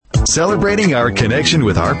celebrating our connection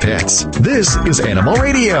with our pets. This is Animal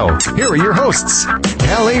Radio. Here are your hosts,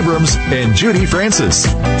 Hal Abrams and Judy Francis.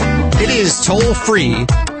 It is toll-free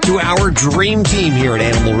to our dream team here at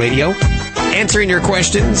Animal Radio. Answering your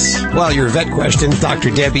questions, well, your vet questions, Dr.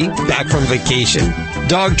 Debbie, back from vacation,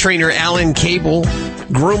 dog trainer Alan Cable,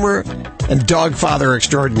 groomer and dog father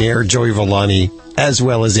extraordinaire Joey Villani, as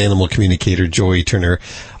well as animal communicator Joey Turner,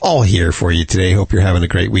 all here for you today. Hope you're having a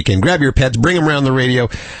great weekend. Grab your pets, bring them around the radio.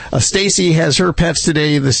 Stacy has her pets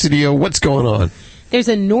today in the studio. What's going on? There's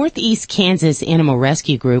a Northeast Kansas animal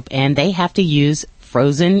rescue group, and they have to use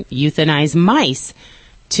frozen, euthanized mice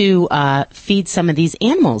to feed some of these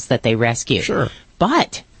animals that they rescue. Sure.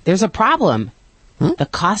 But there's a problem. The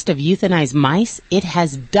cost of euthanized mice, it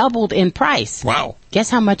has doubled in price. Wow.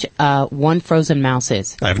 Guess how much one frozen mouse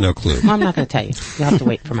is? I have no clue. Well, I'm not going to tell you. You'll have to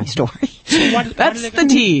wait for my story. That's the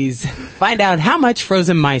tease. Find out how much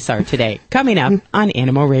frozen mice are today. Coming up on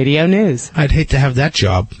Animal Radio News. I'd hate to have that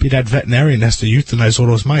job. Be that veterinarian that has to euthanize all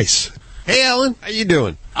those mice. Hey, Alan, how you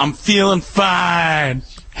doing? I'm feeling fine.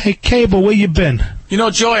 Hey, Cable, where you been? You know,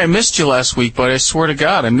 Joey, I missed you last week, but I swear to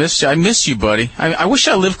God, I miss you, buddy. I wish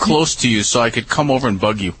I lived close to you so I could come over and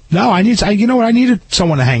bug you. No, you know what? I needed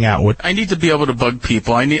someone to hang out with. I need to be able to bug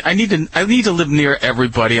people. I need to live near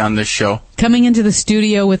everybody on this show. Coming into the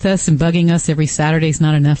studio with us and bugging us every Saturday is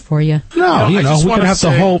not enough for you? No, we can have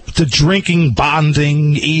the drinking,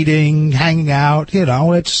 bonding, eating, hanging out.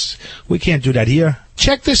 We can't do that here.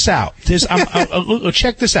 Check this out.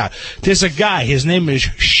 Check this out. There's a guy. His name is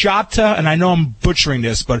Shata, and I know I'm butchering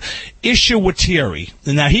this, but Ishawatiri.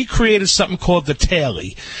 And now he created something called the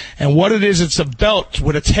Tailie, and what it is, it's a belt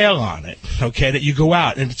with a tail on it. Okay, that you go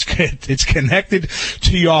out, and it's connected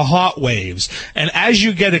to your heart waves, and as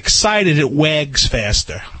you get excited, it wags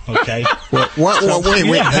faster. Okay. Wait.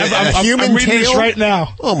 A human I'm reading tail? this right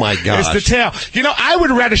now. Oh my gosh. It's the tail. I would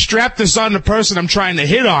rather strap this on the person I'm trying to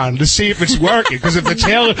hit on to see if it's working. Because if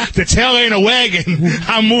the tail ain't a wagging,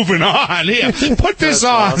 I'm moving on. Here, put this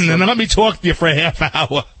on, awesome. And let me talk to you for a half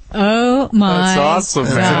hour. Oh my! That's awesome,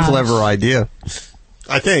 man. That's a clever idea.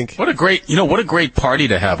 I think. What a great party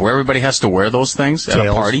to have, where everybody has to wear those things at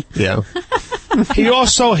a party. Yeah. He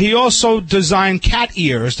also designed cat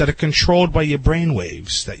ears that are controlled by your brain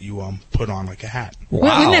waves that you put on like a hat.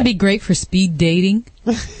 Wow. Wouldn't that be great for speed dating?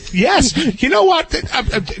 Yes. You know what?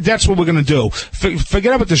 That's what we're going to do.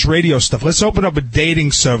 Forget about this radio stuff. Let's open up a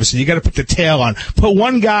dating service, and you got to put the tail on. Put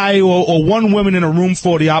one guy or one woman in a room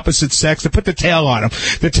for the opposite sex to put the tail on them.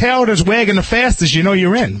 The tail that's wagging the fastest,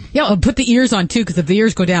 you're in. Yeah, put the ears on, too, because if the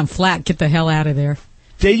ears go down flat, get the hell out of there.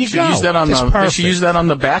 There you go. They should use that on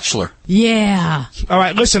The Bachelor. Yeah. All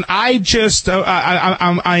right. Listen, I just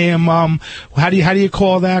I am how do you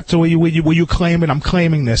call that? Will you claim it? I'm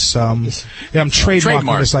claiming this. I'm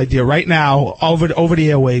trademarking this idea right now over the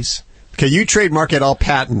airwaves. Okay, you trademark it. I'll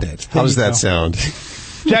patent it. How does that sound?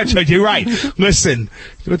 You're right. Listen,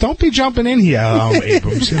 don't be jumping in here,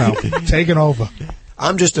 Abrams. Taking over.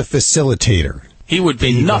 I'm just a facilitator. He would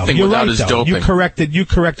be nothing without his doping. You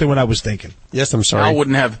corrected what I was thinking. Yes, I'm sorry.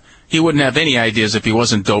 He wouldn't have any ideas if he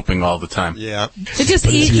wasn't doping all the time. Yeah. It just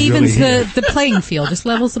evens the playing field. Just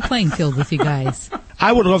levels the playing field with you guys.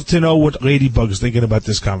 I would love to know what Ladybug's thinking about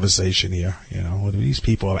this conversation here. These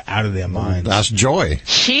people are out of their minds. That's Joy.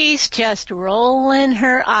 She's just rolling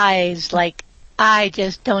her eyes like, I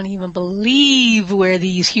just don't even believe where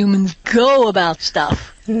these humans go about stuff.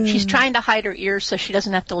 She's trying to hide her ears so she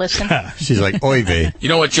doesn't have to listen. She's like, oy vey. You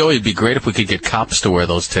know what, Joey? It'd be great if we could get cops to wear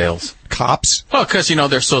those tails. Cops? Well, because,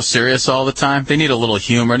 they're so serious all the time. They need a little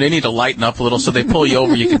humor. They need to lighten up a little, so they pull you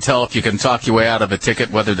over. You can tell if you can talk your way out of a ticket,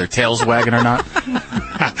 whether their tail's wagging or not.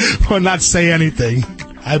 Or not say anything.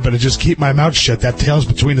 I better just keep my mouth shut. That tail's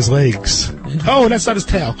between his legs. Oh, that's not his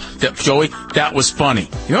tail. Joey, that was funny.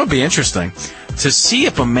 It'd be interesting to see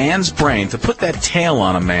if a man's brain, to put that tail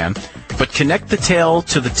on a man, but connect the tail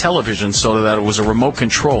to the television so that it was a remote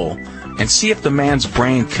control, and see if the man's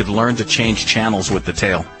brain could learn to change channels with the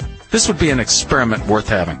tail. This would be an experiment worth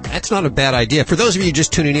having. That's not a bad idea. For those of you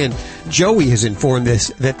just tuning in, Joey has informed us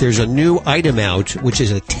that there's a new item out, which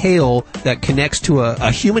is a tail that connects to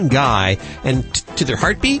a human guy and to their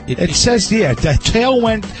heartbeat. It says, the tail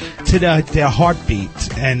went to their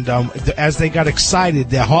heartbeat, and as they got excited,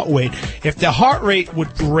 their heart rate, if their heart rate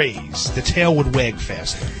would raise, the tail would wag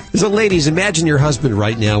faster. So, ladies, imagine your husband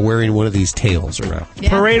right now wearing one of these tails around. Yeah.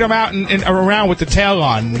 Parade him out and around with the tail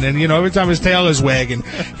on, and every time his tail is wagging,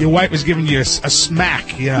 your wife is giving you a smack,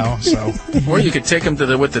 so. Or you could take him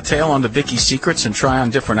with the tail on to Vicky's Secrets and try on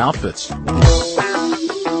different outfits.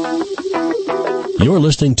 You're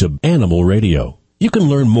listening to Animal Radio. You can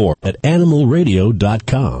learn more at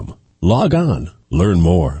animalradio.com. Log on. Learn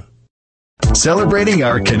more. celebrating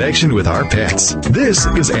our connection with our pets. This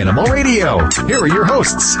is Animal Radio. Here are your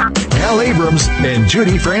hosts, Hal Abrams and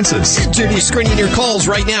Judy Francis. Judy's screening your calls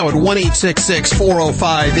right now at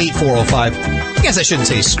 1-866-405-8405. I guess I shouldn't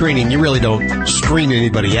say screening. You really don't screen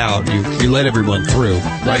anybody out. You let everyone through,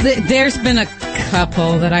 right? Well, there's been a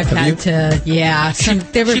couple that I've had to, yeah.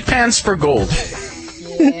 She pans for gold.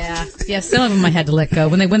 Yeah, some of them I had to let go.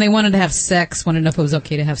 When they wanted to have sex, wanted to know if it was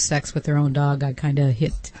okay to have sex with their own dog, I kind of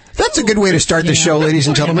hit. That's a good way to start the show, ladies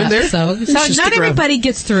and gentlemen. There. So not everybody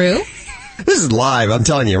gets through. This is live, I'm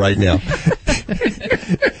telling you right now.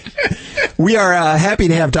 We are happy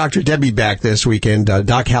to have Dr. Debbie back this weekend.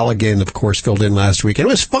 Doc Halligan, of course, filled in last week. And it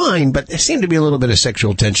was fine, but there seemed to be a little bit of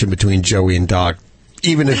sexual tension between Joey and Doc,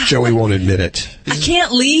 even if Joey won't admit it. I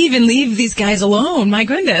can't leave these guys alone. My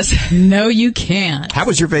goodness. No, you can't. How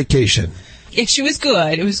was your vacation? It was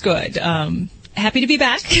good. It was good. Happy to be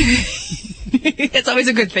back. It's always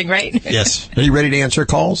a good thing, right? Yes. Are you ready to answer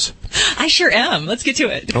calls? I sure am. Let's get to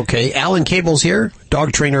it. Okay. Alan Cable's here,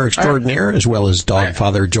 dog trainer extraordinaire, as well as dog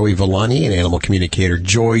father Joey Villani and animal communicator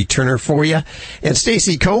Joy Turner for you. And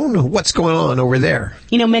Stacy Cohn, what's going on over there?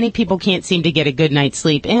 You know, many people can't seem to get a good night's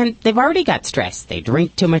sleep, and they've already got stress. They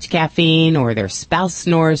drink too much caffeine or their spouse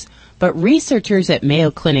snores. But researchers at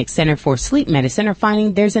Mayo Clinic Center for Sleep Medicine are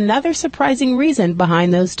finding there's another surprising reason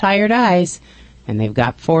behind those tired eyes. And they've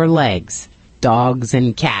got 4 legs. Dogs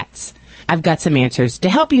and cats. I've got some answers to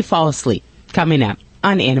help you fall asleep coming up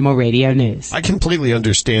on Animal Radio News. I completely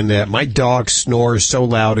understand that. My dog snores so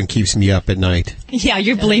loud and keeps me up at night. Yeah,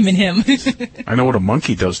 you're blaming him. I know what a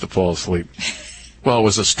monkey does to fall asleep. Well, it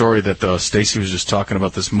was a story that Stacy was just talking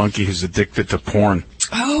about, this monkey who's addicted to porn.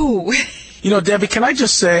 Oh. You know, Debbie, can I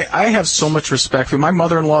just say, I have so much respect for my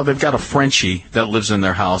mother-in-law. They've got a Frenchie that lives in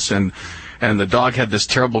their house, and the dog had this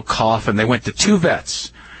terrible cough, and they went to 2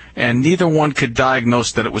 vets. And neither one could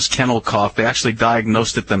diagnose that it was kennel cough. They actually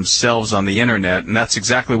diagnosed it themselves on the internet, and that's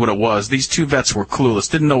exactly what it was. These 2 vets were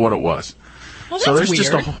clueless, didn't know what it was. Well, that's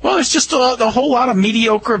weird. There's just a whole lot of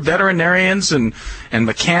mediocre veterinarians and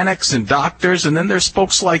mechanics and doctors, and then there's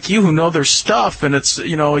folks like you who know their stuff, and it's,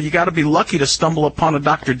 you know, you got to be lucky to stumble upon a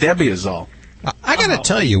Dr. Debbie is all. I got to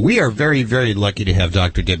tell you, we are very, very lucky to have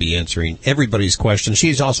Dr. Debbie answering everybody's questions.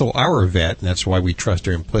 She's also our vet, and that's why we trust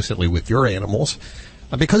her implicitly with your animals.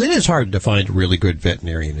 Because it is hard to find a really good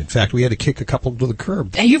veterinarian. In fact, we had to kick a couple to the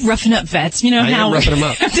curb. Are you roughing up vets? You know how I'm roughing them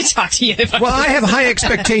up. I have to talk to you. Well, I have high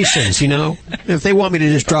expectations, you know. If they want me to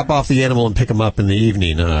just drop off the animal and pick them up in the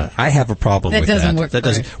evening, I have a problem with that. That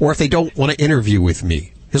doesn't work. Or if they don't want to interview with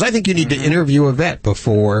me. Because I think you need to interview a vet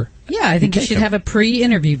before. Yeah, I think you should have a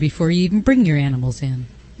pre-interview before you even bring your animals in.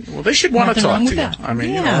 Well, they should want to talk to you. I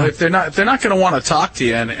mean, you know, if they're not going to want to talk to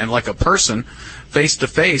you and like a person face to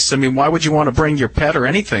face, I mean, why would you want to bring your pet or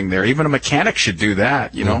anything there? Even a mechanic should do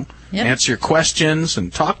that, you know, answer your questions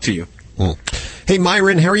and talk to you. Hey,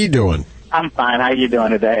 Myron, how are you doing? I'm fine. How are you doing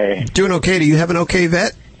today? Doing okay. Do you have an okay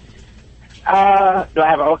vet? Do I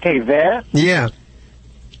have an okay vet? Yeah.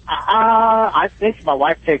 I think my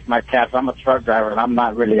wife takes my cats. I'm a truck driver, and I'm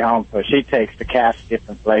not really home, so she takes the cats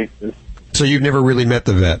different places. So you've never really met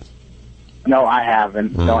the vet? No, I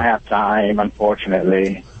haven't. Don't have time,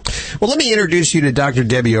 unfortunately. Well, let me introduce you to Dr.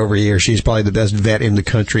 Debbie over here. She's probably the best vet in the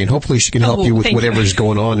country, and hopefully she can help you with whatever's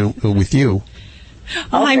going on with you.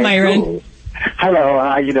 Oh, hi, Myron. Cool. Hello,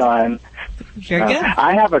 how you doing? Very good.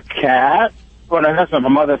 I have a cat. Well, that's my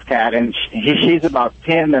mother's cat, and she's about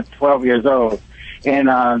 10 to 12 years old.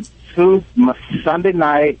 And Sunday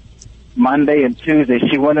night, Monday, and Tuesday,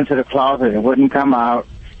 she went into the closet and wouldn't come out.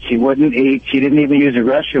 She wouldn't eat. She didn't even use the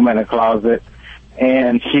restroom in the closet.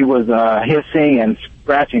 And she was hissing and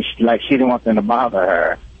scratching like she didn't want them to bother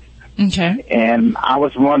her. Okay. And I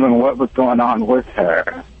was wondering what was going on with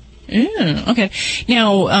her. Okay.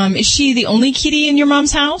 Now, is she the only kitty in your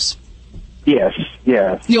mom's house? Yes.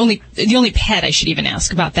 The only pet, I should even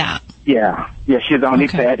ask about that. Yeah, she's the only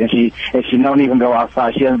pet, and she don't even go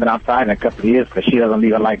outside. She hasn't been outside in a couple of years because she doesn't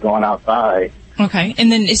even like going outside. Okay.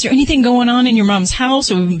 And then is there anything going on in your mom's house?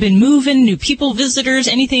 Or been moving, new people, visitors,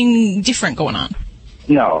 anything different going on?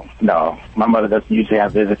 No. My mother doesn't usually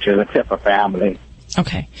have visitors except for family.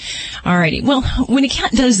 Okay. Alrighty. Well, when a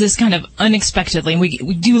cat does this kind of unexpectedly, and we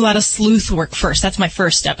do a lot of sleuth work first, that's my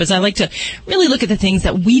first step, is I like to really look at the things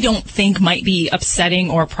that we don't think might be upsetting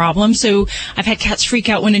or a problem. So I've had cats freak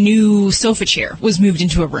out when a new sofa chair was moved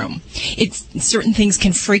into a room. Certain things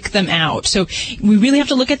can freak them out. So we really have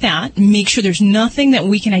to look at that, make sure there's nothing that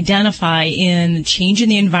we can identify in change in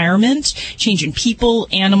the environment, change in people,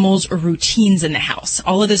 animals, or routines in the house.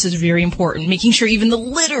 All of this is very important. Making sure even the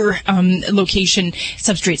litter location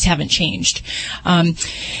substrates haven't changed.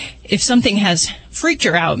 If something has freaked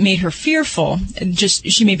her out, made her fearful,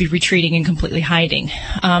 she may be retreating and completely hiding.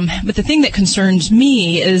 But the thing that concerns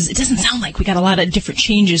me is it doesn't sound like we got a lot of different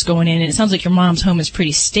changes going in, and it sounds like your mom's home is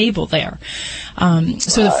pretty stable there.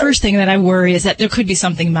 So the first thing that I worry is that there could be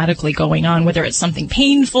something medically going on, whether it's something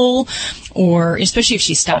painful or especially if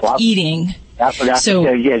she stopped eating. I forgot to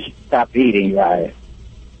tell you, she stopped eating, right?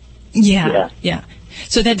 Yeah.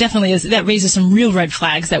 So that definitely that raises some real red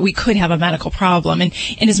flags that we could have a medical problem. And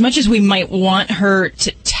as much as we might want her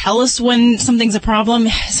to tell us when something's a problem,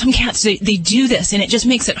 some cats, they do this, and it just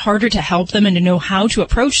makes it harder to help them and to know how to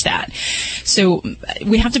approach that. So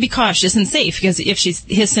we have to be cautious and safe, because if she's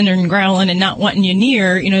hissing and growling and not wanting you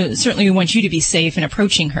near, certainly we want you to be safe in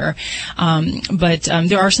approaching her. But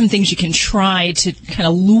there are some things you can try to kind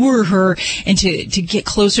of lure her and to get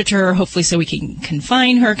closer to her, hopefully so we can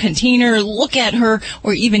confine her, contain her, look at her,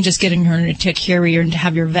 or even just getting her to a carrier and to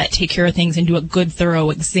have your vet take care of things and do a good,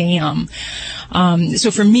 thorough exam.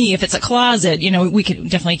 So for me, if it's a closet, we could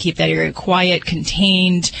definitely keep that area quiet,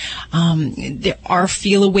 contained. There are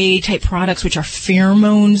feel-away type products, which are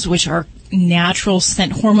pheromones, which are natural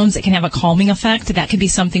scent hormones that can have a calming effect. That could be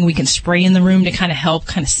something we can spray in the room to kind of help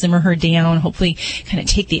kind of simmer her down, hopefully kind of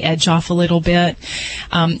take the edge off a little bit.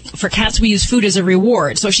 For cats, we use food as a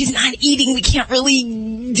reward. So if she's not eating, we can't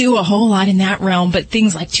really do a whole lot in that realm, but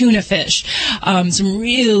things like tuna fish, some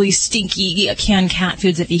really stinky canned cat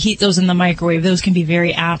foods, if you heat those in the microwave, those can be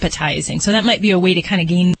very appetizing. So that might be a way to kind of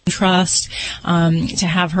gain trust, to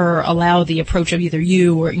have her allow the approach of either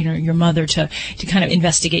you or, your mother to kind of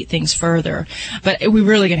investigate things further. But we're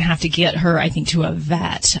really going to have to get her, I think, to a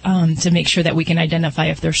vet to make sure that we can identify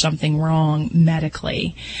if there's something wrong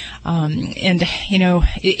medically. And,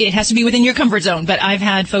 it has to be within your comfort zone. But I've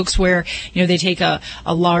had folks where, they take a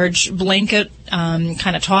large blanket,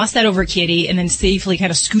 kind of toss that over kitty, and then safely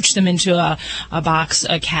kind of scooch them into a box,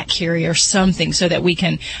 a cat carrier or something, so that we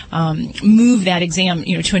can move that exam,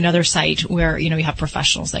 to another site where, we have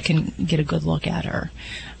professionals that can get a good look at her.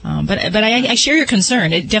 But I share your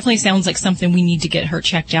concern. It definitely sounds like something we need to get her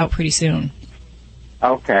checked out pretty soon.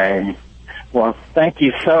 Okay. Well, thank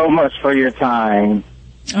you so much for your time.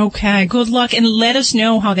 Okay, good luck, and let us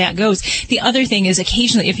know how that goes. The other thing is,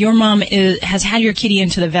 occasionally, if your mom has had your kitty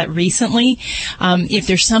into the vet recently, if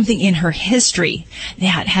there's something in her history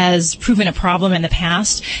that has proven a problem in the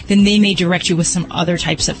past, then they may direct you with some other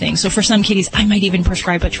types of things. So for some kitties, I might even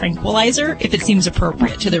prescribe a tranquilizer if it seems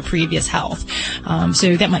appropriate to their previous health.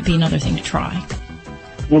 So that might be another thing to try.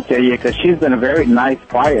 Okay, yeah, because she's been a very nice,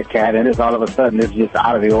 quiet cat, and all of a sudden it's just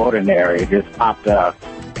out of the ordinary. It just popped up.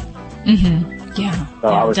 Mm-hmm. Yeah. So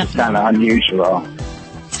I was just kind of unusual.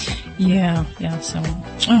 Yeah. So,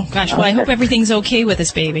 oh gosh. Well, I hope everything's okay with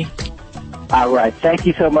this baby. All right. Thank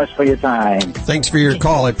you so much for your time. Thanks for your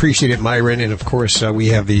call. I appreciate it, Myron. And of course, we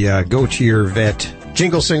have the Go to Your Vet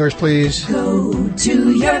jingle singers, please. Go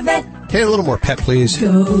to your vet. Hey, a little more pet, please.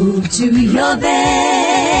 Go to your vet.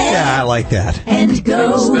 Yeah, I like that. And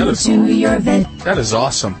go to your vet. That is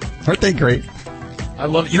awesome. Aren't they great? I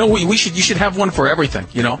love it. You should have one for everything,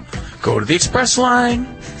 Go to the express line.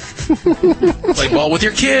 Play ball with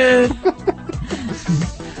your kid.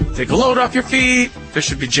 Take a load off your feet. There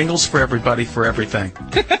should be jingles for everybody, for everything.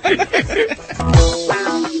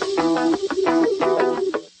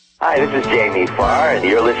 Hi, this is Jamie Farr, and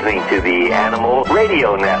you're listening to the Animal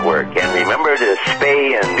Radio Network. And remember to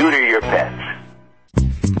spay and neuter your pets.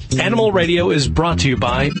 Animal Radio is brought to you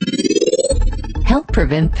by... Help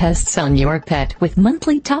prevent pests on your pet with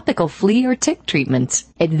monthly topical flea or tick treatments.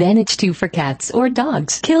 Advantage 2 for cats or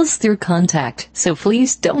dogs. Kills through contact, so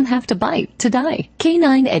fleas don't have to bite to die.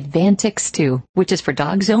 Canine Advantix 2, which is for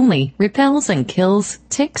dogs only, repels and kills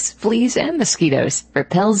ticks, fleas, and mosquitoes.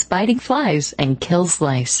 Repels biting flies and kills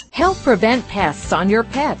lice. Help prevent pests on your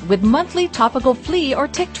pet with monthly topical flea or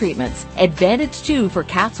tick treatments. Advantage 2 for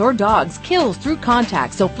cats or dogs. Kills through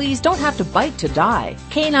contact, so fleas don't have to bite to die.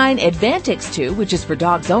 Canine Advantix 2, which is for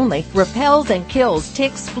dogs only, repels and kills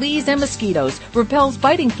ticks, fleas, and mosquitoes, repels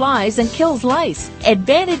biting flies, and kills lice.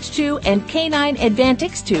 Advantage 2 and Canine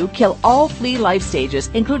Advantix 2 kill all flea life stages,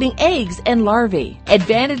 including eggs and larvae.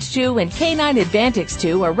 Advantage 2 and Canine Advantix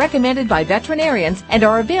 2 are recommended by veterinarians and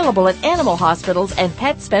are available at animal hospitals and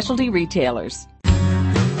pet specialty retailers.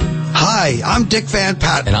 Hi, I'm Dick Van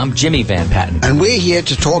Patten. And I'm Jimmy Van Patten. And we're here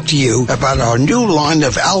to talk to you about our new line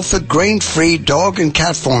of Alpha grain-free dog and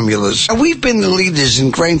cat formulas. And we've been the leaders in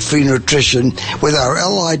grain-free nutrition with our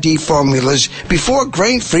LID formulas before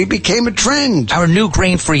grain-free became a trend. Our new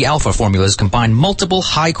grain-free Alpha formulas combine multiple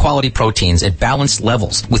high-quality proteins at balanced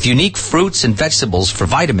levels with unique fruits and vegetables for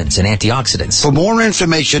vitamins and antioxidants. For more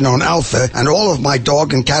information on Alpha and all of my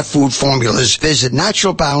dog and cat food formulas, visit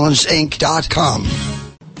naturalbalanceinc.com.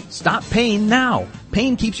 Stop pain now.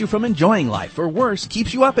 Pain keeps you from enjoying life, or worse,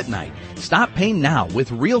 keeps you up at night. Stop pain now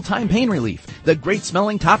with Real-Time Pain Relief, the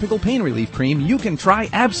great-smelling topical pain relief cream you can try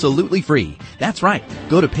absolutely free. That's right.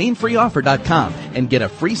 Go to painfreeoffer.com and get a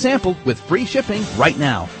free sample with free shipping right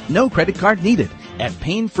now. No credit card needed at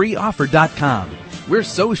painfreeoffer.com. We're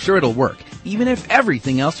so sure it'll work, even if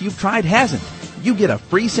everything else you've tried hasn't. You get a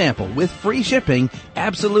free sample with free shipping,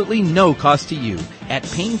 absolutely no cost to you at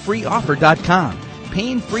painfreeoffer.com.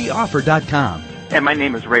 painfreeoffer.com. And my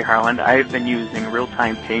name is Ray Harland. I've been using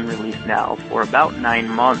Real-Time Pain Relief now for about 9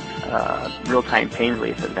 months. Real-Time Pain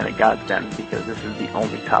Relief has been a godsend because this is the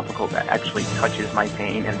only topical that actually touches my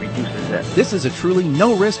pain and reduces it. This is a truly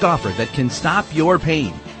no-risk offer that can stop your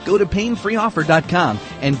pain. Go to painfreeoffer.com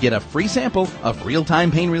and get a free sample of Real-Time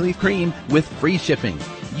Pain Relief Cream with free shipping.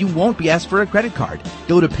 You won't be asked for a credit card.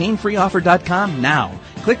 Go to painfreeoffer.com now.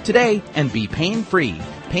 Click today and be pain-free.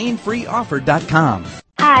 painfreeoffer.com.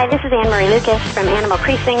 Hi, this is Anne-Marie Lucas from Animal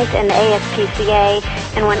Precinct in the ASPCA,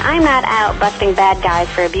 and when I'm not out busting bad guys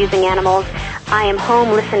for abusing animals, I am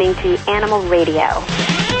home listening to Animal Radio.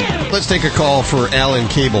 Let's take a call for Alan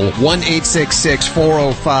Cable.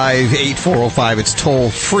 1-866-405-8405. It's toll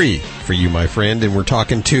free for you, my friend, and we're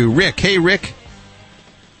talking to Rick. Hey, Rick.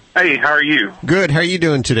 Hey, how are you? Good. How are you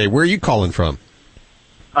doing today? Where are you calling from?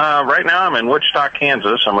 Right now I'm in Wichita,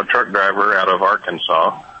 Kansas. I'm a truck driver out of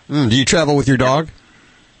Arkansas. Do you travel with your dog?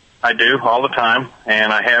 I do, all the time,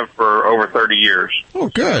 and I have for over 30 years. Oh,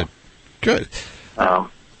 good. Good.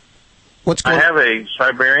 What's going on? I have a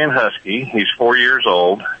Siberian Husky. He's 4 years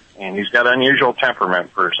old, and he's got unusual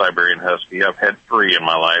temperament for a Siberian Husky. I've had 3 in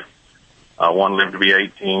my life. One lived to be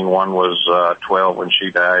 18, one was 12 when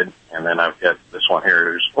she died, and then I've got this one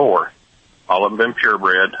here who's 4. All of them been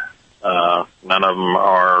purebred. None of them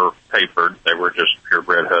are papered. They were just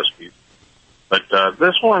purebred Huskies. But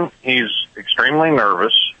this one, he's extremely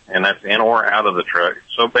nervous, and that's in or out of the truck.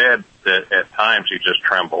 So bad that at times he just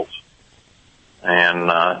trembles.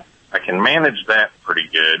 And I can manage that pretty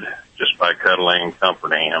good just by cuddling,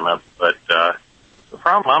 comforting him. But the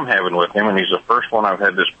problem I'm having with him, and he's the first one I've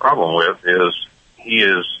had this problem with, is he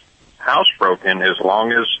is housebroken as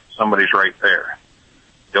long as somebody's right there.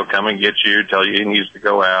 He'll come and get you, tell you he needs to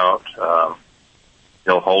go out.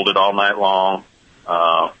 He'll hold it all night long.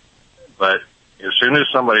 But as soon as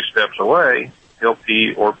somebody steps away, he'll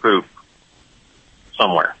pee or poop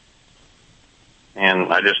somewhere.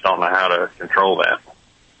 And I just don't know how to control that.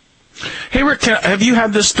 Hey, Rick, have you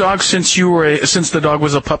had this dog since the dog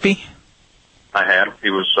was a puppy? I have. He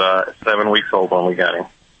was 7 weeks old when we got him.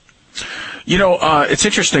 You know, it's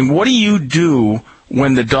interesting. What do you do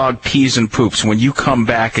when the dog pees and poops, when you come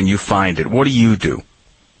back and you find it? What do you do?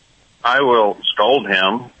 I will scold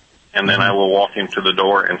him, and then I will walk him to the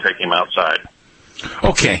door and take him outside.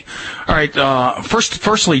 Okay. All right.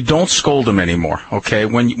 Firstly, don't scold him anymore, okay?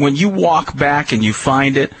 When you walk back and you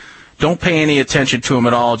find it, don't pay any attention to him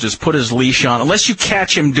at all. Just put his leash on. Unless you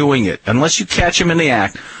catch him doing it. Unless you catch him in the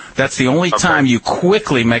act, that's the only time you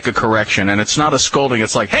quickly make a correction. And it's not a scolding.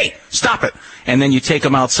 It's like, hey, stop it. And then you take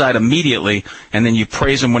him outside immediately, and then you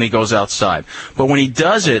praise him when he goes outside. But when he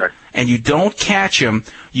does it and you don't catch him,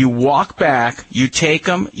 you walk back, you take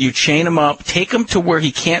him, you chain him up, take him to where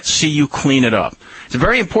he can't see you clean it up. It's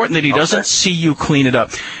very important that he doesn't see you clean it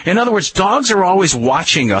up. In other words, dogs are always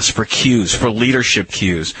watching us for cues, for leadership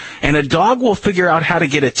cues. And a dog will figure out how to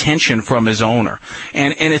get attention from his owner.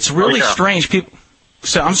 And it's really strange. People.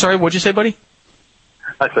 So, I'm sorry, what'd you say, buddy?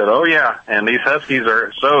 I said, oh, yeah. And these Huskies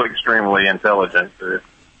are so extremely intelligent.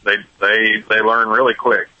 They learn really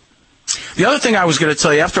quick. The other thing I was going to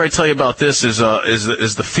tell you after I tell you about this is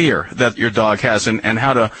the fear that your dog has and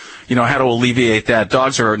how to alleviate that.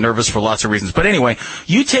 Dogs are nervous for lots of reasons. But anyway,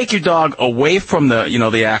 you take your dog away from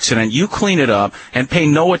the accident, you clean it up and pay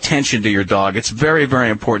no attention to your dog. It's very, very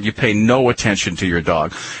important you pay no attention to your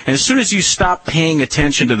dog. And as soon as you stop paying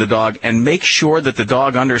attention to the dog and make sure that the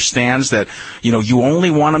dog understands that, you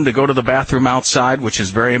only want him to go to the bathroom outside, which is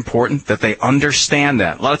very important, that they understand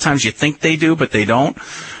that. A lot of times you think they do, but they don't.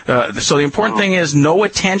 So the important thing is no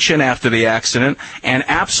attention after the accident, and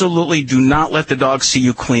absolutely do not let the dog see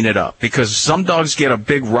you clean it up. up, because some dogs get a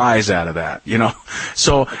big rise out of that, you know.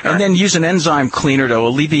 So, and then use an enzyme cleaner to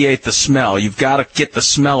alleviate the smell. You've got to get the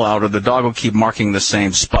smell out, or the dog will keep marking the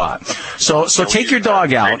same spot. So take your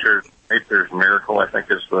dog out. Nature's Miracle, I think,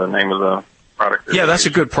 is the name of the product. Yeah, that's a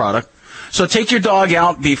good product. So take your dog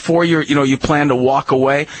out before you plan to walk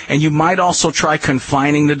away, and you might also try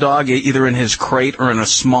confining the dog either in his crate or in a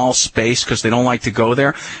small space, because they don't like to go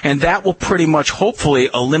there. And that will pretty much, hopefully,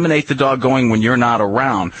 eliminate the dog going when you're not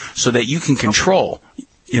around, so that you can control,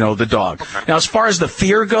 the dog. Now, as far as the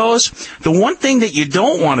fear goes, the one thing that you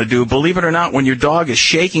don't want to do, believe it or not, when your dog is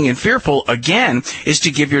shaking and fearful, again, is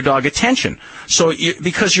to give your dog attention. So,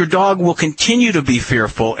 because your dog will continue to be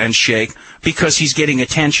fearful and shake because he's getting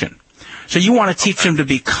attention. So you want to teach him to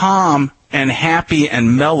be calm and happy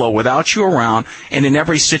and mellow without you around and in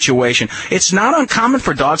every situation. It's not uncommon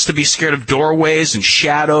for dogs to be scared of doorways and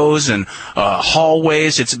shadows and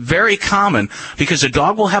hallways. It's very common, because a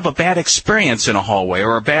dog will have a bad experience in a hallway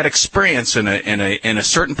or a bad experience in a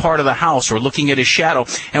certain part of the house or looking at his shadow,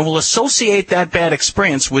 and will associate that bad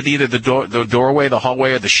experience with either the doorway, the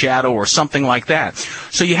hallway, or the shadow, or something like that.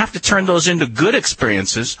 So you have to turn those into good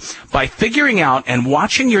experiences by figuring out and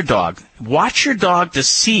watching your dog. Watch your dog to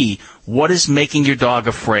see what is making your dog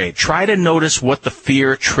afraid. Try to notice what the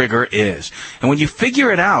fear trigger is. And when you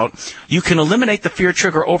figure it out, you can eliminate the fear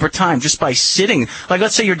trigger over time just by sitting. Like,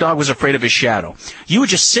 let's say your dog was afraid of his shadow. You would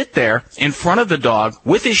just sit there in front of the dog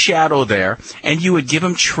with his shadow there, and you would give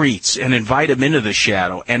him treats and invite him into the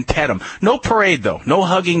shadow and pet him. No parade, though. No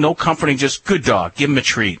hugging, no comforting, just good dog. Give him a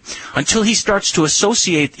treat. Until he starts to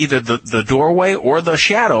associate either the doorway or the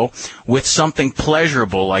shadow with something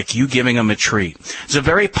pleasurable, like you giving him a treat. It's a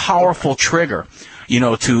very powerful trigger,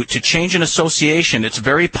 to change an association. It's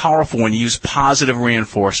very powerful when you use positive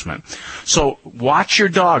reinforcement. So watch your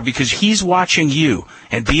dog, because he's watching you,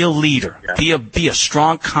 and be a leader. Yeah. Be a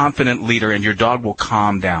strong, confident leader, and your dog will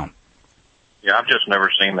calm down. Yeah, I've just never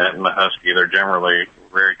seen that in the Husky. They're generally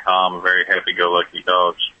very calm, very happy-go-lucky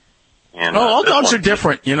dogs. And all dogs are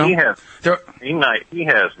different, He has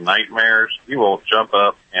nightmares. He will jump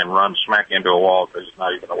up and run smack into a wall because he's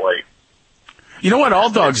not even awake. You know what? All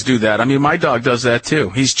dogs do that. I mean, my dog does that too.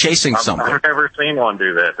 He's chasing something. I've never seen one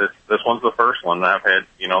do that. This one's the first one. I've had,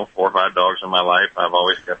 4 or 5 dogs in my life. I've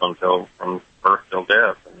always kept them from birth till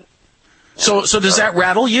death. So does that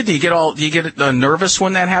rattle you? Do you get nervous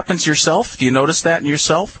when that happens yourself? Do you notice that in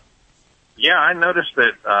yourself? Yeah, I noticed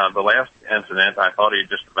that the last incident, I thought he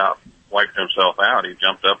just about wiped himself out. He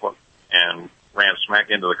jumped up and ran smack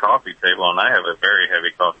into the coffee table, and I have a very heavy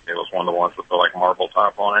coffee table. It's one of the ones with the marble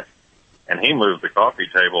top on it. And he moved the coffee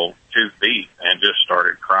table 2 feet and just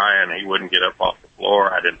started crying. He wouldn't get up off the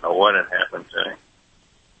floor. I didn't know what had happened to him.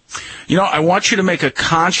 I want you to make a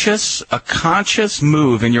conscious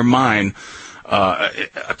move in your mind, to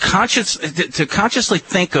consciously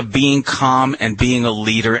think of being calm and being a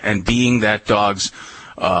leader and being that dog's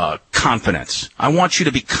confidence. I want you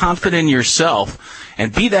to be confident in yourself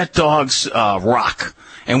and be that dog's rock.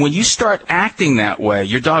 And when you start acting that way,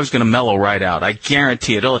 your dog's going to mellow right out. I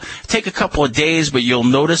guarantee it. It'll take a couple of days, but you'll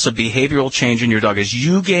notice a behavioral change in your dog. As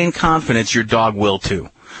you gain confidence, your dog will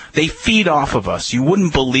too. They feed off of us. You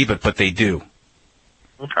wouldn't believe it, but they do.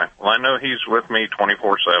 Okay. Well, I know he's with me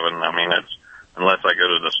 24/7. I mean, it's unless I go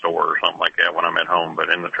to the store or something like that when I'm at home.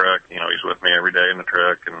 But in the truck, he's with me every day in the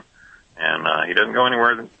truck, and he doesn't go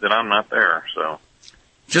anywhere that I'm not there. So.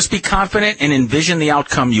 Just be confident and envision the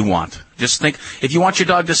outcome you want. Just think, if you want your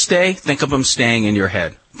dog to stay, think of him staying in your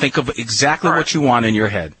head. Think of exactly what you want in your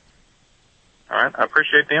head. All right. I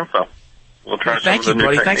appreciate the info. We'll try Thank you,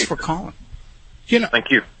 buddy. Thanks for calling. Thank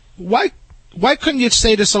you. Why couldn't you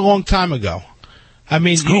say this a long time ago? I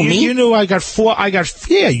mean, you knew I got 4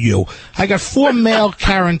 male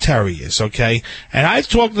Karen Terriers, okay? And I've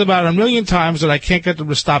talked about it a million times that I can't get them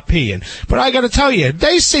to stop peeing. But I got to tell you,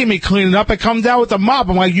 they see me cleaning up. I come down with the mop.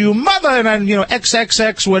 I'm like, you mother, and then,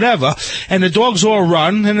 XXX, whatever. And the dogs all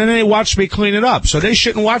run, and then they watch me clean it up. So they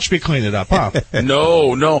shouldn't watch me clean it up, huh?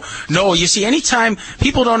 No. You see, anytime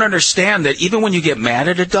people don't understand that even when you get mad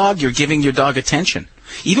at a dog, you're giving your dog attention.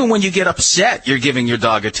 Even when you get upset, you're giving your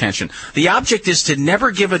dog attention. The object is to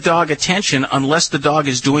never give a dog attention unless the dog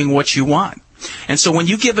is doing what you want. And so when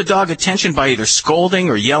you give a dog attention by either scolding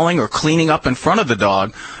or yelling or cleaning up in front of the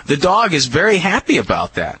dog is very happy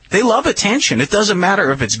about that. They love attention. It doesn't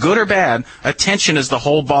matter if it's good or bad. Attention is the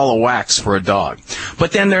whole ball of wax for a dog.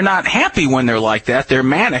 But then they're not happy when they're like that. They're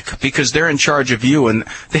manic because they're in charge of you, and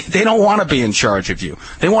they don't want to be in charge of you.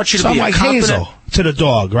 They want you to be like Hazel to the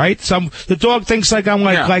dog, right? The dog thinks like I'm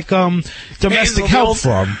like domestic help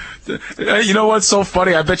for him. You know what's so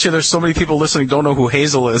funny? I bet you there's so many people listening don't know who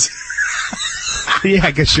Hazel is. Yeah,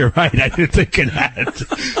 I guess you're right. I didn't think of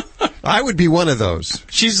that. I would be one of those.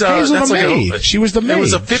 She's Hazel that's the like maid. She was the maid. It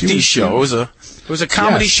was a 50s show. It was a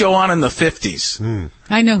comedy show on in the 50s.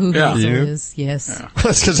 I know who Hazel You? is. Yes.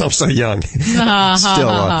 That's because I'm so young. Still,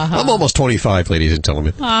 I'm almost 25, ladies and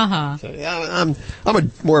gentlemen. I'm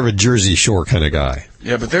more of a Jersey Shore kind of guy.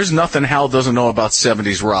 Yeah, but there's nothing Hal doesn't know about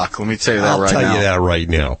 70s rock. Let me tell you that I'll right tell now. you that right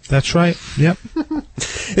now. That's right. Yep.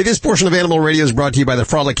 Hey, this portion of Animal Radio is brought to you by the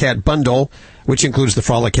Frolic Cat Bundle, which includes the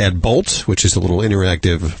Frolic Cat Bolt, which is a little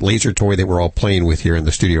interactive laser toy that we're all playing with here in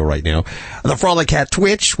the studio right now. The Frolic Cat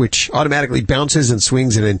Twitch, which automatically bounces and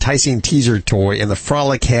swings an enticing teaser toy, and the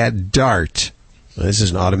Frolic Cat Dart. This is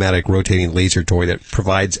an automatic rotating laser toy that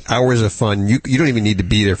provides hours of fun. You don't even need to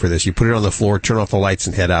be there for this. You put it on the floor, turn off the lights,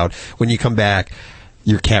 and head out. When you come back,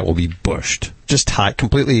 your cat will be bushed, just tired,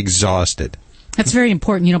 completely exhausted. That's very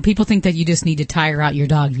important. You know, people think that you just need to tire out your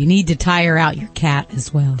dog. You need to tire out your cat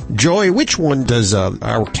as well. Joy, which one does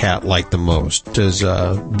our cat like the most? Does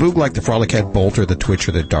Boog like the Frolic Cat Bolt or the Twitch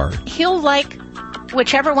or the Dart? He'll like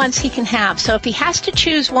whichever ones he can have. So if he has to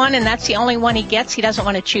choose one and that's the only one he gets, he doesn't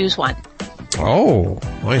want to choose one. Oh.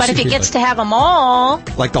 But if he gets to have them all,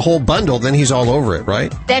 like the whole bundle, then he's all over it,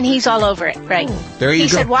 right? then he's all over it, right? There you He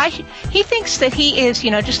go. said, why? He thinks that he is,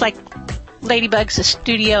 just like Ladybug's a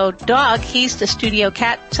studio dog, he's the studio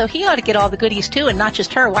cat, so he ought to get all the goodies too, and not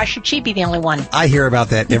just her. Why should she be the only one? I hear about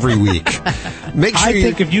that every week. Make sure I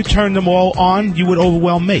think if you turned them all on, you would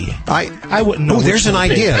overwhelm me. I wouldn't know. Oh, there's an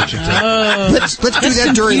idea. Let's do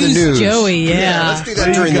that during the news. Joey, yeah. Let's do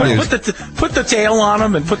that during the news. Put the tail on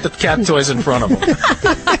them and put the cat toys in front of them.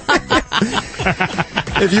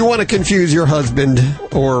 If you want to confuse your husband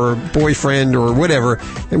or boyfriend or whatever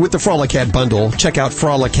with the Frolic Cat bundle, check out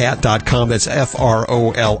frolicat.com. That's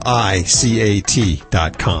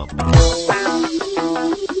FROLICAT.com.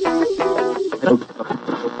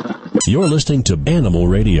 You're listening to Animal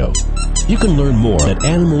Radio. You can learn more at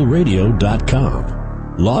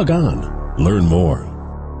animalradio.com. Log on. Learn more.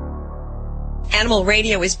 Animal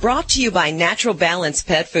Radio is brought to you by Natural Balance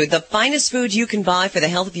Pet Food, the finest food you can buy for the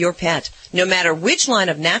health of your pet. No matter which line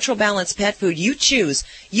of Natural Balance Pet Food you choose,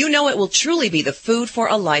 you know it will truly be the food for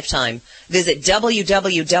a lifetime. Visit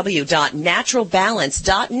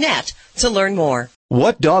www.naturalbalance.net to learn more.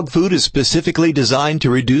 What dog food is specifically designed to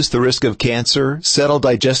reduce the risk of cancer, settle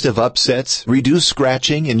digestive upsets, reduce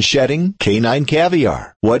scratching and shedding? Canine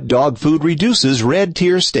Caviar. What dog food reduces red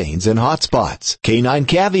tear stains and hot spots? Canine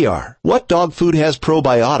Caviar. What dog food has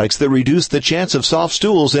probiotics that reduce the chance of soft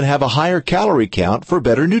stools and have a higher calorie count for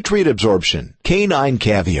better nutrient absorption? Canine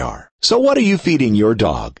Caviar. So what are you feeding your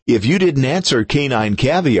dog? If you didn't answer Canine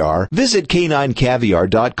Caviar, visit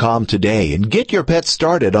caninecaviar.com today and get your pet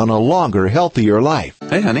started on a longer, healthier life.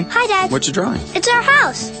 Hey, honey. Hi, Dad. What you drawing? It's our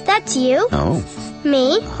house. That's you. Oh.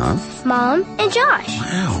 Me. Huh? Mom. And Josh.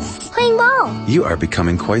 Wow. Playing ball. You are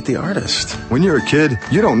becoming quite the artist. When you're a kid,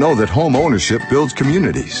 you don't know that home ownership builds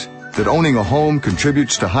communities. That owning a home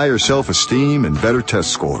contributes to higher self-esteem and better test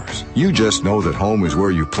scores. You just know that home is where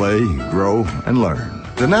you play, grow, and learn.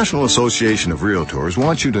 The National Association of Realtors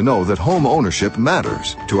wants you to know that home ownership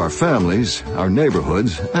matters to our families, our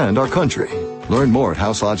neighborhoods, and our country. Learn more at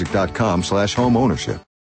houselogic.com/home ownership.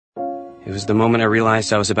 It was the moment I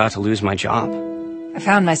realized I was about to lose my job. I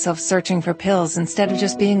found myself searching for pills instead of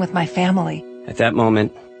just being with my family. At that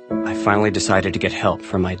moment, I finally decided to get help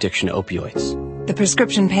from my addiction to opioids. The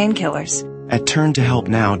prescription painkillers. At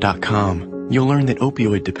turntohelpnow.com, you'll learn that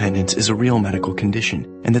opioid dependence is a real medical condition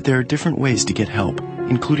and that there are different ways to get help,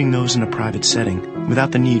 including those in a private setting,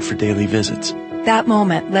 without the need for daily visits. That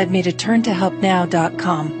moment led me to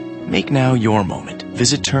turntohelpnow.com. Make now your moment.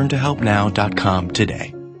 Visit turntohelpnow.com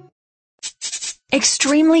today.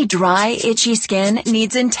 Extremely dry, itchy skin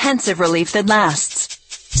needs intensive relief that lasts.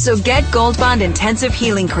 So get Gold Bond Intensive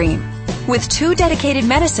Healing Cream. With 2 dedicated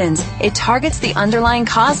medicines, it targets the underlying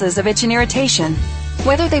causes of itch and irritation.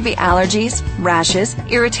 Whether they be allergies, rashes,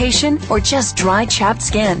 irritation, or just dry, chapped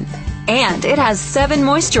skin. And it has 7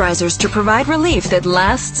 moisturizers to provide relief that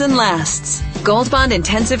lasts and lasts. Gold Bond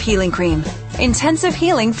Intensive Healing Cream. Intensive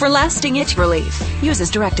healing for lasting itch relief. Use as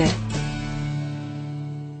directed.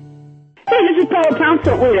 Hey, this is Paula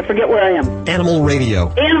Poundstone. Wait, I forget where I am. Animal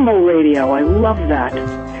Radio. Animal Radio. I love that.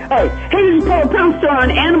 All right. Hey, this is Paula Poundstone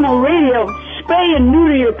on Animal Radio. Spay and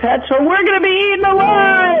neuter your pets or we're going to be eaten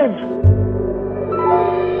alive!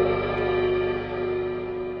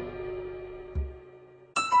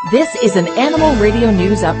 This is an Animal Radio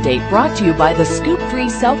News Update brought to you by the Scoop-Free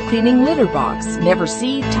Self-Cleaning Litter Box. Never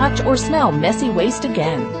see, touch, or smell messy waste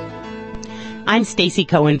again. I'm Stacy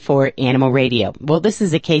Cohen for Animal Radio. Well, this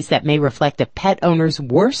is a case that may reflect a pet owner's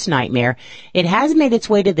worst nightmare. It has made its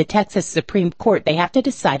way to the Texas Supreme Court. They have to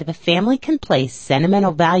decide if a family can place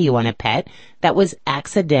sentimental value on a pet that was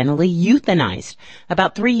accidentally euthanized.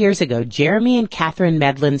 About 3 years ago, Jeremy and Catherine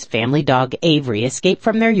Medlin's family dog Avery escaped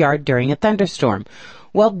from their yard during a thunderstorm.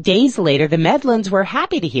 Well, days later, the Medlins were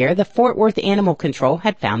happy to hear the Fort Worth Animal Control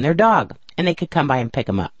had found their dog, and they could come by and pick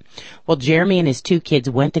him up. Well, Jeremy and his 2 kids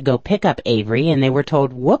went to go pick up Avery, and they were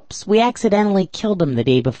told, whoops, we accidentally killed him the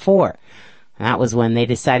day before. That was when they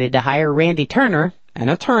decided to hire Randy Turner, an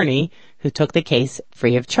attorney, who took the case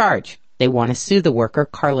free of charge. They want to sue the worker,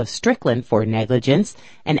 Carlos Strickland, for negligence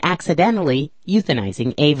and accidentally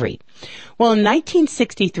euthanizing Avery. Well, in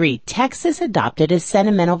 1963, Texas adopted a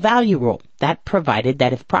sentimental value rule that provided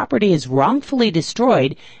that if property is wrongfully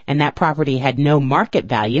destroyed and that property had no market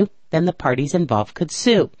value, then the parties involved could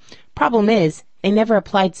sue. Problem is, they never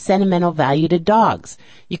applied sentimental value to dogs.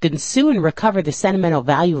 You can sue and recover the sentimental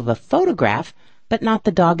value of a photograph, but not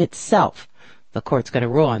the dog itself. The court's going to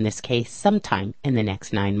rule on this case sometime in the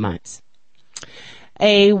next 9 months.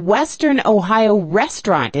 A Western Ohio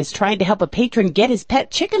restaurant is trying to help a patron get his pet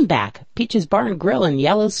chicken back. Peach's Bar and Grill in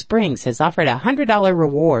Yellow Springs has offered a $100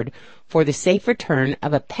 reward for the safe return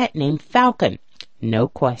of a pet named Falcon. No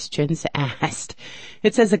questions asked.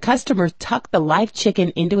 It says a customer tucked the live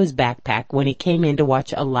chicken into his backpack when he came in to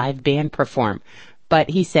watch a live band perform.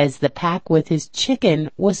 But he says the pack with his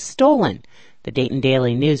chicken was stolen. The Dayton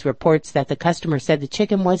Daily News reports that the customer said the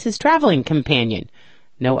chicken was his traveling companion.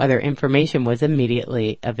 No other information was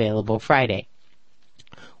immediately available Friday.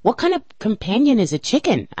 What kind of companion is a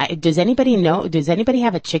chicken? Does anybody know? Does anybody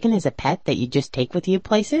have a chicken as a pet that you just take with you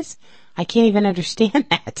places? I can't even understand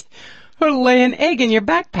that. Or lay an egg in your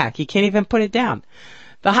backpack. You can't even put it down.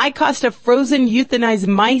 The high cost of frozen euthanized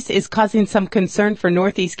mice is causing some concern for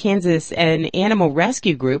Northeast Kansas, an animal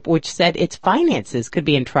rescue group, which said its finances could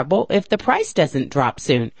be in trouble if the price doesn't drop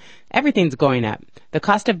soon. Everything's going up. The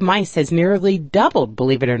cost of mice has nearly doubled,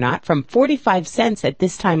 believe it or not, from 45 cents at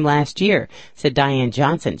this time last year, said Diane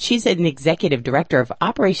Johnson. She's an executive director of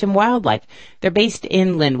Operation Wildlife. They're based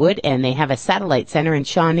in Linwood, and they have a satellite center in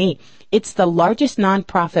Shawnee. It's the largest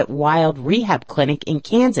nonprofit wild rehab clinic in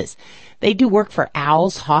Kansas. They do work for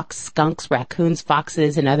owls, hawks, skunks, raccoons,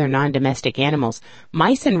 foxes, and other non-domestic animals.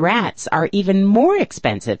 Mice and rats are even more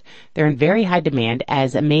expensive. They're in very high demand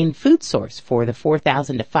as a main food source for the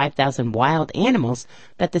 4,000 to 5,000 wild animals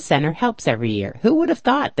that the center helps every year. Who would have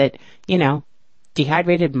thought that,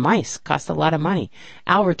 dehydrated mice cost a lot of money?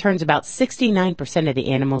 OWL returns about 69% of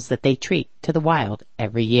the animals that they treat to the wild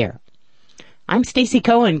every year. I'm Stacy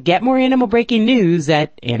Cohen. Get more animal breaking news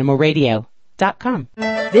at animalradio.com.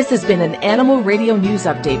 This has been an Animal Radio News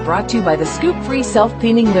Update brought to you by the Scoop Free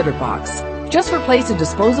Self-Cleaning Litter Box. Just replace a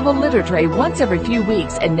disposable litter tray once every few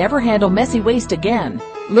weeks and never handle messy waste again.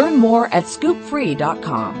 Learn more at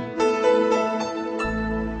scoopfree.com.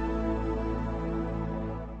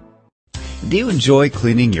 Do you enjoy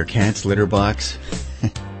cleaning your cat's litter box?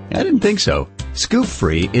 I didn't think so. Scoop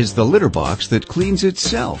Free is the litter box that cleans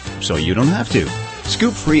itself, so you don't have to.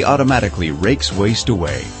 Scoop Free automatically rakes waste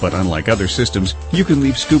away, but unlike other systems, you can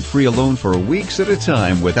leave Scoop Free alone for weeks at a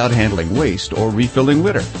time without handling waste or refilling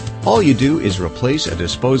litter. All you do is replace a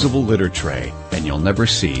disposable litter tray, and you'll never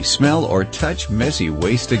see, smell, or touch messy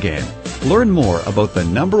waste again. Learn more about the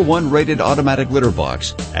 #1 rated automatic litter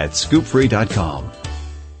box at scoopfree.com.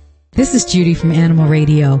 This is Judy from Animal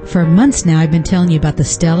Radio. For months now, I've been telling you about the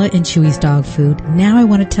Stella and Chewy's dog food. Now I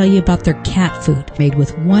want to tell you about their cat food, made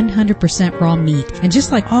with 100% raw meat. And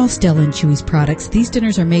just like all Stella and Chewy's products, these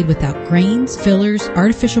dinners are made without grains, fillers,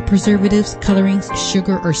 artificial preservatives, colorings,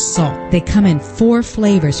 sugar, or salt. They come in 4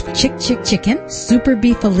 flavors: Chick Chicken, Super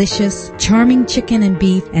Beefalicious, Charming Chicken and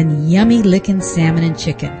Beef, and Yummy Lickin' Salmon and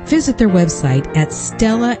Chicken. Visit their website at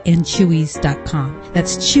StellaandChewy's.com.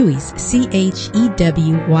 That's Chewy's,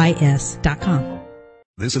 CHEWYS.com.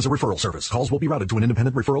 This is a referral service. Calls will be routed to an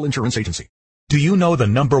independent referral insurance agency. Do you know the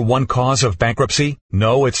 #1 cause of bankruptcy?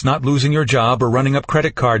 No, it's not losing your job or running up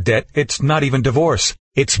credit card debt. It's not even divorce.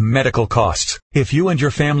 It's medical costs. If you and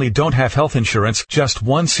your family don't have health insurance, just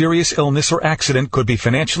one serious illness or accident could be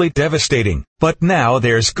financially devastating. But now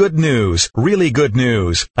there's good news, really good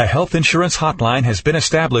news. A health insurance hotline has been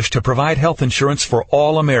established to provide health insurance for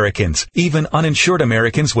all Americans, even uninsured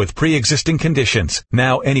Americans with pre-existing conditions.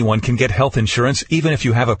 Now anyone can get health insurance even if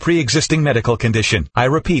you have a pre-existing medical condition. I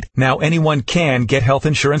repeat, now anyone can get health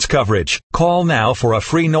insurance coverage. Call now for a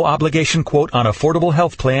free no-obligation quote on affordable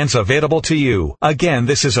health plans available to you. Again, Again,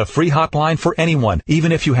 this is a free hotline for anyone,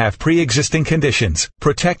 even if you have pre-existing conditions.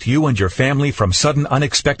 Protect you and your family from sudden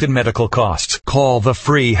unexpected medical costs. Call the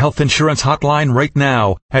free health insurance hotline right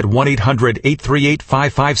now at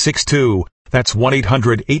 1-800-838-5562. That's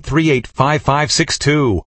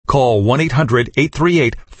 1-800-838-5562. Call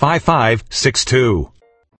 1-800-838-5562.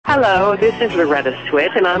 Hello, this is Loretta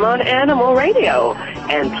Swit, and I'm on Animal Radio.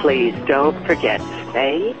 And please don't forget,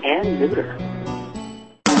 spay and neuter.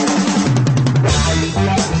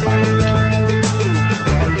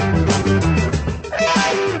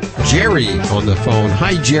 Jerry on the phone.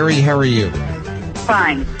 Hi, Jerry. How are you?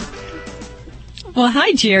 Fine. Well,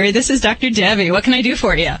 hi, Jerry. This is Dr. Debbie. What can I do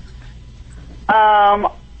for you? I'm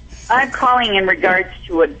calling in regards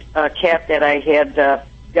to a cat that I had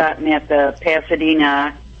gotten at the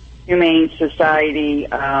Pasadena Humane Society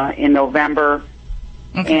in November.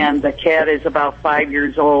 Okay. And the cat is about 5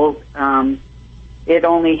 years old. It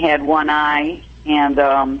only had one eye,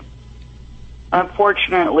 and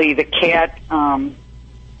unfortunately the cat,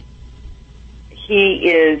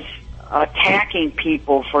 he is attacking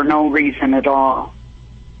people for no reason at all.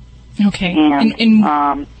 Okay.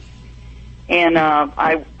 And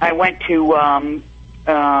I went to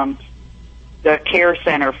the care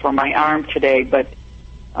center for my arm today, but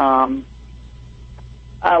what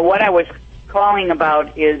I was calling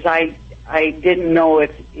about is I didn't know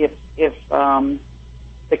if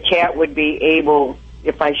the cat would be able,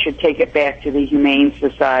 if I should take it back to the Humane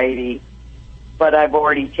Society, but I've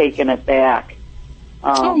already taken it back.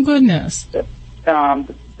 Oh, goodness. The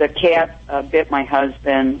cat bit my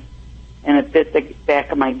husband, and it bit the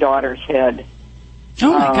back of my daughter's head.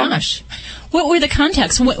 Oh, my gosh. What were the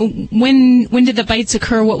contacts? When did the bites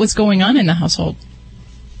occur? What was going on in the household?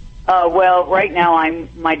 Well, right now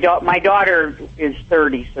my daughter is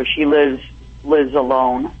 30, so she lives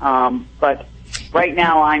alone. But right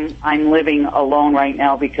now I'm living alone right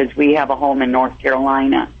now because we have a home in North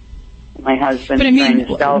Carolina. My husband's trying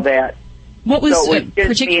to sell that. What was so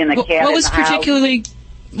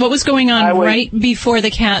what was going on right before the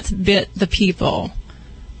cat bit the people?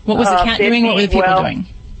 What was the cat doing? What were the people doing?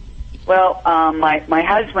 Well, my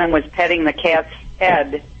husband was petting the cat's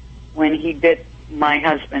head when he bit my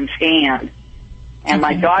husband's hand. And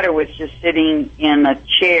my daughter was just sitting in a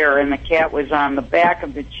chair, and the cat was on the back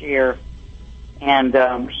of the chair, and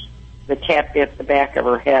the cat bit the back of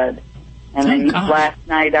her head. And then last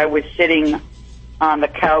night I was sitting on the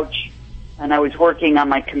couch, and I was working on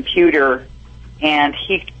my computer, and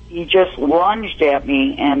he just lunged at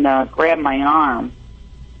me and grabbed my arm.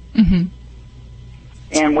 Mm-hmm.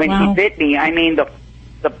 And when he bit me, I mean, the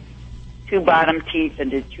two bottom teeth and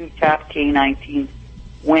the two top canine teeth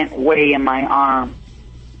went way in my arm.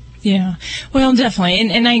 Yeah, well, definitely,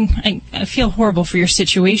 and I feel horrible for your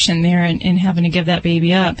situation there and having to give that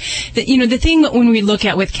baby up. The thing that when we look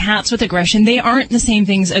at with cats with aggression, they aren't the same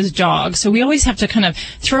things as dogs, so we always have to kind of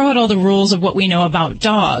throw out all the rules of what we know about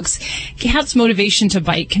dogs. Cats' motivation to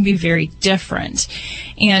bite can be very different,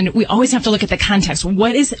 and we always have to look at the context.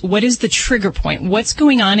 What is the trigger point? What's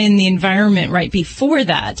going on in the environment right before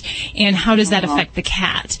that, and how does that affect the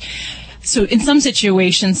cat? So in some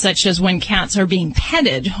situations, such as when cats are being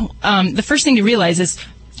petted, the first thing to realize is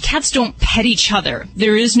cats don't pet each other.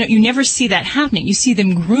 You never see that happening. You see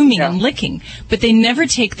them grooming and licking, but they never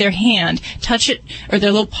take their hand, touch it, or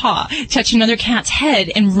their little paw, touch another cat's head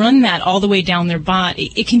and run that all the way down their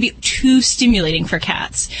body. It can be too stimulating for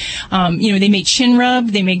cats. They may chin rub,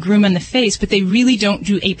 they may groom on the face, but they really don't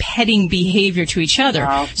do a petting behavior to each other.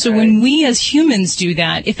 Okay. So when we as humans do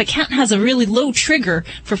that, if a cat has a really low trigger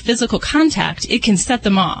for physical contact, it can set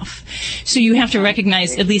them off. So you have to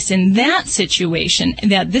recognize, at least in that situation,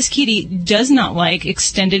 that this kitty does not like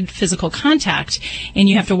extended physical contact, and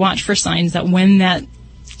you have to watch for signs that when that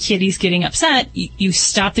kitty's getting upset, you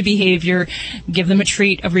stop the behavior, give them a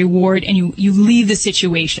treat, a reward, and you leave the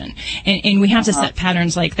situation. And we have to set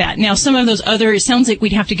patterns like that. Now, some of those other, it sounds like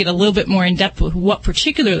we'd have to get a little bit more in depth with what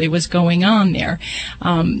particularly was going on there.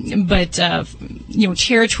 But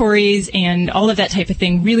territories and all of that type of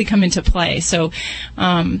thing really come into play. So,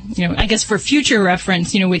 I guess for future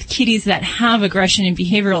reference, with kitties that have aggression and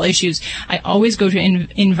behavioral issues, I always go to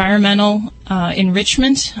environmental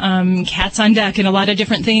enrichment, cats on deck, and a lot of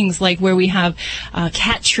different things like where we have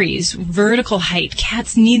cat trees, vertical height.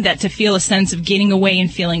 Cats need that to feel a sense of getting away and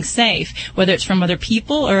feeling safe, whether it's from other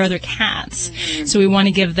people or other cats. Mm-hmm. So we want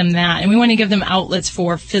to give them that, and we want to give them outlets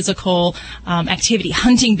for physical activity,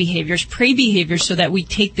 hunting behaviors, prey behaviors, so that we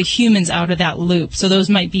take the humans out of that loop. So those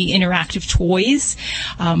might be interactive toys,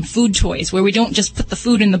 food toys, where we don't just put the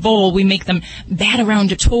food in the bowl, we make them bat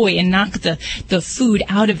around a toy and knock the food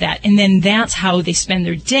out of that, and then that that's how they spend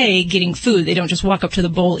their day getting food. They don't just walk up to the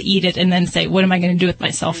bowl, eat it, and then say, what am I going to do with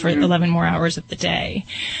myself for 11 more hours of the day?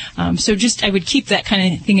 So I would keep that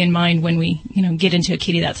kind of thing in mind when we, get into a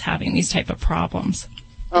kitty that's having these type of problems.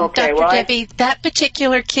 Okay, Dr. Debbie, that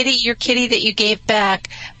particular kitty, your kitty that you gave back,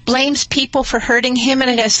 blames people for hurting him, and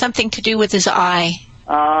it has something to do with his eye.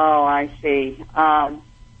 Oh, I see. Well,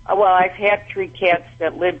 I've had 3 cats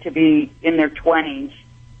that lived to be in their 20s,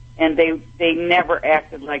 and they never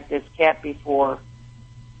acted like this cat before.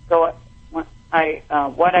 So what I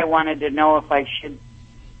wanted to know if I should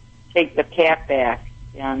take the cat back,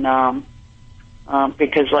 and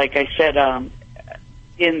because, like I said,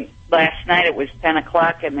 last night it was 10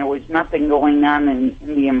 o'clock and there was nothing going on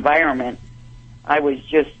in the environment. I was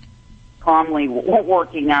just calmly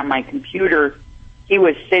working on my computer. He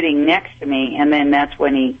was sitting next to me, and then that's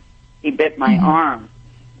when he bit my arm.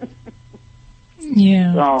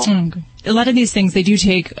 Yeah. So. A lot of these things, they do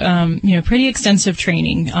take, pretty extensive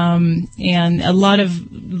training, and a lot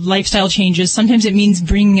of lifestyle changes. Sometimes it means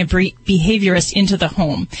bringing a behaviorist into the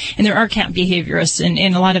home. And there are cat behaviorists,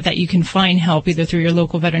 and a lot of that you can find help either through your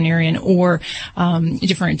local veterinarian or,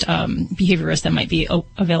 different, behaviorists that might be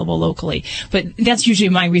available locally. But that's usually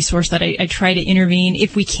my resource that I try to intervene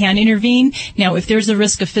if we can intervene. Now, if there's a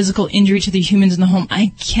risk of physical injury to the humans in the home,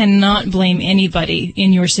 I cannot blame anybody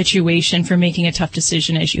in your situation for making a tough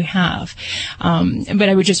decision as you have. But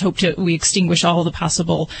I would just hope we extinguish all the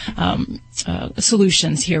possible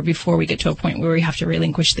solutions here before we get to a point where we have to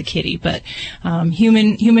relinquish the kitty. But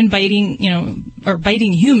human biting, or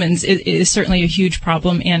biting humans is certainly a huge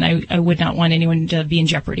problem, and I would not want anyone to be in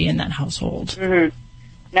jeopardy in that household. Mm-hmm.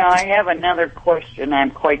 Now, I have another question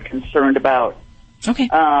I'm quite concerned about. Okay.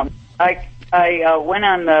 I went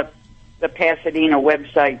on the Pasadena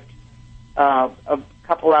website a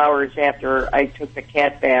couple hours after I took the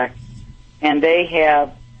cat back, and they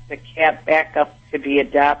have the cat back up to be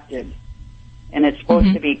adopted, and it's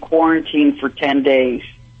supposed to be quarantined for 10 days.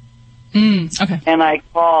 Okay. And I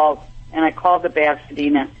called the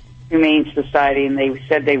Pasadena Humane Society, and they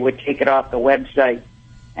said they would take it off the website,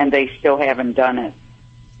 and they still haven't done it.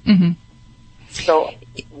 Mm-hmm. So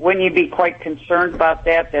wouldn't you be quite concerned about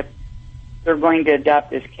that they're going to adopt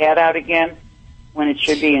this cat out again when it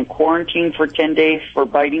should be in quarantine for 10 days for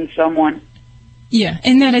biting someone? Yeah,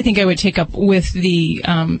 and that I think I would take up with the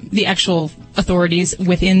actual authorities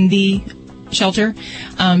within the shelter.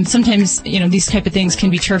 Sometimes, these type of things can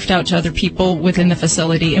be turfed out to other people within the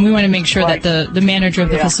facility, and we want to make sure that the manager of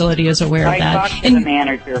the facility is aware of that. I talked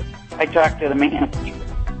to the manager.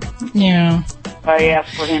 Yeah. I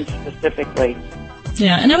asked for him specifically.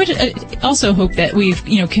 Yeah, and I would also hope that we've,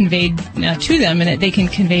 conveyed to them, and that they can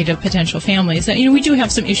convey to potential families that, we do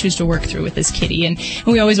have some issues to work through with this kitty, and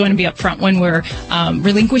we always want to be upfront when we're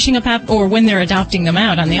relinquishing a pup or when they're adopting them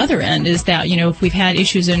out. On the other end is that, if we've had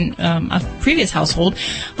issues in a previous household,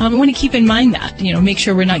 we want to keep in mind that, make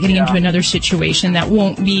sure we're not getting into another situation that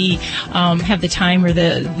won't be have the time or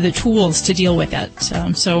the tools to deal with that.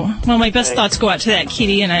 My best thoughts go out to that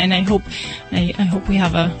kitty, and I hope we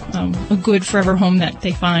have a good forever home that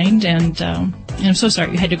they find, and I'm so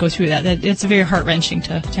sorry you had to go through that. It's very heart-wrenching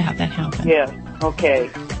to have that happen. Yeah,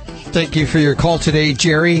 okay. Thank you for your call today,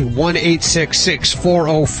 Jerry.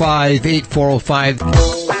 1-866-405-8405.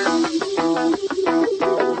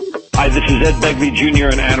 Hi, this is Ed Begley Jr.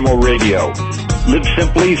 on Animal Radio. Live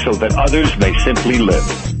simply so that others may simply live.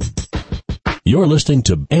 You're listening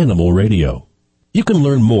to Animal Radio. You can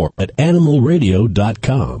learn more at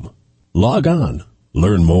animalradio.com. Log on.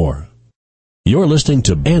 Learn more. You're listening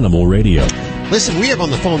to Animal Radio. Listen, we have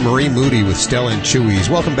on the phone Marie Moody with Stella and Chewy's.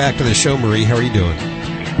 Welcome back to the show, Marie. How are you doing?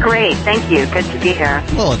 Great, thank you. Good to be here.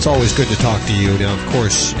 Well, it's always good to talk to you. Now, of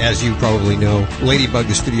course, as you probably know, Ladybug,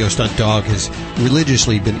 the studio stunt dog, has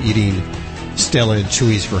religiously been eating Stella and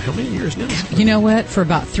Chewy's for how many years now? You know what? For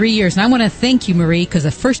about 3 years. And I want to thank you, Marie, because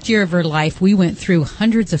the first year of her life, we went through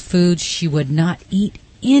hundreds of foods she would not eat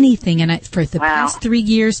anything, and for the past 3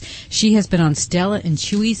 years she has been on Stella and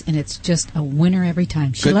Chewy's, and it's just a winner every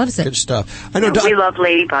time. She loves it. Good stuff. I know. We love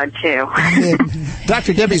Ladybug too.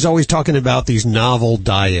 Dr. Debbie's always talking about these novel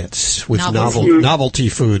diets with novelty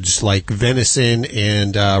foods like venison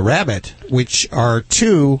and rabbit, which are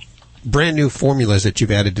two brand new formulas that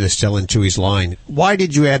you've added to the Stella and Chewy's line. Why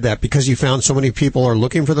did you add that? Because you found so many people are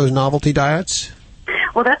looking for those novelty diets?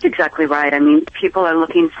 Well, that's exactly right. I mean, people are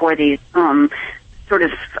looking for these sort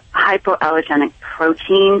of hypoallergenic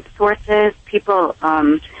protein sources. People,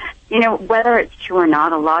 whether it's true or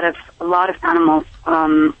not, a lot of animals,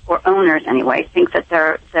 or owners anyway, think that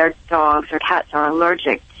their dogs or cats are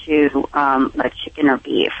allergic to like chicken or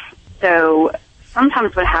beef. So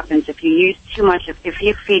sometimes what happens if you use too much, if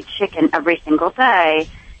you feed chicken every single day,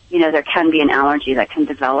 there can be an allergy that can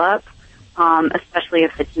develop, especially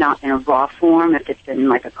if it's not in a raw form, if it's in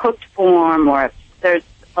like a cooked form, or if there's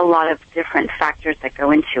a lot of different factors that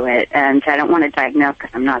go into it. And I don't want to diagnose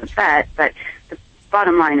because I'm not a vet, but the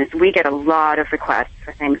bottom line is we get a lot of requests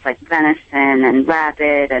for things like venison and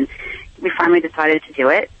rabbit, and we finally decided to do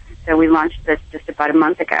it. So we launched this just about a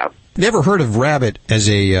month ago. Never heard of rabbit as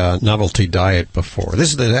a novelty diet before.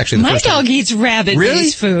 This is actually the my first dog time. eats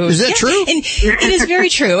rabbit-based food. Is that true? And it is very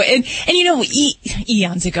true. And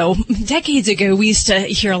eons ago, decades ago, we used to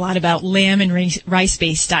hear a lot about lamb and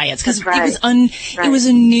rice-based diets because it was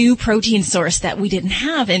a new protein source that we didn't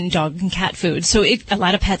have in dog and cat food. So a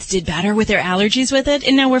lot of pets did better with their allergies with it.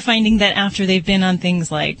 And now we're finding that after they've been on things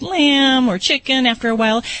like lamb or chicken, after a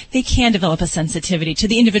while, they can develop a sensitivity to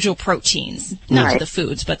the individual proteins, not to the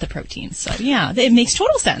foods, but the proteins. So, yeah, it makes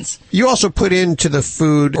total sense. You also put into the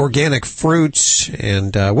food organic fruits,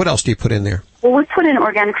 and what else do you put in there? Well, we put in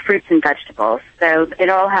organic fruits and vegetables. So it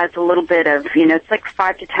all has a little bit of, it's like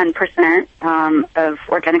 5 to 10% of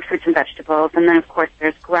organic fruits and vegetables. And then, of course,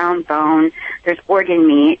 there's ground bone, there's organ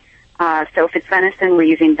meat. So if it's venison, we're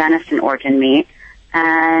using venison organ meat.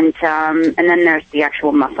 And then there's the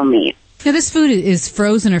actual muscle meat. Now, this food is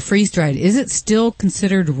frozen or freeze-dried. Is it still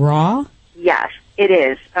considered raw? Yes, it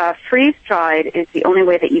is. Freeze-dried is the only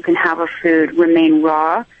way that you can have a food remain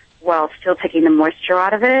raw while still taking the moisture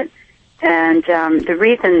out of it. And the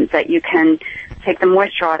reason that you can take the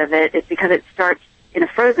moisture out of it is because it starts in a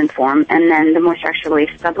frozen form, and then the moisture actually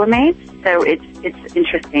sublimates. So it's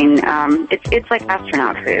interesting. It's like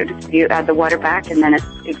astronaut food. You add the water back, and then it's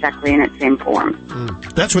exactly in its same form.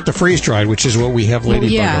 That's with the freeze-dried, which is what we have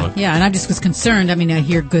Ladybug on. Yeah, and I just was concerned. I mean, I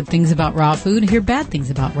hear good things about raw food, I hear bad things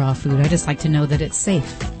about raw food. I just like to know that it's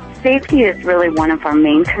safe. Safety is really one of our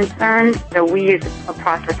main concerns. So we use a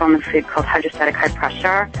process on the food called hydrostatic high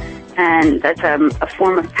pressure. And that's a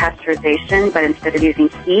form of pasteurization, but instead of using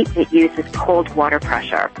heat, it uses cold water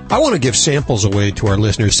pressure. I want to give samples away to our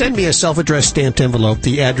listeners. Send me a self-addressed stamped envelope,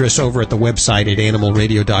 the address over at the website at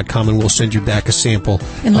animalradio.com, and we'll send you back a sample.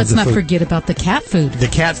 And let's not food. Forget about the cat food. The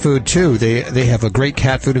cat food, too. They have a great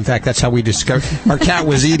cat food. In fact, that's how we discovered our cat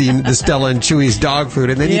was eating the Stella and Chewy's dog food,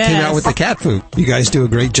 and then he came out with the cat food. You guys do a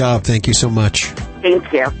great job. Thank you so much.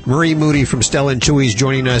 Thank you. Marie Moody from Stella and Chewy's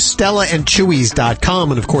joining us.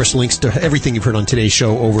 StellaandChewy's.com, and of course links to everything you've heard on today's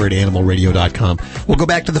show over at animalradio.com. We'll go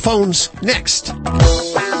back to the phones next.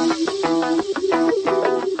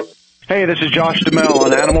 Hey, this is Josh DeMille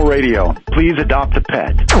on Animal Radio. Please adopt a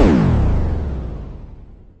pet.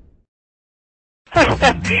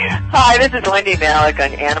 Hi, this is Wendy Malick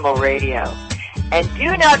on Animal Radio. And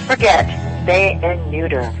do not forget, spay and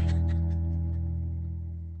neuter.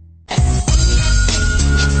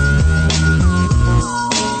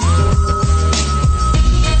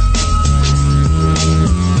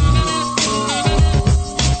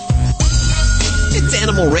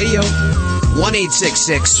 Animal Radio,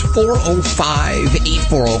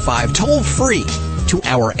 1-866-405-8405, toll free to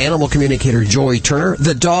our animal communicator, Joey Turner,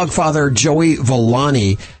 the dog father, Joey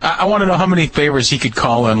Villani. I want to know how many favors he could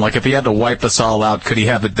call in. Like, if he had to wipe us all out, could he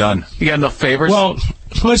have it done? You got enough favors? Well,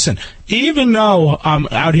 listen, even though I'm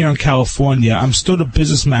out here in California, I'm still the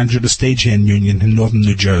business manager of the Stagehand Union in northern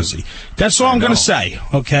New Jersey. That's all I'm going to say,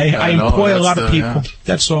 okay? I employ a lot of people. Yeah.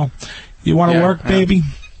 That's all. You want to work, baby?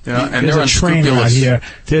 Yeah, and there's a trainer out here.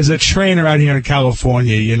 There's a trainer out here in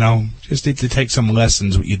California, Just need to take some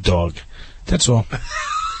lessons with your dog. That's all.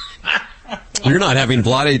 You're not having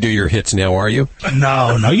Vlade do your hits now, are you?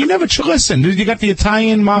 No. You never listen. You got the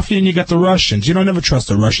Italian mafia and you got the Russians. You don't ever trust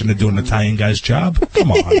a Russian to do an Italian guy's job.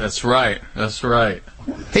 Come on. That's right.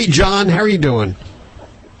 Hey, John, how are you doing?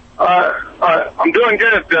 I'm doing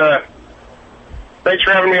good. Thanks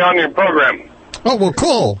for having me on your program. Oh, well,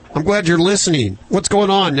 cool. I'm glad you're listening. What's going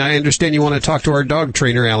on? I understand you want to talk to our dog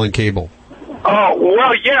trainer, Alan Cable. Oh,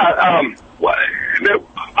 well, yeah.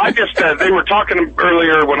 They were talking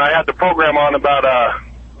earlier when I had the program on about,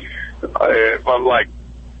 like,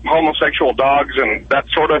 homosexual dogs and that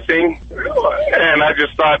sort of thing. And I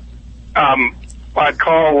just thought, I'd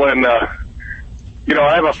call and, I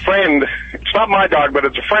have a friend. It's not my dog, but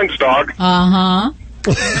it's a friend's dog. Uh-huh.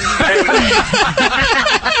 That's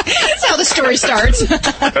how the story starts.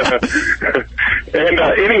 And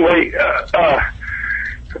anyway,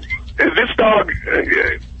 this dog,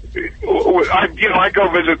 I go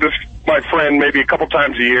visit my friend maybe a couple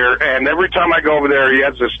times a year, and every time I go over there, he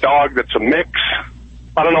has this dog that's a mix.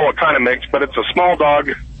 I don't know what kind of mix, but it's a small dog.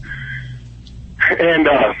 And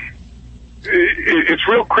it's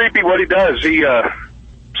real creepy what he does. He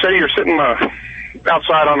say you're sitting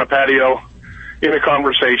outside on a patio, in a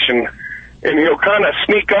conversation, and he'll kind of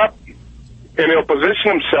sneak up, and he'll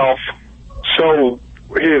position himself so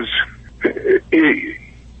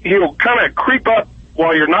he'll kind of creep up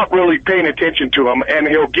while you're not really paying attention to him, and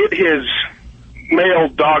he'll get his male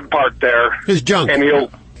dog part there. His junk. And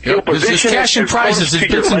he'll position cash and it prizes, as his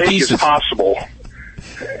close bits to and your leg pieces. as possible.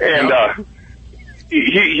 And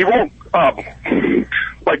he won't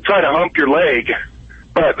like try to hump your leg.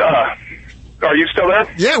 But are you still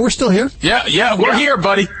there? Yeah, we're still here. Yeah, we're here,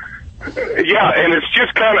 buddy. Yeah, and it's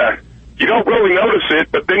just kind of, you don't really notice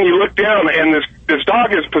it, but then you look down, and this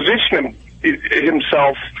dog is positioning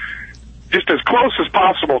himself just as close as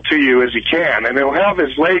possible to you as he can, and he'll have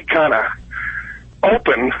his leg kind of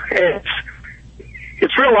open, and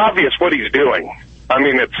it's real obvious what he's doing. I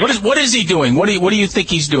mean, it's... What is he doing? What do you think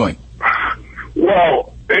he's doing?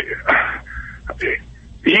 Well,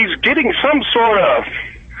 he's getting some sort of...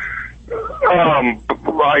 all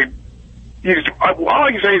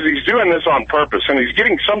I can say is he's doing this on purpose, and he's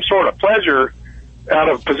getting some sort of pleasure out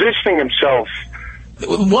of positioning himself.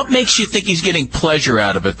 What makes you think he's getting pleasure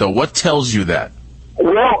out of it, though? What tells you that?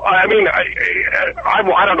 Well, I mean, I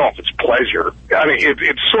don't know if it's pleasure. I mean,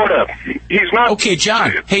 it's sort of, he's not... Okay,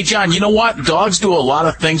 John. Hey, John, you know what? Dogs do a lot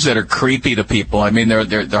of things that are creepy to people. I mean,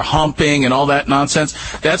 they're humping and all that nonsense.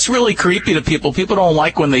 That's really creepy to people. People don't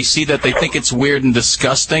like when they see that. They think it's weird and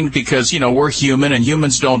disgusting because, we're human and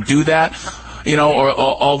humans don't do that. Or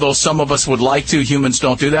although some of us would like to, humans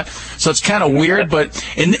don't do that. So it's kind of weird. But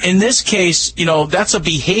in this case, that's a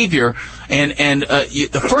behavior. And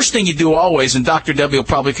the first thing you do always, and Dr. Debbie will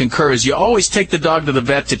probably concur, is you always take the dog to the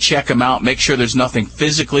vet to check him out, make sure there's nothing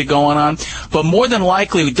physically going on. But more than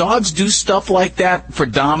likely, dogs do stuff like that for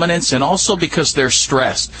dominance and also because they're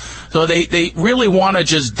stressed. So they really want to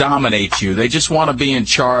just dominate you. They just want to be in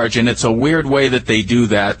charge, and it's a weird way that they do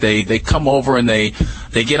that. They come over and they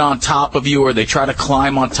get on top of you, or they try to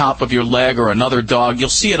climb on top of your leg or another dog. You'll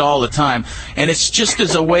see it all the time, and it's just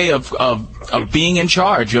as a way of being in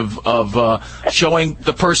charge, of showing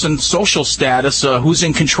the person's social status, who's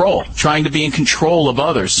in control, trying to be in control of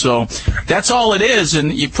others. So that's all it is,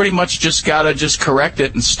 and you pretty much just gotta just correct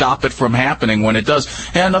it and stop it from happening when it does.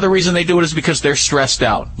 And another reason they do it is because they're stressed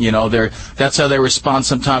out. That's how they respond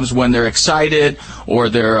sometimes when they're excited or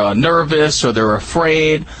they're nervous or they're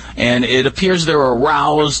afraid, and it appears they're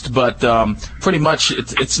aroused, but pretty much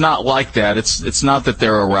it's not like that. It's not that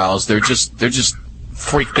they're aroused. They're just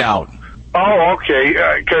freaked out. Oh, okay.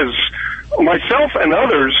 Because myself and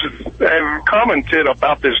others have commented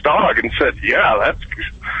about this dog and said, "Yeah,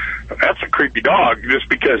 that's a creepy dog." Just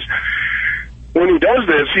because when he does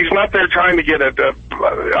this, he's not there trying to get a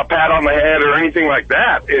pat on the head or anything like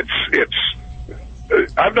that.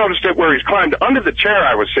 I've noticed it where he's climbed under the chair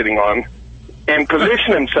I was sitting on and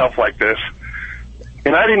positioned himself like this,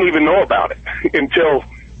 and I didn't even know about it until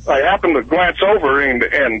I happened to glance over,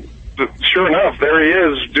 and sure enough, there he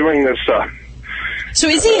is doing this. So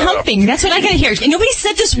is he humping? That's what I gotta hear. Nobody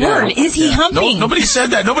said this word. Is he humping? No, nobody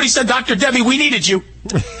said that. Nobody said, Dr. Debbie, we needed you.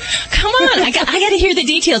 Come on, I gotta hear the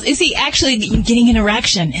details. Is he actually getting an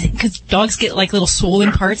erection? Because dogs get like little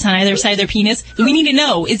swollen parts on either side of their penis. We need to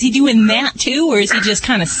know, is he doing that too, or is he just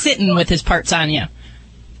kind of sitting with his parts on you?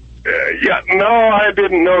 No, I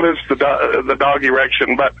didn't notice the dog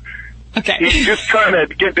erection, but okay. He's just trying to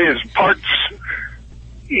get his parts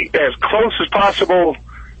as close as possible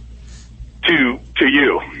to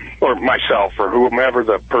you or myself or whomever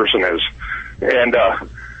the person is, and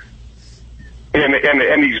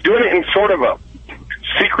he's doing it in sort of a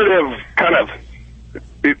secretive kind of.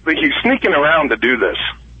 He's sneaking around to do this.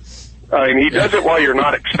 He does it while you're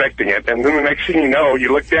not expecting it, and then the next thing you know,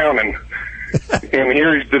 you look down and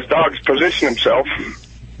here this dog's positioned himself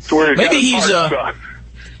to where maybe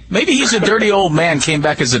he's a dirty old man came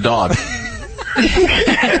back as a dog.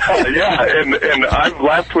 Yeah, and I've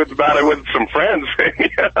laughed about it with some friends.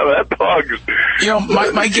 Yeah, that dog's.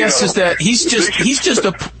 My guess is that he's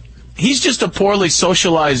just a poorly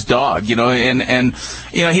socialized dog, and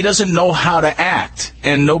he doesn't know how to act,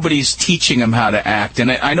 and nobody's teaching him how to act. And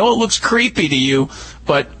I know it looks creepy to you,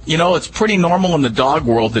 but it's pretty normal in the dog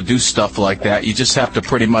world to do stuff like that. You just have to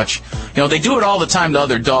pretty much, they do it all the time to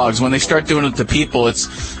other dogs. When they start doing it to people, it's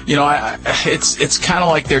kind of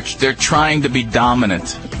like they're trying to be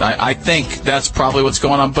dominant. I think that's probably what's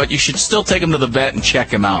going on. But you should still take him to the vet and check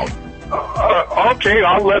him out. Okay,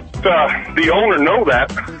 I'll let the owner know that.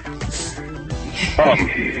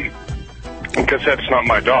 Because that's not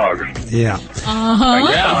my dog. Yeah.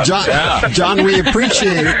 Uh-huh. John, we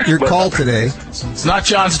appreciate your call today. It's not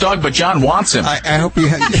John's dog, but John wants him. I hope you.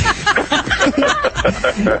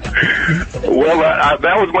 Well,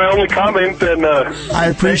 that was my only comment, and I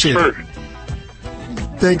appreciate it.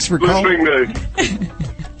 Thanks for calling. Listening to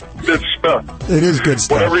this stuff. It is good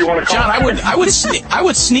stuff. Whatever you want to call John, it. I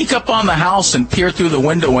would sneak up on the house and peer through the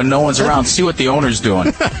window when no one's around, see what the owner's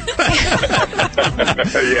doing.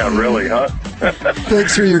 Yeah, really, huh?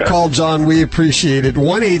 Thanks for your call, John. We appreciate it.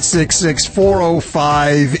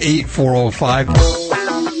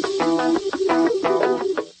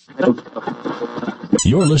 1-866-405-8405.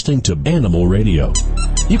 You're listening to Animal Radio.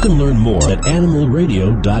 You can learn more at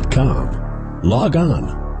animalradio.com. Log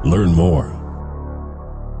on. Learn more.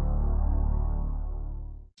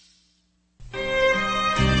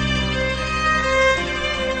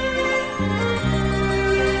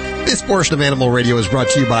 This portion of Animal Radio is brought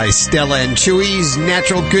to you by Stella and Chewy's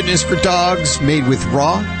natural goodness for dogs, made with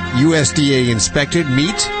raw, USDA inspected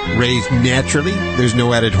meat, raised naturally. There's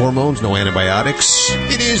no added hormones, no antibiotics.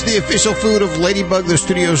 It is the official food of Ladybug, the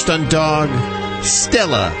studio stunt dog,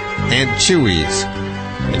 Stella and Chewy's.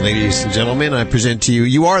 And ladies and gentlemen, I present to you,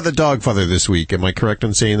 you are the dog father this week. Am I correct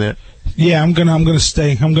in saying that? Yeah, I'm gonna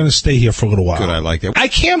stay here for a little while. Good, I like it. I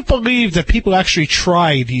can't believe that people actually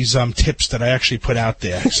try these tips that I actually put out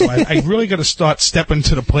there. So I really got to start stepping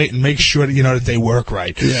to the plate and make sure that that they work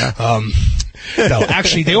right. Yeah. No,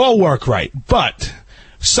 actually, they all work right. But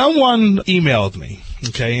someone emailed me.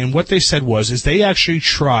 Okay, and what they said is they actually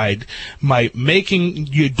tried my making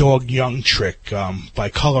your dog young trick by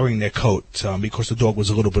coloring their coat because the dog was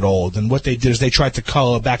a little bit old. And what they did is they tried to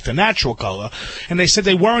color back to natural color, and they said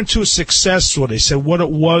they weren't too successful. They said what it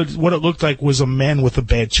looked like was a man with a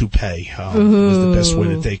bad toupee was the best way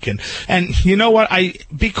that they can. And you know what?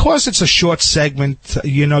 Because it's a short segment,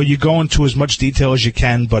 you go into as much detail as you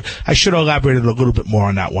can, but I should have elaborated a little bit more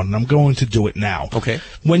on that one, and I'm going to do it now. Okay.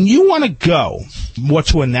 When you want to go more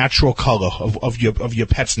to a natural color of your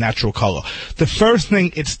pet's natural color, the first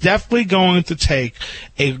thing, it's definitely going to take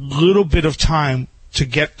a little bit of time to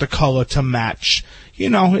get the color to match. It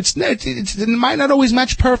might not always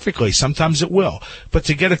match perfectly. Sometimes it will. But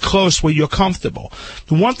to get it close where you're comfortable.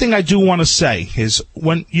 The one thing I do want to say is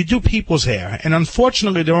when you do people's hair, and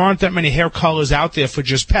unfortunately there aren't that many hair colors out there for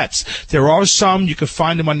just pets. There are some. You can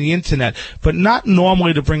find them on the internet, but not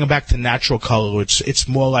normally to bring them back to natural color. It's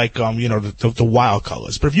more like, the wild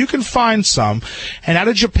colors. But if you can find some, and out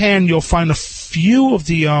of Japan you'll find a few of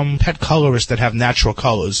the pet colorists that have natural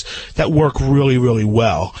colors that work really, really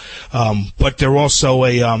well. But they're also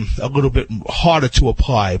a little bit harder to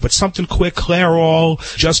apply. But something quick, Clairol,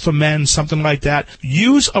 Just for Men, something like that.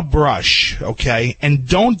 Use a brush, okay, and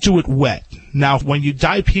don't do it wet. Now, when you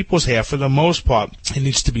dye people's hair, for the most part, it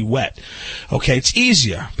needs to be wet. Okay, it's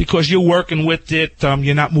easier because you're working with it,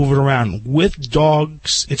 you're not moving around. With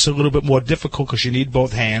dogs, it's a little bit more difficult because you need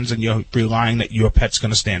both hands and you're relying that your pet's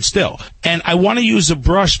going to stand still. And I want to use a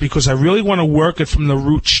brush because I really want to work it from the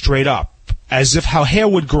root straight up, as if how hair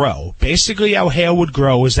would grow. Basically, how hair would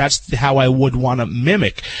grow is that's how I would want to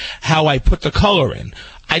mimic how I put the color in.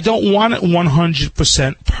 I don't want it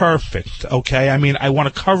 100% perfect, okay? I mean, I want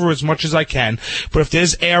to cover as much as I can, but if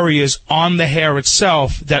there's areas on the hair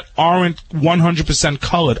itself that aren't 100%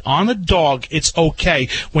 colored, on a dog, it's okay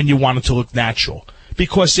when you want it to look natural.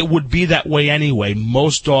 Because it would be that way anyway.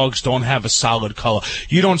 Most dogs don't have a solid color.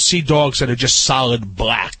 You don't see dogs that are just solid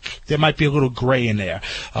black. There might be a little gray in there.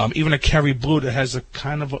 Even a Kerry Blue that has a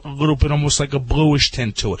kind of a little bit almost like a bluish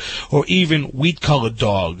tint to it. Or even wheat-colored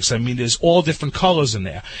dogs. I mean, there's all different colors in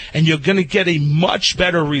there. And you're going to get a much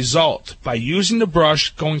better result by using the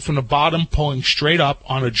brush, going from the bottom, pulling straight up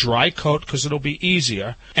on a dry coat because it'll be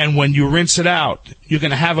easier. And when you rinse it out, you're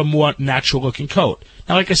going to have a more natural-looking coat.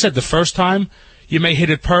 Now, like I said, the first time, you may hit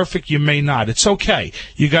it perfect, you may not. It's okay.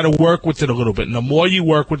 You got to work with it a little bit. And the more you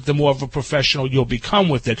work with it, the more of a professional you'll become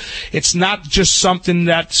with it. It's not just something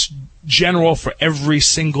that's general for every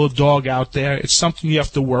single dog out there. It's something you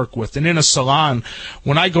have to work with. And in a salon,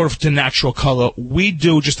 when I go to natural color, we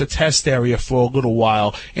do just a test area for a little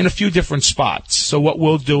while in a few different spots. So what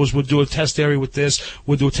we'll do is we'll do a test area with this,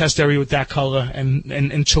 we'll do a test area with that color, and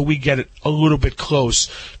until we get it a little bit close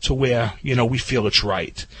to where, we feel it's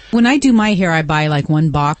right. When I do my hair, I buy like one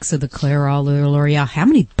box of the Clairol or L'Oreal. How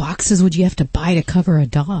many boxes would you have to buy to cover a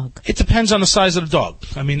dog? It depends on the size of the dog.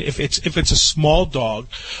 I mean, if it's a small dog,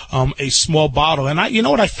 a small bottle. And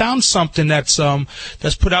I found something that's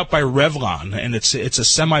put out by Revlon, and it's a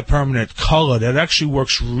semi-permanent color that actually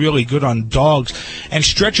works really good on dogs and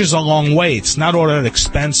stretches a long way. It's not all that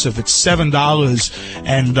expensive. It's $7,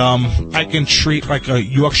 and I can treat like a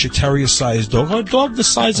Yorkshire Terrier sized dog, or a dog the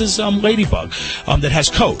size is Ladybug, that has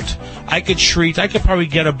coat. I could probably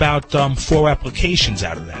get about 4 applications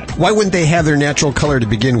out of that. Why wouldn't they have their natural color to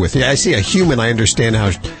begin with? Yeah, I see a human, I understand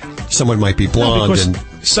how someone might be blonde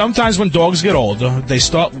sometimes when dogs get older, they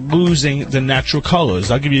start losing the natural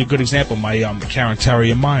colors. I'll give you a good example. My Cairn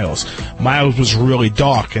Terrier, Miles. Miles was really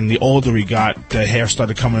dark, and the older he got, the hair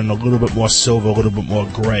started coming in a little bit more silver, a little bit more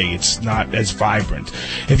gray. It's not as vibrant.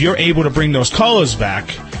 If you're able to bring those colors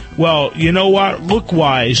back, well, you know what?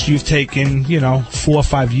 Look-wise, you've taken, 4 or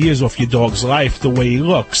 5 years off your dog's life the way he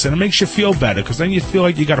looks, and it makes you feel better, because then you feel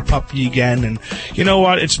like you got a puppy again, and you know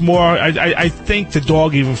what? It's more, I think the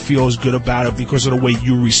dog even feels good about it because of the way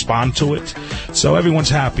you respond to it. So everyone's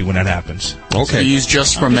happy when that happens. Okay. So you use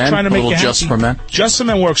Just for Men? Trying to make Just for Men? Just for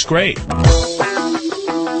Men works great.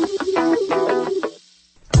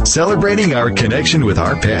 Celebrating our connection with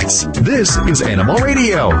our pets. This is Animal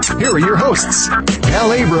Radio. Here are your hosts,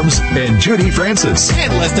 Al Abrams and Judy Francis.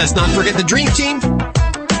 And let us not forget the Dream Team.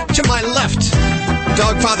 To my left,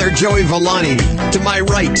 dog father Joey Villani. To my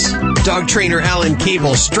right, dog trainer Alan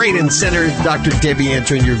Cable. Straight and center, Dr. Debbie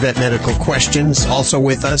answering your vet medical questions. Also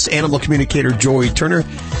with us, animal communicator Joey Turner.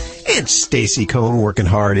 And Stacy Cohn working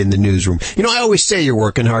hard in the newsroom. I always say you're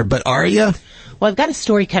working hard, but are you? Well, I've got a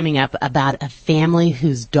story coming up about a family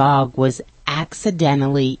whose dog was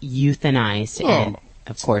accidentally euthanized. And,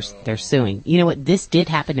 of course, they're suing. You know what? This did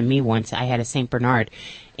happen to me once. I had a St. Bernard.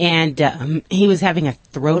 And he was having a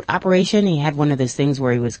throat operation. He had one of those things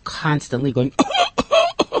where he was constantly going,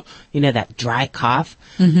 that dry cough.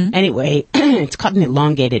 Mm-hmm. Anyway, it's called an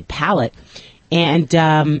elongated palate. And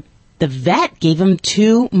the vet gave him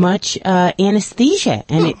too much anesthesia,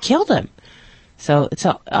 and it killed him. So it's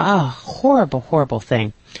a horrible, horrible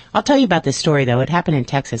thing. I'll tell you about this story, though. It happened in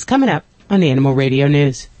Texas. Coming up on the Animal Radio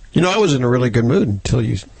News. I was in a really good mood until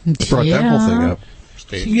you brought that whole thing up.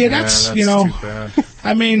 Yeah, that's too bad.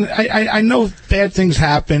 I mean, I know bad things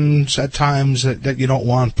happen at times that you don't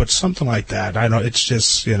want, but something like that, I know it's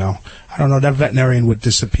just, I don't know, that veterinarian would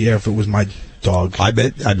disappear if it was my dog. I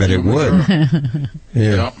bet it would.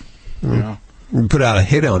 Yeah. You'd put out a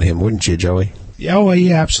hit on him, wouldn't you, Joey? Yeah, well,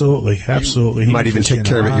 yeah, absolutely. You might even take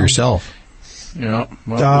care of it yourself. Yeah,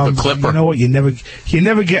 well, the clipper. You know what? You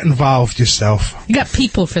never get involved yourself. You got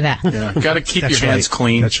people for that. Yeah, got to keep your hands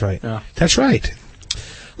clean. That's right. Yeah. That's right.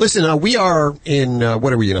 Listen, we are in,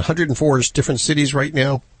 104 different cities right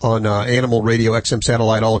now on Animal Radio, XM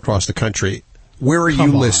Satellite, all across the country. Where are you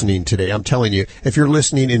listening today? I'm telling you, if you're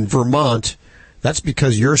listening in Vermont, that's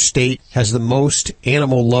because your state has the most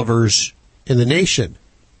animal lovers in the nation.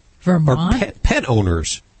 Vermont? Or pet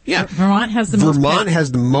owners. Yeah. Vermont has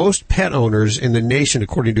the most pet owners in the nation,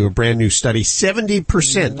 according to a brand new study.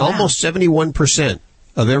 70%, almost 71%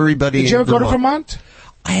 of everybody in Vermont. Did you ever go to Vermont?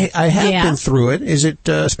 I have been through it. Is it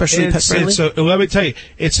especially pet friendly? Let me tell you,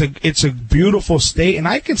 it's a beautiful state, and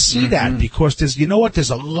I can see that because there's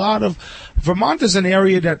a lot of Vermont is an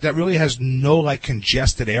area that really has no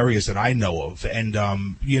congested areas that I know of, and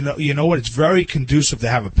you know what, it's very conducive to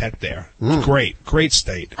have a pet there. It's great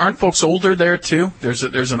state. Aren't folks older there too?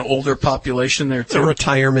 There's an older population there too. A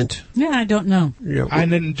retirement. Yeah, I don't know. I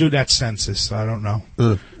didn't do that census, so I don't know.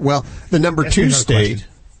 Well, the number 2 state.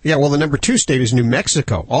 Yeah, well, the number 2 state is New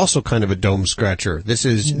Mexico, also kind of a dome scratcher.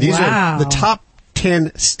 These are the top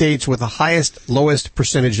 10 states with the lowest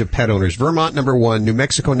percentage of pet owners. Vermont, number 1, New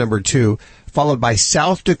Mexico, number 2, followed by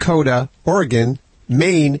South Dakota, Oregon,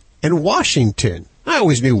 Maine, and Washington. I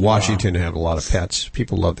always knew Washington had a lot of pets.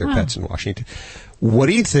 People love their pets in Washington. What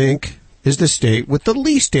do you think is the state with the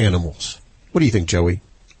least animals? What do you think, Joey?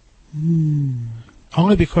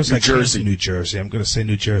 Only because New Jersey. I'm going to say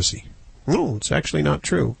New Jersey. No, it's actually not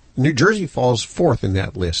true. New Jersey falls 4th in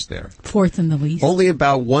that list there. 4th in the least. Only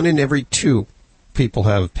about 1 in every 2 people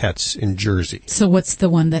have pets in Jersey. So what's the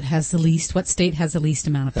one that has the least? What state has the least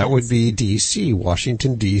amount of pets? That would be D.C.,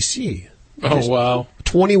 Washington, D.C. Oh, wow.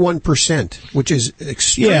 21%, which is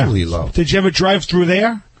extremely low. Did you ever drive through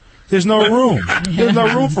there? There's no room. There's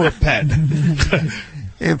no room for a pet.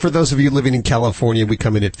 And for those of you living in California, we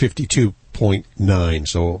come in at 52.9,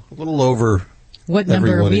 so a little over. What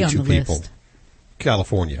number are we on the list?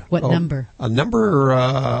 California. What number? A number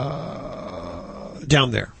down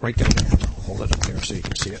there, right down there. Hold it up there so you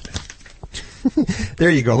can see it. There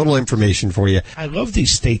you go. A little information for you. I love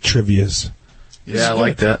these state trivias. Yeah, I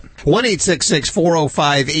like that.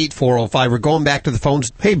 1-866-405-8405. We're going back to the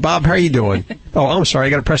phones. Hey, Bob, how are you doing? Oh, I'm sorry. I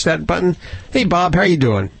got to press that button. Hey, Bob, how are you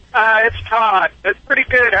doing? It's Todd. It's pretty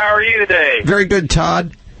good. How are you today? Very good,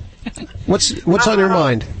 Todd. What's on your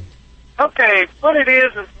mind? Okay, what it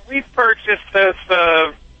is we purchased this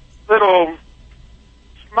little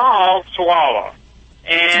small Chihuahua,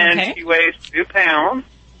 and she weighs 2 pounds.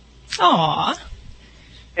 Aww.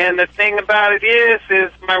 And the thing about it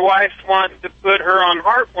is my wife's wanting to put her on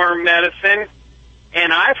heartworm medicine,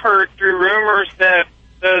 and I've heard through rumors that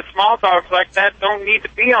the small dogs like that don't need to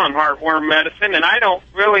be on heartworm medicine, and I don't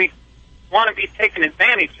really want to be taken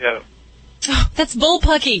advantage of. Oh, that's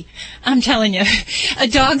bullpucky. I'm telling you, a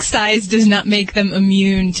dog's size does not make them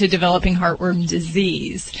immune to developing heartworm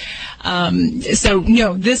disease. So,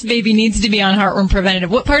 no, this baby needs to be on heartworm preventative.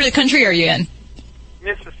 What part of the country are you in?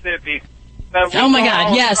 Mississippi. Oh, my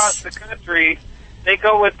God, yes. Across the country, they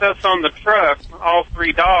go with us on the truck, all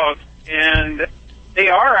 3 dogs, and they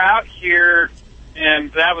are out here,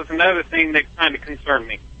 and that was another thing that kind of concerned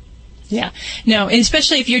me. Yeah. No, and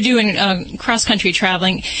especially if you're doing cross-country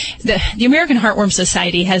traveling, the American Heartworm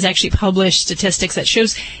Society has actually published statistics that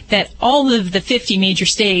shows that all of the 50 major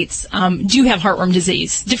states do have heartworm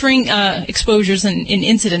disease, differing exposures and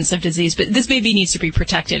incidence of disease, but this baby needs to be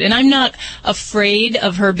protected. And I'm not afraid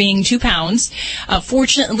of her being 2 pounds.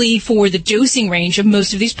 Fortunately, for the dosing range of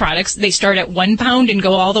most of these products, they start at 1 pound and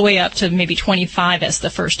go all the way up to maybe 25 as the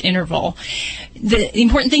first interval. The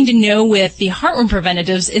important thing to know with the heartworm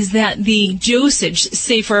preventatives is that the dosage,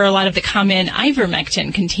 say for a lot of the common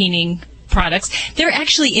ivermectin-containing products, they're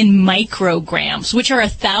actually in micrograms, which are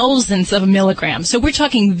 1,000th of a milligram. So we're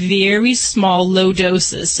talking very small, low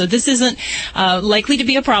doses. So this isn't likely to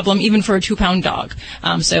be a problem even for a 2-pound dog.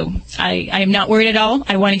 So I am not worried at all.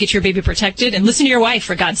 I want to get your baby protected, and listen to your wife,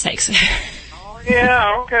 for God's sakes. Oh,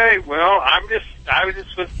 yeah, okay. Well,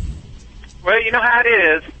 well, you know how it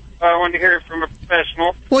is. I wanted to hear it from a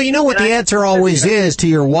professional. Well, you know what the answer always is to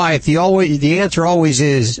your wife? The answer always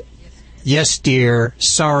is, yes, dear,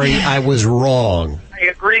 sorry, I was wrong. I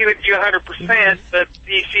agree with you 100%, but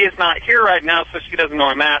she is not here right now, so she doesn't know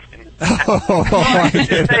I'm asking. Oh,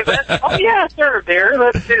 yeah, sure, dear,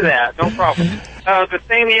 let's do that. No problem. The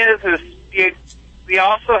thing is we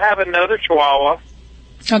also have another Chihuahua.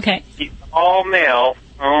 Okay. He's all male.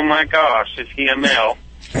 Oh, my gosh, is he a male?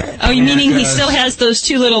 Oh, you meaning he still has those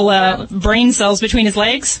 2 little brain cells between his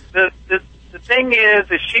legs? The thing is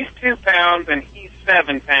she's 2 pounds and he's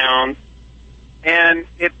 7 pounds, and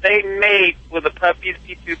if they mate, will the puppies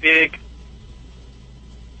be too big?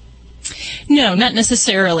 No, not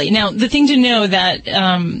necessarily. Now, the thing to know that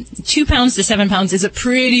 2 pounds to 7 pounds is a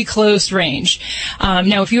pretty close range.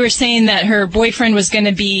 Now, if you were saying that her boyfriend was going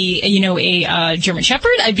to be, a German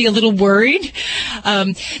Shepherd, I'd be a little worried.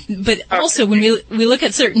 But also, when we look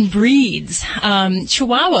at certain breeds,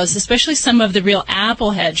 Chihuahuas, especially some of the real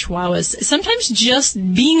applehead Chihuahuas, sometimes just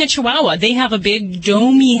being a Chihuahua, they have a big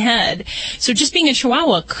domey head. So just being a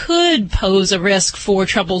Chihuahua could pose a risk for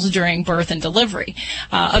troubles during birth and delivery.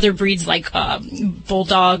 Other breeds like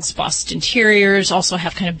bulldogs, Boston Terriers also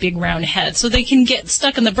have kind of big round heads, so they can get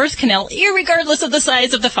stuck in the birth canal irregardless of the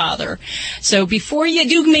size of the father. So before you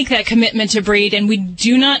do make that commitment to breed, and we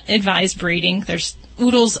do not advise breeding, there's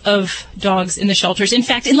oodles of dogs in the shelters. In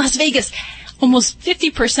fact, in Las Vegas, almost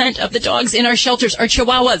 50% of the dogs in our shelters are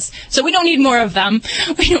Chihuahuas, so we don't need more of them.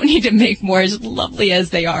 We don't need to make more, as lovely as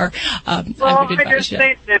they are. I just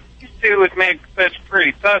think that these 2 would make such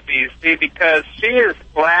pretty puppies, because she is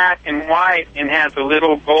black and white and has a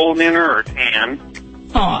little gold in her, or tan.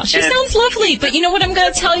 Aw, she sounds lovely, but you know what I'm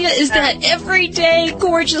going to tell you is that every day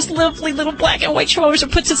gorgeous, lovely little black and white Chihuahuas are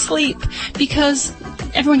put to sleep because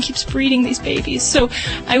everyone keeps breeding these babies. So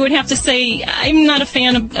I would have to say I'm not a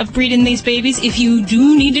fan of breeding these babies. If you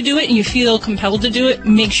do need to do it and you feel compelled to do it,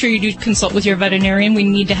 make sure you do consult with your veterinarian. We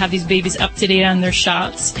need to have these babies up to date on their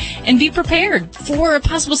shots and be prepared for a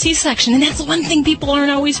possible C-section. And that's the one thing people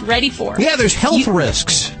aren't always ready for. Yeah, there's health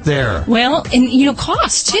risks there. Well, and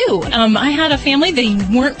cost too. I had a family, they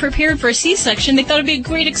weren't prepared for a C-section. They thought it'd be a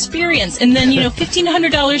great experience. And then,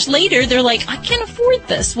 $1,500 later, they're like, I can't afford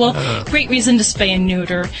this. Well, great reason to spay and neuter.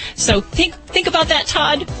 So think about that,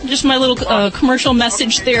 Todd. Just my little commercial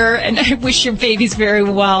message there. And I wish your babies very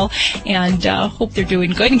well. And hope they're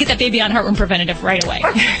doing good. And get that baby on heartworm preventative right away.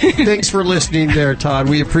 Thanks for listening there, Todd.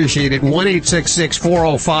 We appreciate it.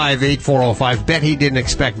 1-866-405-8405. Bet he didn't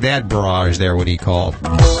expect that barrage there when he called.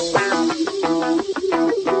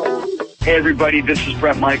 Hey, everybody, this is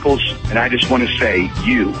Brett Michaels, and I just want to say,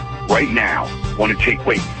 you, right now, want to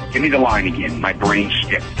wait, give me the line again. My brain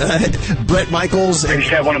skipped. Brett Michaels. I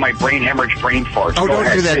just had one of my brain hemorrhage brain farts. Oh,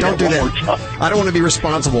 don't do that. Don't do that. I don't want to be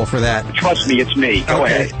responsible for that. Trust me, it's me. Go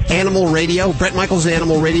ahead. Animal Radio. Brett Michaels,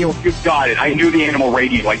 Animal Radio. You got it. I knew the Animal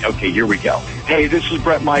Radio. Okay, here we go. Hey, this is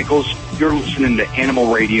Brett Michaels. You're listening to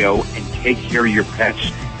Animal Radio, and take care of your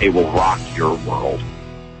pets. They will rock your world.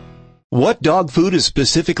 What dog food is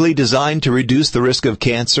specifically designed to reduce the risk of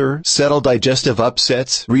cancer, settle digestive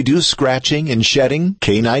upsets, reduce scratching and shedding?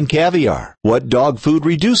 Canine Caviar. What dog food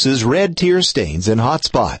reduces red tear stains and hot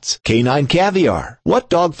spots? Canine Caviar. What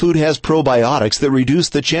dog food has probiotics that reduce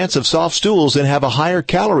the chance of soft stools and have a higher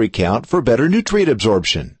calorie count for better nutrient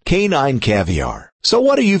absorption? Canine Caviar. So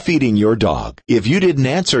what are you feeding your dog? If you didn't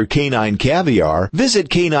answer Canine Caviar, visit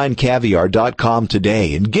caninecaviar.com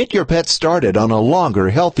today and get your pet started on a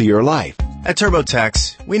longer, healthier life. At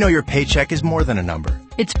TurboTax, we know your paycheck is more than a number.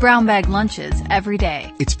 It's brown bag lunches every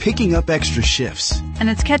day. It's picking up extra shifts.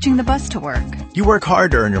 And it's catching the bus to work. You work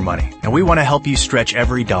hard to earn your money, and we want to help you stretch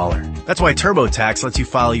every dollar. That's why TurboTax lets you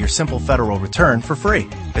file your simple federal return for free.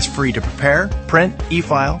 It's free to prepare, print,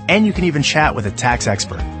 e-file, and you can even chat with a tax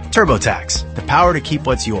expert. TurboTax, the power to keep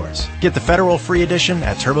what's yours. Get the federal free edition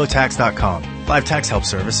at TurboTax.com. Live tax help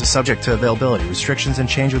service is subject to availability, restrictions, and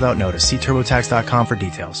change without notice. See TurboTax.com for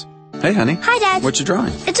details. Hey, honey. Hi, Dad. What you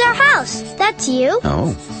drawing? It's our house. That's you.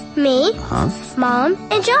 Oh. Me. Huh? Mom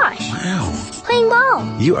and Josh. Wow. Playing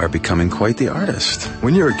ball. You are becoming quite the artist.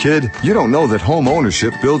 When you're a kid, you don't know that home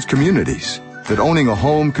ownership builds communities. That owning a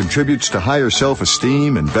home contributes to higher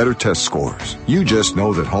self-esteem and better test scores. You just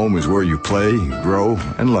know that home is where you play, grow,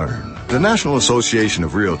 and learn. The National Association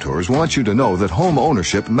of Realtors wants you to know that home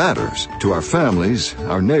ownership matters to our families,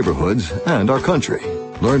 our neighborhoods, and our country.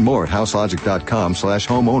 Learn more at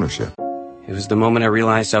houselogic.com/home ownership. It was the moment I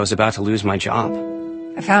realized I was about to lose my job.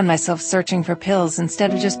 I found myself searching for pills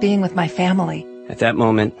instead of just being with my family. At that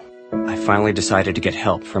moment, I finally decided to get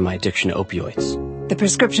help for my addiction to opioids. The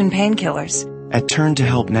prescription painkillers. At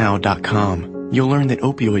turntohelpnow.com, you'll learn that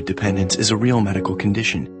opioid dependence is a real medical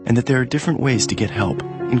condition and that there are different ways to get help,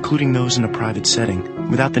 including those in a private setting,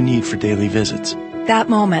 without the need for daily visits. That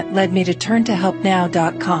moment led me to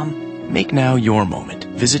turntohelpnow.com. Make now your moment.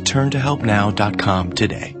 Visit turntohelpnow.com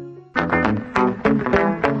today.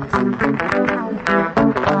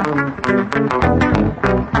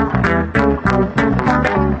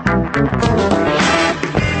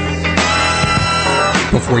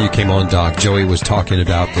 Before you came on, Doc, Joey was talking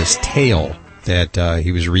about this tale that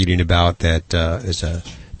he was reading about that is a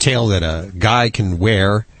tale that a guy can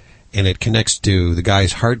wear, and it connects to the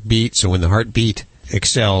guy's heartbeat. So when the heartbeat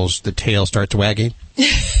excels, the tail starts wagging.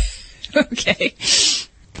 Okay.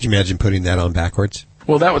 Could you imagine putting that on backwards?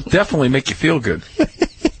 Well, that would definitely make you feel good.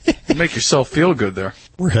 Make yourself feel good there.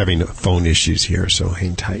 We're having phone issues here, so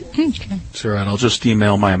hang tight. Okay. It's all right. I'll just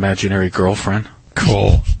email my imaginary girlfriend.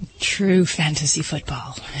 Cool. True fantasy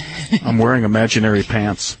football. I'm wearing imaginary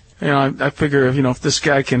pants. You know, I figure, if this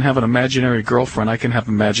guy can have an imaginary girlfriend, I can have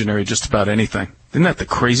imaginary just about anything. Isn't that the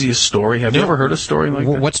craziest story? Have you ever heard a story like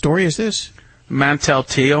that? What story is this? Mantel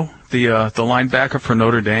Teo, the linebacker for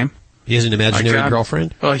Notre Dame. He has an imaginary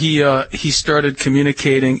girlfriend? Well, he started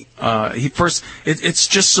communicating. It's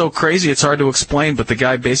just so crazy. It's hard to explain. But the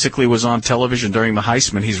guy basically was on television during the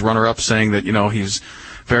Heisman. He's runner-up saying that he's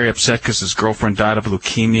very upset because his girlfriend died of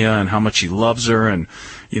leukemia and how much he loves her, and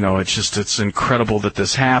it's incredible that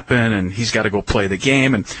this happened. And he's got to go play the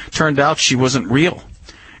game. And turned out she wasn't real,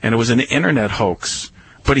 and it was an internet hoax.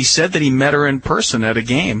 But he said that he met her in person at a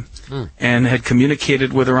game and had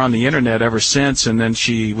communicated with her on the internet ever since. And then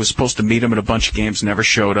she was supposed to meet him at a bunch of games, never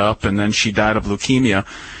showed up. And then she died of leukemia.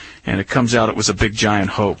 And it comes out it was a big,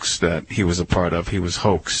 giant hoax that he was a part of. He was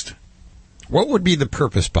hoaxed. What would be the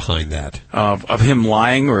purpose behind that? Of him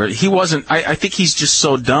lying? Or he wasn't. I think he's just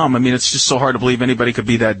so dumb. I mean, it's just so hard to believe anybody could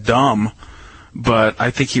be that dumb. But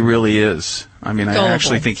I think he really is. I mean, gullible. I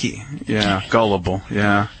actually think gullible,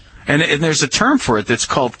 yeah. And there's a term for it that's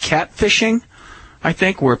called catfishing, I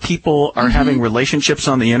think, where people are having relationships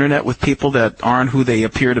on the internet with people that aren't who they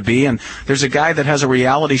appear to be. And there's a guy that has a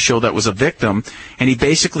reality show that was a victim, and he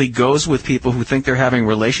basically goes with people who think they're having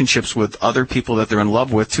relationships with other people that they're in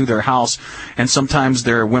love with to their house. And sometimes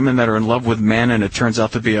there are women that are in love with men, and it turns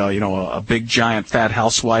out to be a big, giant, fat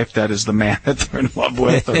housewife that is the man that they're in love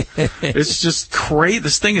with. It's just crazy.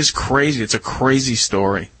 This thing is crazy. It's a crazy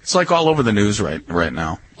story. It's like all over the news right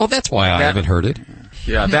now. Well, that's why I haven't heard it.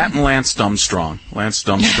 Yeah, that and Lance Armstrong. Lance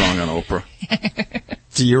Armstrong on Oprah.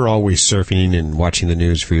 So you're always surfing and watching the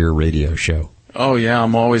news for your radio show. Oh, yeah,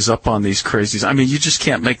 I'm always up on these crazies. I mean, you just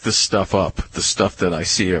can't make this stuff up, the stuff that I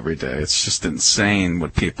see every day. It's just insane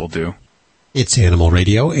what people do. It's Animal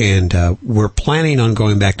Radio, and we're planning on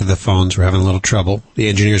going back to the phones. We're having a little trouble. The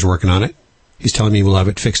engineer's working on it. He's telling me we'll have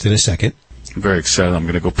it fixed in a second. I'm very excited. I'm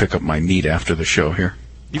going to go pick up my meat after the show here.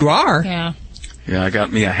 You are? Yeah. Yeah, I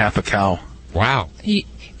got me a half a cow. Wow. You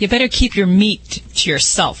better keep your meat to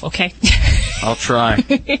yourself, okay? I'll try.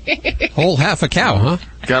 Whole half a cow, huh?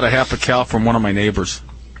 Got a half a cow from one of my neighbors.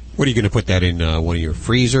 What are you going to put that in? One of your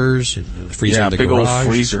freezers? Freezer in the big garage? Old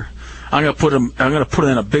freezer. I'm going to put it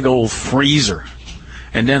in a big old freezer.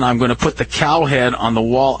 And then I'm going to put the cow head on the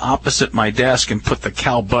wall opposite my desk and put the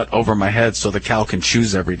cow butt over my head so the cow can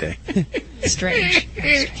choose every day. Strange.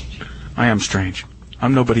 I am strange.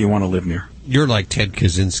 I'm nobody you want to live near. You're like Ted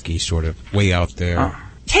Kaczynski, sort of, way out there.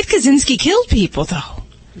 Ted Kaczynski killed people, though.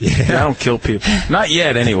 Yeah, I don't kill people. Not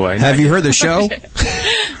yet, anyway. Have you heard the show?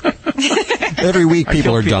 Every week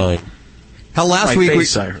people are dying. How last week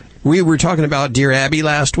we were talking about Dear Abby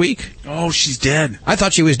last week. Oh, she's dead. I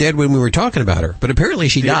thought she was dead when we were talking about her, but apparently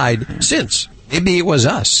she died since. Maybe it was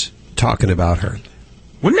us talking about her.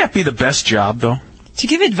 Wouldn't that be the best job, though? To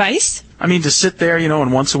give advice? I mean, to sit there,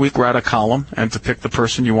 and once a week write a column and to pick the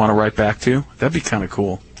person you want to write back to. That'd be kind of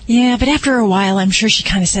cool. Yeah, but after a while, I'm sure she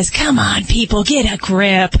kind of says, come on, people, get a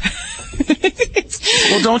grip.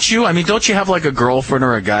 Well, don't you have like a girlfriend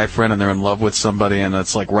or a guy friend and they're in love with somebody and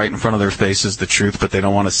it's like right in front of their face is the truth, but they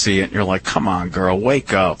don't want to see it. And you're like, come on, girl,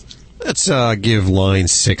 wake up. Let's give line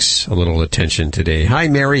 6 a little attention today. Hi,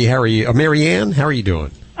 Mary. How are you? Marianne, how are you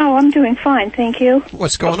doing? Oh, I'm doing fine, thank you.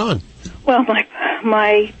 What's going on? Well,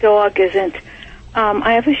 my dog isn't.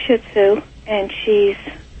 I have a Shih Tzu, and she's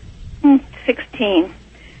 16,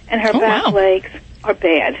 and her back legs are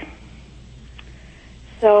bad.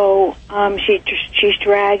 So she's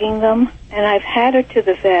dragging them, and I've had her to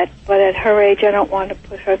the vet, but at her age, I don't want to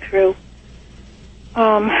put her through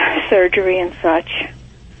surgery and such.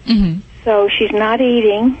 Mm-hmm. So she's not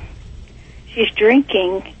eating. She's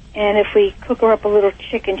drinking, and if we cook her up a little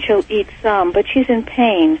chicken, she'll eat some, but she's in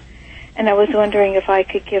pain. And I was wondering if I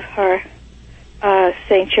could give her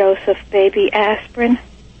St. Joseph baby aspirin.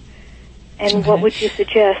 And what would you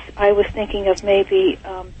suggest? I was thinking of maybe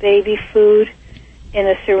baby food in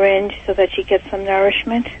a syringe so that she gets some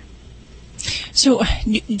nourishment. So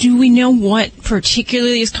do we know what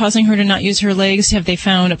particularly is causing her to not use her legs? Have they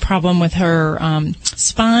found a problem with her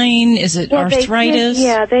spine? Is it arthritis?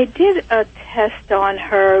 They did a test on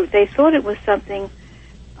her. They thought it was something,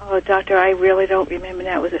 doctor, I really don't remember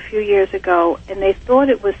now. It was a few years ago, and they thought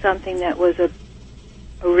it was something that was a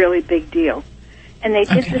really big deal. And they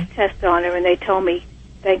did this test on her, and they told me,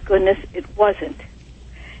 thank goodness, it wasn't.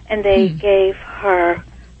 And they gave her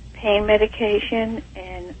pain medication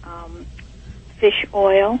and fish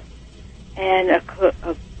oil and a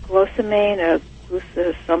glucosamine,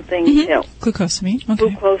 something pill. Glucosamine,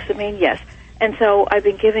 okay. Glucosamine, yes. And so I've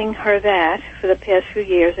been giving her that for the past few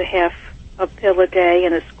years, a half a pill a day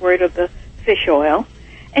and a squirt of the fish oil.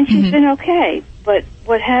 And she's been okay. But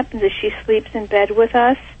what happens is she sleeps in bed with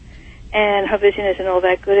us, and her vision isn't all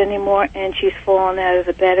that good anymore, and she's fallen out of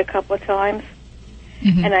the bed a couple of times.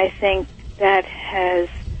 And I think that has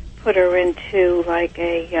put her into like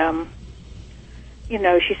a,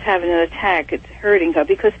 she's having an attack. It's hurting her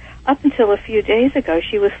because up until a few days ago,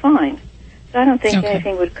 she was fine. So I don't think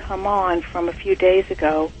anything would come on from a few days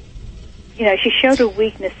ago. She showed a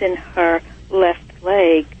weakness in her left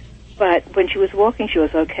leg, but when she was walking, she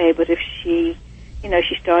was okay. But if she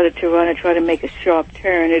started to run and try to make a sharp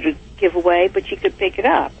turn, it would give away, but she could pick it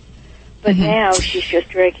up. But now she's just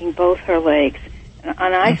dragging both her legs.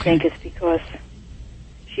 And I think it's because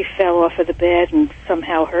she fell off of the bed and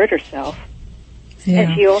somehow hurt herself. Yeah.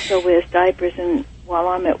 And she also wears diapers, and while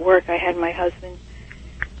I'm at work, I had my husband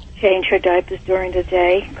change her diapers during the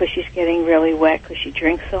day because she's getting really wet because she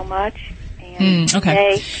drinks so much. And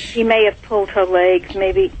he may have pulled her legs,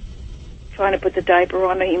 maybe trying to put the diaper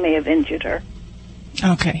on her. He may have injured her.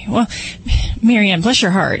 Okay. Well, Marianne, bless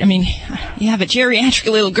your heart. I mean, you have a geriatric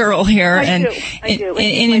little girl here, I do.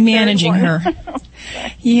 And in managing her.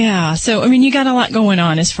 Yeah. So, I mean, you got a lot going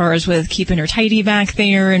on as far as with keeping her tidy back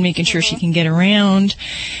there and making sure she can get around.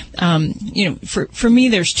 For me,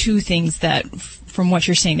 there's two things that, from what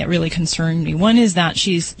you're saying, that really concern me. One is that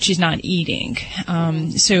she's not eating.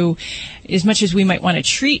 So as much as we might want to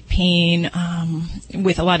treat pain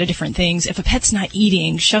with a lot of different things, if a pet's not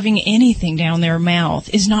eating, shoving anything down their mouth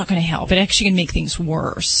is not going to help. It actually can make things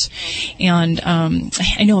worse. And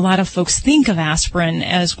I know a lot of folks think of aspirin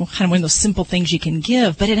as kind of one of those simple things you can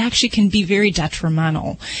give, but it actually can be very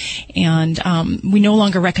detrimental. And we no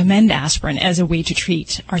longer recommend aspirin as a way to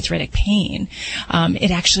treat arthritic pain.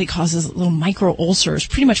 It actually causes little micro ulcers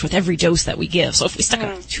pretty much with every dose that we give. So if we stuck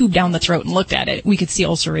a tube down the throat and looked at it, we could see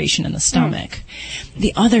ulceration in the stomach.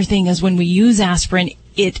 The other thing is when we use aspirin,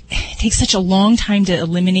 it takes such a long time to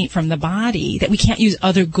eliminate from the body that we can't use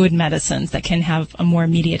other good medicines that can have a more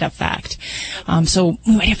immediate effect. So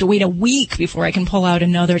we might have to wait a week before I can pull out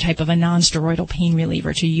another type of a non-steroidal pain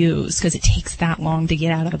reliever to use because it takes that long to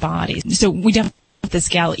get out of the body. So we definitely about this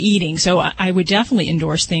gal eating. So I would definitely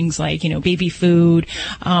endorse things like, baby food,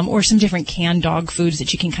 or some different canned dog foods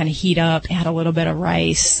that you can kind of heat up, add a little bit of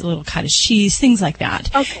rice, a little cottage cheese, things like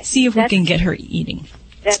that. Okay. See if we can get her eating.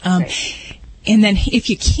 That's great. And then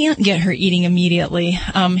if you can't get her eating immediately,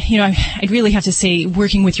 I'd really have to say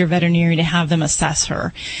working with your veterinarian to have them assess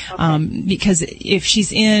her. Okay. Because if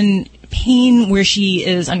she's in pain where she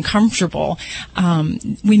is uncomfortable,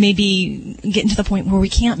 we may be getting to the point where we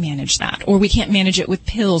can't manage that, or we can't manage it with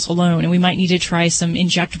pills alone, and we might need to try some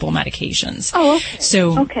injectable medications. Oh,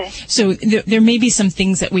 okay. So there may be some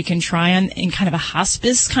things that we can try on in kind of a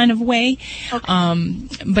hospice kind of way. Okay.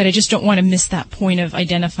 But I just don't want to miss that point of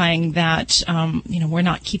identifying that, we're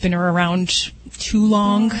not keeping her around too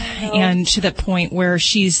long, and to the point where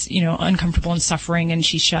she's, uncomfortable and suffering and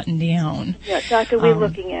she's shutting down. Yeah, Doctor, we're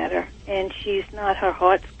looking at her, and she's not, her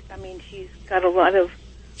heart's, she's got a lot of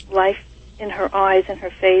life in her eyes and her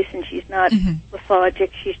face, and she's not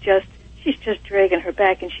lethargic. She's just dragging her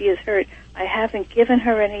back, and she is hurt. I haven't given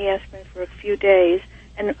her any aspirin for a few days,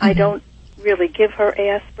 and I don't really give her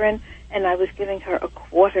aspirin, and I was giving her a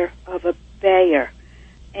quarter of a Bayer.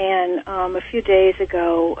 And a few days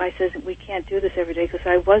ago, I said, we can't do this every day, because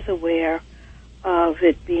I was aware of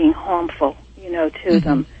it being harmful, to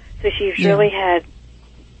them. So she's really had,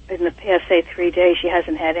 in the past, say, 3 days, she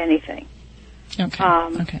hasn't had anything. Okay.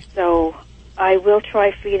 Okay. So I will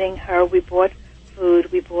try feeding her. We bought food.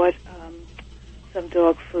 We bought some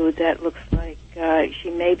dog food that looks like she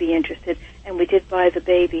may be interested. And we did buy the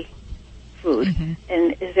baby food.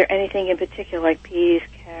 And is there anything in particular, like peas,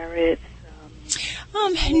 carrots?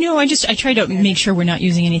 No, I try to make sure we're not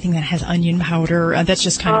using anything that has onion powder. That's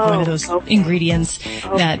just kind of one of those ingredients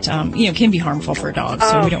that, can be harmful for a dog.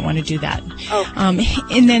 So we don't want to do that.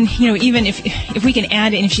 And then, even if we can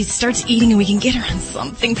add it, and if she starts eating and we can get her on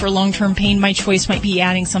something for long-term pain, my choice might be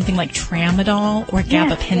adding something like Tramadol or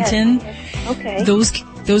gabapentin. Yes. Okay.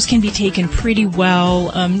 Those can be taken pretty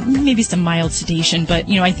well, maybe some mild sedation, but,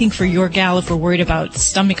 I think for your gal, if we're worried about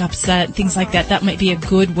stomach upset, things like that, that might be a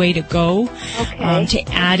good way to go, to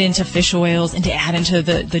add into fish oils and to add into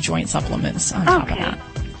the joint supplements on top of that.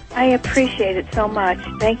 I appreciate it so much.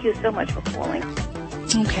 Thank you so much for calling.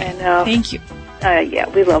 Okay. And, thank you.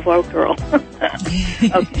 We love our girl. Okay.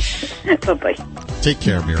 Bye-bye. Take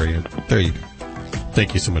care, Marianne. There you go.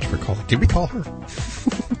 Thank you so much for calling. Did we call her?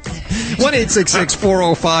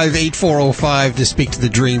 1-866-405-8405 to speak to the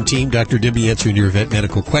Dream Team. Dr. Debbie answering your vet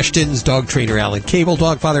medical questions. Dog trainer Alan Cable,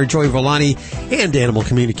 dog father Joey Villani, and animal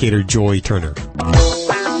communicator Joy Turner.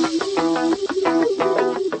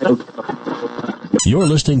 You're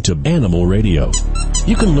listening to Animal Radio.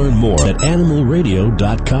 You can learn more at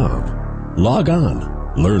animalradio.com. Log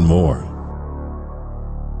on. Learn more.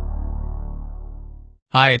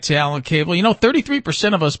 Hi, it's Alan Cable.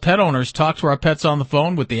 33% of us pet owners talk to our pets on the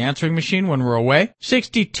phone with the answering machine when we're away.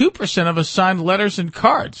 62% of us sign letters and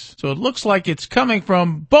cards. So it looks like it's coming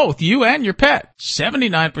from both you and your pet.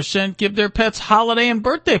 79% give their pets holiday and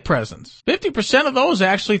birthday presents. 50% of those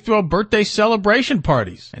actually throw birthday celebration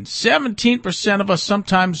parties. And 17% of us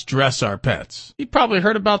sometimes dress our pets. You probably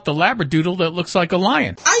heard about the Labradoodle that looks like a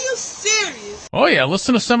lion. Are you serious? Oh yeah,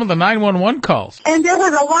 listen to some of the 911 calls. And there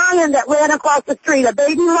was a lion that ran across the street, a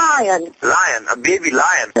baby lion. Lion, a baby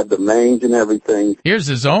lion. Had the mange and everything. Here's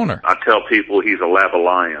his owner. I tell people he's a lab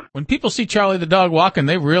lion. When people see Charlie the dog walking,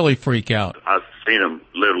 they really freak out. I've seen him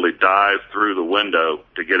literally dive through the window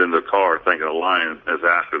to get in the car thinking a lion is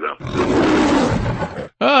after them.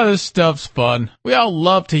 Oh, this stuff's fun. We all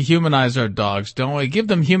love to humanize our dogs, don't we? Give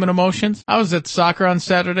them human emotions. I was at soccer on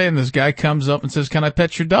Saturday, and this guy comes up and says, "Can I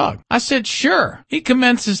pet your dog?" I said, "Sure." He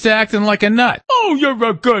commences to acting like a nut. "Oh, you're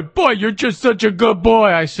a good boy. You're just such a good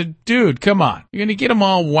boy." I said, "Dude, come on. You're going to get him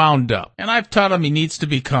all wound up." And I've taught him he needs to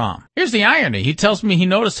be calm. Here's the irony. He tells me he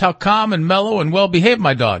noticed how calm and mellow and well-behaved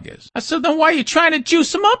my dog is. I said, "Then why are you trying to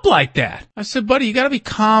juice him up like that?" I said, "Buddy, you got to be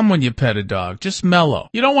calm when you pet a dog. Just mellow.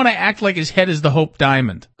 You don't want to act like his head is the Hope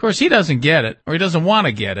Diamond." Of course, he doesn't get it, or he doesn't want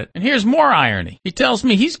to get it. And here's more irony. He tells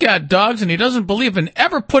me he's got dogs and he doesn't believe in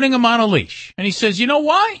ever putting them on a leash. And he says, "You know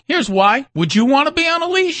why? Here's why. Would you want to be on a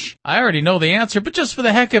leash?" I already know the answer, but just for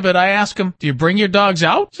the heck of it, I ask him, "Do you bring your dogs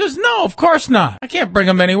out?" He says, "No, of course not. I can't bring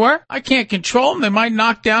them anywhere. I can't control them. They might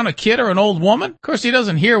knock down a kid or an old woman." Of course, he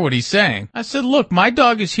doesn't hear what he's saying. I said, "Look, my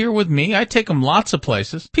dog is here with me. I take him lots of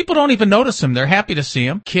places. People don't even notice him. They're happy to see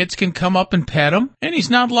him. Kids can come up and pet him. And he's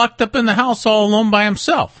not locked up in the house all alone by himself.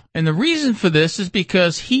 And the reason for this is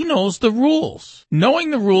because he knows the rules.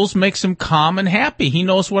 Knowing the rules makes him calm and happy. He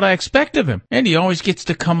knows what I expect of him. And he always gets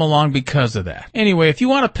to come along because of that." Anyway, if you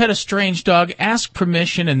want to pet a strange dog, ask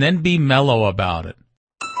permission and then be mellow about it.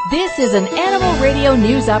 This is an Animal Radio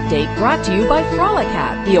News Update brought to you by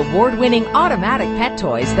Frolicat, the award-winning automatic pet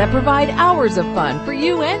toys that provide hours of fun for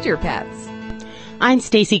you and your pets. I'm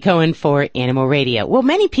Stacy Cohen for Animal Radio. Well,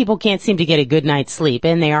 many people can't seem to get a good night's sleep,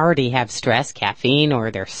 and they already have stress, caffeine, or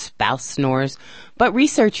their spouse snores. But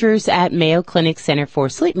researchers at Mayo Clinic Center for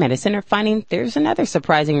Sleep Medicine are finding there's another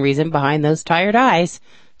surprising reason behind those tired eyes.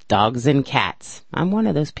 Dogs and cats. I'm one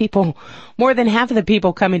of those people. More than half of the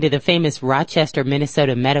people coming to the famous Rochester,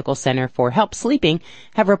 Minnesota Medical Center for Help Sleeping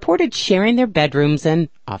have reported sharing their bedrooms and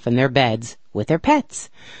often their beds with their pets.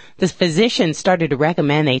 The physicians started to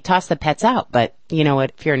recommend they toss the pets out, but you know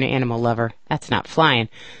what? If you're an animal lover, that's not flying.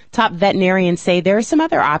 Top veterinarians say there are some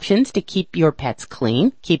other options to keep your pets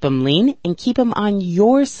clean, keep them lean, and keep them on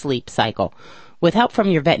your sleep cycle. With help from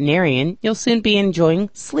your veterinarian, you'll soon be enjoying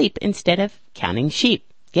sleep instead of counting sheep.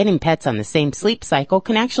 Getting pets on the same sleep cycle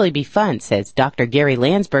can actually be fun, says Dr. Gary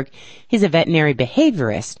Landsberg. He's a veterinary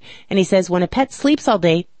behaviorist, and he says when a pet sleeps all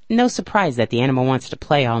day, no surprise that the animal wants to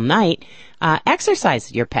play all night.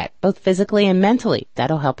 Exercise your pet, both physically and mentally.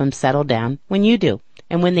 That'll help him settle down when you do.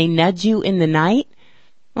 And when they nudge you in the night,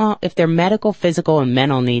 well, if their medical, physical, and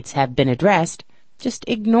mental needs have been addressed, just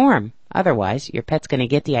ignore them. Otherwise, your pet's going to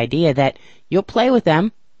get the idea that you'll play with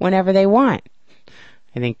them whenever they want.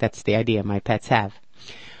 I think that's the idea my pets have.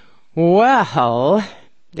 Well,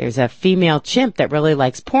 there's a female chimp that really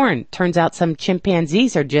likes porn. Turns out some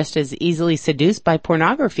chimpanzees are just as easily seduced by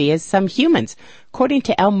pornography as some humans. According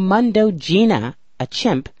to El Mundo Gina, a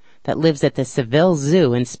chimp that lives at the Seville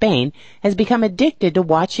Zoo in Spain has become addicted to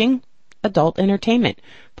watching adult entertainment.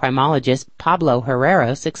 Primologist Pablo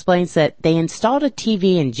Herreros explains that they installed a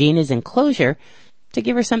TV in Gina's enclosure to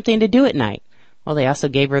give her something to do at night. Well, they also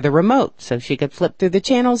gave her the remote so she could flip through the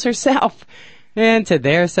channels herself. And to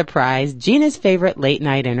their surprise, Gina's favorite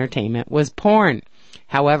late-night entertainment was porn.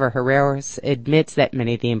 However, Herreros admits that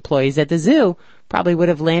many of the employees at the zoo probably would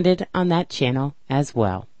have landed on that channel as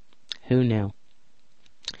well. Who knew?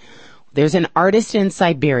 There's an artist in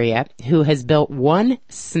Siberia who has built one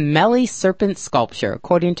smelly serpent sculpture.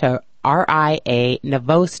 According to RIA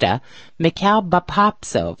Novosta, Mikhail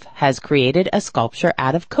Bapapsov has created a sculpture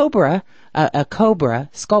out of a cobra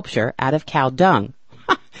sculpture out of cow dung.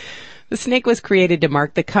 The snake was created to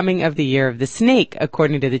mark the coming of the year of the snake,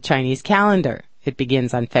 according to the Chinese calendar. It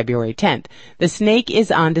begins on February 10th. The snake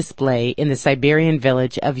is on display in the Siberian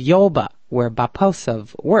village of Yolba, where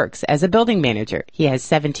Bapapsov works as a building manager. He has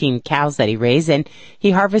 17 cows that he raised, and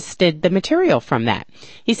he harvested the material from that.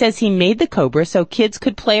 He says he made the cobra so kids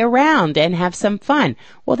could play around and have some fun.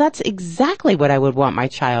 Well, that's exactly what I would want my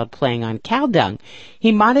child playing on cow dung.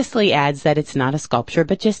 He modestly adds that it's not a sculpture,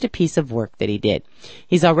 but just a piece of work that he did.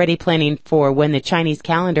 He's already planning for when the Chinese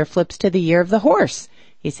calendar flips to the year of the horse.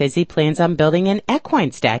 He says he plans on building an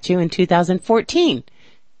equine statue in 2014,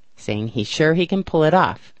 saying he's sure he can pull it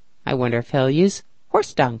off. I wonder if he'll use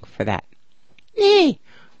horse dung for that. Yay!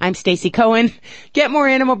 I'm Stacy Cohen. Get more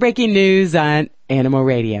animal breaking news on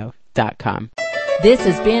animalradio.com. This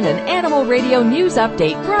has been an Animal Radio News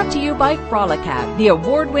Update brought to you by Frolicat, the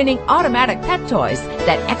award-winning automatic pet toys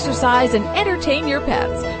that exercise and entertain your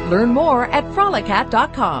pets. Learn more at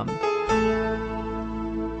frolicat.com.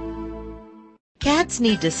 Cats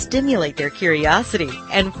need to stimulate their curiosity,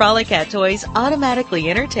 and Frolicat toys automatically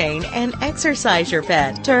entertain and exercise your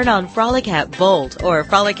pet. Turn on Frolicat Bolt or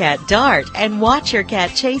Frolicat Dart and watch your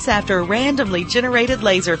cat chase after randomly generated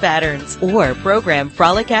laser patterns. Or program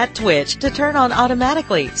Frolicat Twitch to turn on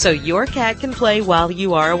automatically so your cat can play while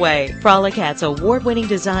you are away. Frolicat's award-winning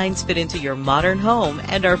designs fit into your modern home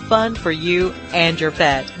and are fun for you and your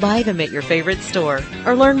pet. Buy them at your favorite store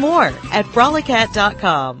or learn more at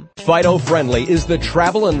Frolicat.com. Fido Friendly is the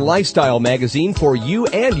travel and lifestyle magazine for you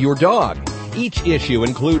and your dog. Each issue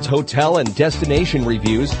includes hotel and destination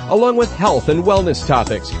reviews, along with health and wellness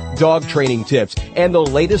topics, dog training tips, and the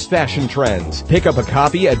latest fashion trends. Pick up a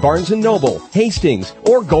copy at Barnes & Noble, Hastings,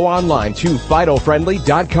 or go online to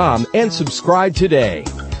FidoFriendly.com and subscribe today.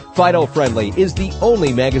 Fido Friendly is the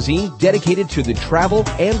only magazine dedicated to the travel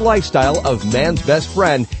and lifestyle of man's best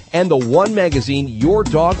friend, and the one magazine your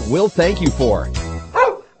dog will thank you for.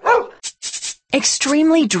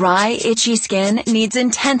 Extremely dry, itchy skin needs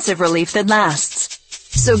intensive relief that lasts.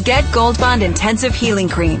 So get Gold Bond Intensive Healing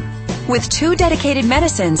Cream. With 2 dedicated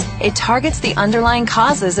medicines, it targets the underlying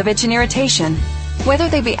causes of itch and irritation, whether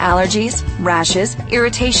they be allergies, rashes,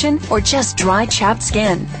 irritation, or just dry, chapped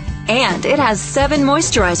skin. And it has 7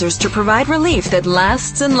 moisturizers to provide relief that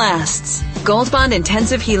lasts and lasts. Gold Bond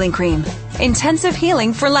Intensive Healing Cream. Intensive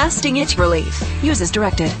healing for lasting itch relief. Use as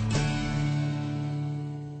directed.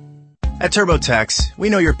 At TurboTax, we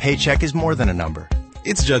know your paycheck is more than a number.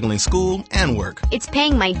 It's juggling school and work. It's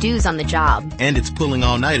paying my dues on the job. And it's pulling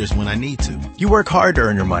all-nighters when I need to. You work hard to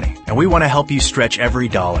earn your money, and we want to help you stretch every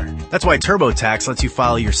dollar. That's why TurboTax lets you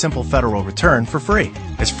file your simple federal return for free.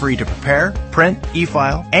 It's free to prepare, print,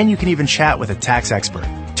 e-file, and you can even chat with a tax expert.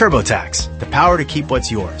 TurboTax, the power to keep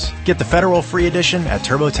what's yours. Get the federal free edition at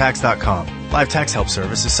TurboTax.com. Live tax help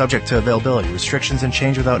service is subject to availability, restrictions, and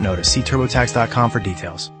change without notice. See TurboTax.com for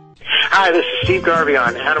details. Hi, this is Steve Garvey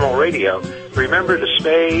on Animal Radio. Remember to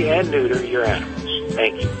spay and neuter your animals.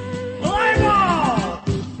 Thank you.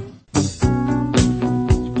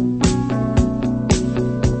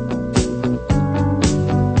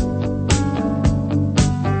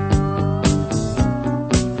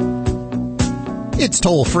 It's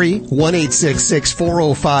toll free,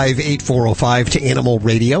 1-866-405-8405 to Animal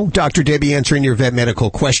Radio. Dr. Debbie answering your vet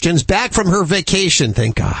medical questions. Back from her vacation,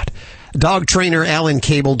 thank God. Dog trainer Alan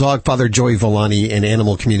Cable, dog father Joey Villani, and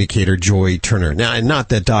animal communicator Joy Turner. Now, and not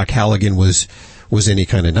that Doc Halligan was any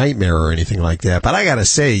kind of nightmare or anything like that, but I gotta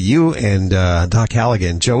say, you and Doc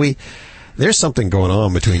Halligan, Joey, there's something going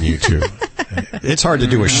on between you two. It's hard to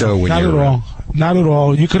do a show when not you're... Not at all. Not at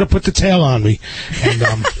all. You could have put the tail on me, and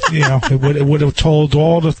it would have told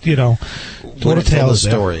all the all the tales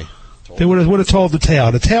story. They would have told the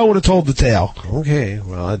tale. The tail would have told the tale. Okay,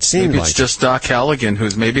 well, it seemed maybe like it's just Doc Halligan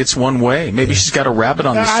maybe it's one way. Maybe she's got a rabbit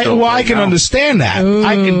on the stove. Well, I can understand that. Ooh.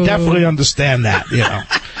 I can definitely understand that. Yeah,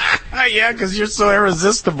 because you're so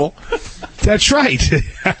irresistible. That's right.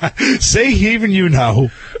 See, even you know.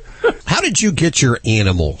 How did you get your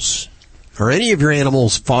animals? Are any of your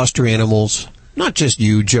animals foster animals? Not just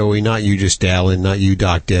you, Joey, not you, just Alan, not you,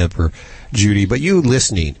 Doc Deb or Judy, but you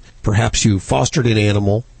listening. Perhaps you fostered an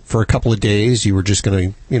animal for a couple of days. You were just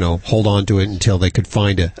going to, hold on to it until they could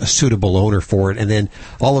find a suitable owner for it. And then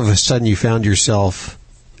all of a sudden you found yourself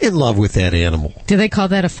in love with that animal. Do they call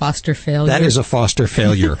that a foster failure? That is a foster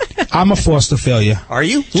failure. I'm a foster failure. Are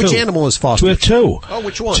you? Two. Which animal is foster? We have two. Oh,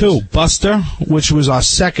 which one? Two. Buster, which was our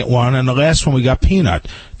second one, and the last one we got Peanut.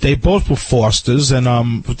 They both were fosters, and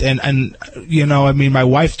my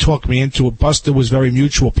wife talked me into it. Buster was very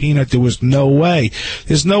mutual. Peanut, there was no way.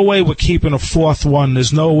 There's no way we're keeping a fourth one.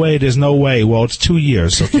 There's no way. Well, it's 2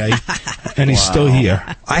 years, okay? And he's still here.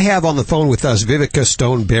 I have on the phone with us Vivica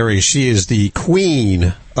Stoneberry. She is the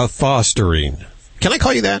queen of fostering. Can I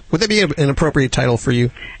call you that? Would that be an appropriate title for you?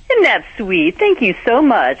 Isn't that sweet? Thank you so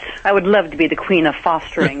much. I would love to be the queen of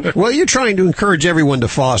fostering. Well, you're trying to encourage everyone to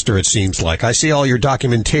foster, it seems like. I see all your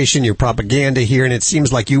documentation, your propaganda here, and it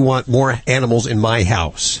seems like you want more animals in my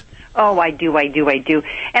house. Oh, I do.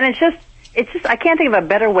 And it's just, I can't think of a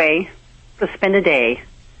better way to spend a day.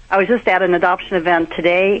 I was just at an adoption event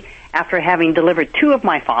today after having delivered two of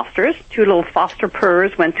my fosters. Two little foster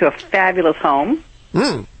purrs went to a fabulous home.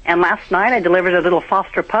 Mm. And last night I delivered a little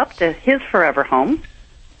foster pup to his forever home.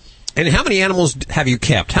 And how many animals have you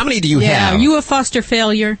kept? How many do you have? Are you a foster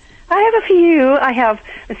failure? I have a few. I have,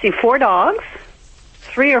 4 dogs.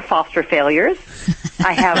 3 are foster failures.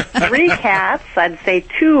 I have 3 cats. I'd say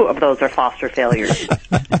 2 of those are foster failures.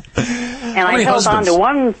 And I held on to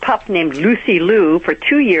one pup named Lucy Lou for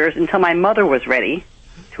 2 years until my mother was ready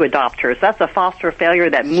to adopt her. So that's a foster failure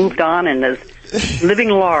that moved on and is living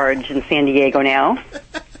large in San Diego now.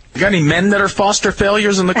 You got any men that are foster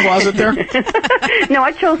failures in the closet there? No,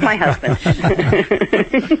 I chose my husband.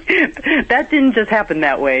 That didn't just happen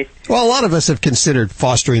that way. Well, a lot of us have considered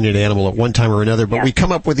fostering an animal at one time or another, but we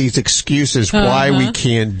come up with these excuses why we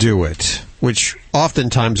can't do it, which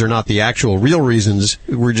oftentimes are not the actual real reasons.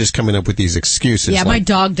 We're just coming up with these excuses. Yeah, my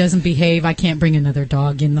dog doesn't behave. I can't bring another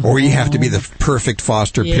dog in the home. Or you have to be the perfect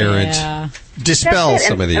foster parent. Dispel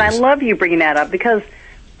some of these. And I love you bringing that up because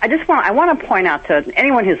I want to point out to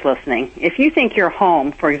anyone who's listening, if you think your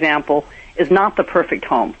home, for example, is not the perfect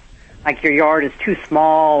home, like your yard is too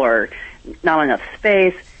small or not enough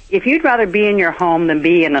space, if you'd rather be in your home than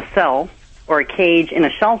be in a cell or a cage in a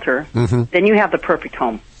shelter, then you have the perfect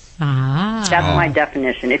home. That's my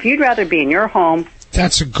definition. If you'd rather be in your home...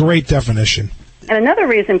 That's a great definition. And another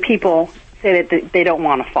reason people say that they don't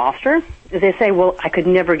want to foster is they say, well, I could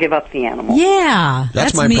never give up the animal. Yeah,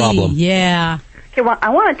 that's my problem. Yeah. Okay, well, I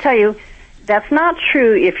want to tell you, that's not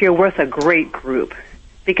true if you're with a great group.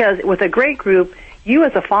 Because with a great group, you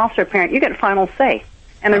as a foster parent, you get final say.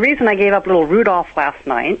 And the reason I gave up little Rudolph last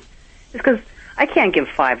night is because I can't give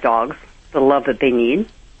 5 dogs the love that they need.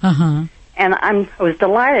 And I was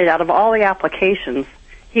delighted out of all the applications,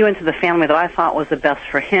 he went to the family that I thought was the best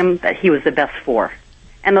for him, that he was the best for.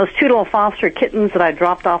 And those 2 little foster kittens that I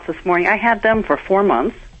dropped off this morning, I had them for 4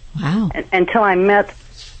 months. Wow. Until I met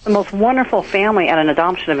the most wonderful family at an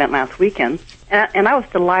adoption event last weekend. And I was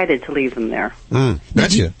delighted to leave them there.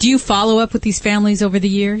 Do you follow up with these families over the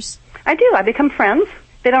years? I do. I become friends.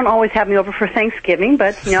 They don't always have me over for Thanksgiving,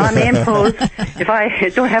 but, I may impose if I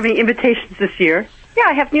don't have any invitations this year. Yeah,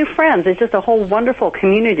 I have new friends. It's just a whole wonderful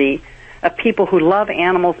community of people who love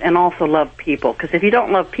animals and also love people. Because if you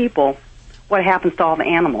don't love people, what happens to all the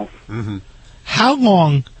animals? Mm-hmm. How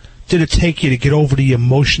long did it take you to get over the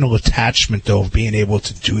emotional attachment, though, of being able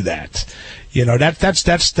to do that?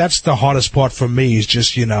 That's the hardest part for me is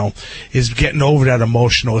just, is getting over that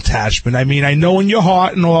emotional attachment. I mean, I know in your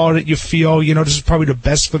heart and all that you feel, this is probably the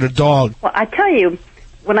best for the dog. Well, I tell you,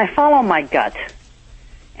 when I follow my gut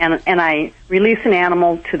and I release an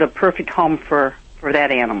animal to the perfect home for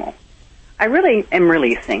that animal, I really am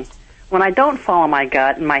releasing. When I don't follow my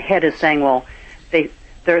gut and my head is saying, well,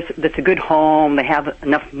 it's a good home, they have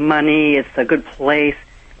enough money, it's a good place.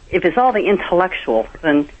 If it's all the intellectual,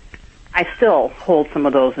 then I still hold some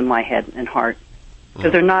of those in my head and heart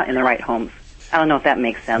because they're not in the right homes. I don't know if that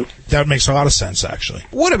makes sense. That makes a lot of sense, actually.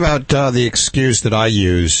 What about the excuse that I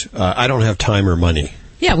use, I don't have time or money?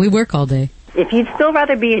 Yeah, we work all day. If you'd still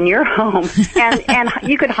rather be in your home, and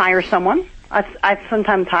you could hire someone. I've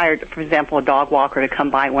sometimes hired, for example, a dog walker to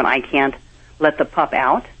come by when I can't let the pup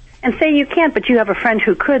out. And say you can't, but you have a friend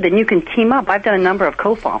who could, then you can team up. I've done a number of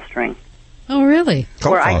co-fostering. Oh, really?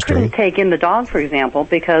 Where I couldn't take in the dog, for example,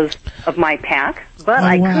 because of my pack, but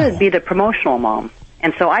I could be the promotional mom.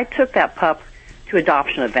 And so I took that pup to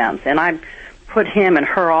adoption events, and I put him and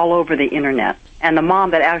her all over the Internet. And the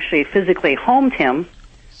mom that actually physically homed him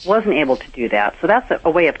wasn't able to do that. So that's a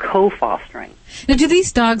way of co-fostering. Now, do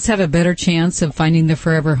these dogs have a better chance of finding their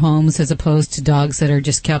forever homes as opposed to dogs that are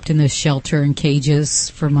just kept in this shelter and cages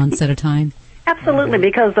for months at a time? Absolutely,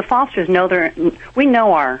 because the fosters know we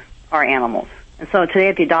know our animals. And so today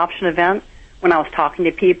at the adoption event, when I was talking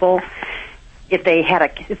to people, if they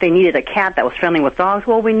needed a cat that was friendly with dogs,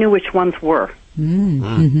 well, we knew which ones were.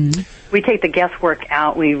 Mm-hmm. We take the guesswork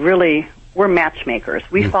out. We're matchmakers.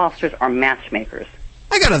 We fosters are matchmakers.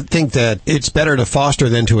 I got to think that it's better to foster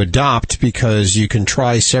than to adopt because you can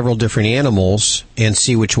try several different animals and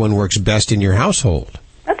see which one works best in your household.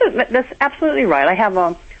 That's absolutely right. I have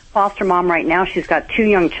a foster mom right now. She's got 2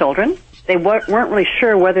 young children. They weren't really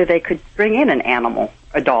sure whether they could bring in an animal,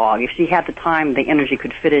 a dog. If she had the time, the energy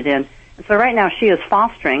could fit it in. And so right now she is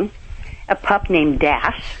fostering a pup named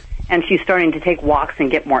Dash, and she's starting to take walks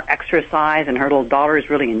and get more exercise, and her little daughter is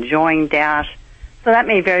really enjoying Dash. So that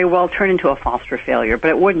may very well turn into a foster failure,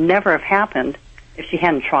 but it would never have happened if she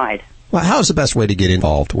hadn't tried. Well, how's the best way to get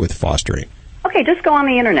involved with fostering? Okay, just go on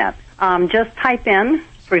the Internet. Just type in,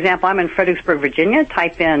 for example, I'm in Fredericksburg, Virginia.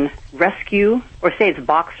 Type in rescue, or say it's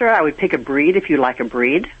boxer. I would pick a breed if you like a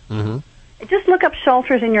breed. Mm-hmm. Just look up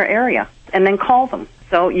shelters in your area and then call them.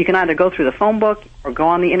 So you can either go through the phone book or go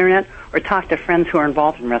on the Internet or talk to friends who are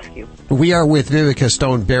involved in rescue. We are with Vivica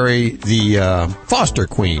Stoneberry, the foster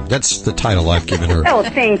queen. That's the title I've given her. Oh,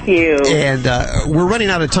 thank you. And we're running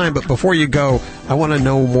out of time, but before you go, I want to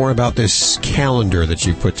know more about this calendar that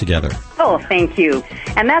you put together. Oh, thank you.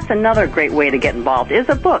 And that's another great way to get involved, is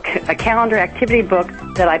a book, a calendar activity book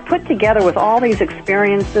that I put together with all these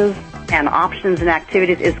experiences and options and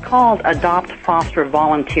activities. It's called Adopt, Foster,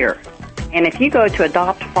 Volunteer. And if you go to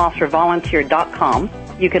adoptfostervolunteer.com,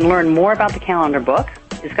 you can learn more about the calendar book.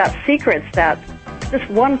 It's got secrets that just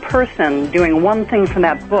one person doing one thing from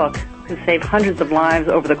that book could save hundreds of lives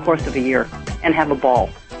over the course of a year and have a ball.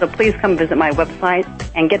 So please come visit my website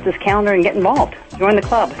and get this calendar and get involved. Join the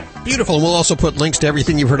club. Beautiful. And we'll also put links to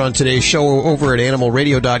everything you've heard on today's show over at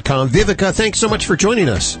animalradio.com. Vivica, thanks so much for joining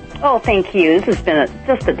us. Oh, thank you. This has been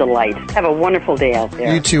just a delight. Have a wonderful day out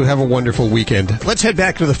there. You too. Have a wonderful weekend. Let's head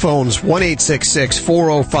back to the phones.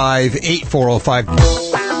 1-866-405-8405.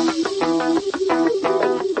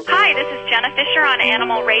 Hi, this is Jenna Fisher on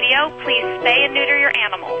Animal Radio. Please spay and neuter your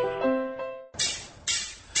animals.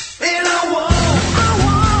 And I want.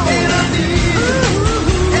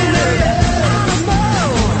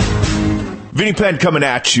 Vinny Penn coming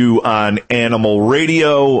at you on Animal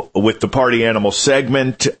Radio with the Party Animal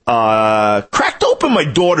segment. Cracked open my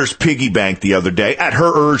daughter's piggy bank the other day, at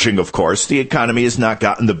her urging, of course. The economy has not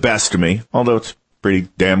gotten the best of me, although it's pretty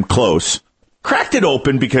damn close. Cracked it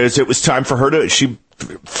open because it was time for her she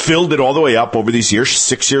filled it all the way up over these years. She's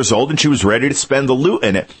 6 years old, and she was ready to spend the loot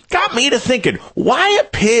in it. Got me to thinking, why a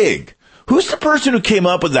pig? Who's the person who came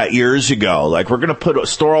up with that years ago? Like, we're going to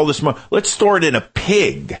store all this money. Let's store it in a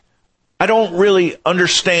pig. I don't really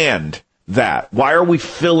understand that. Why are we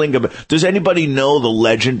filling does anybody know the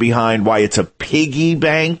legend behind why it's a piggy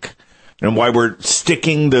bank and why we're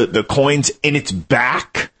sticking the coins in its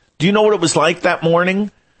back? Do you know what it was like that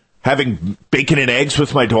morning? having bacon and eggs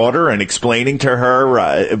with my daughter and explaining to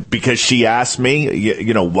her because she asked me,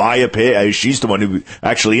 you know, why a pig? She's the one who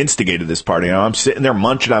actually instigated this party. You know, I'm sitting there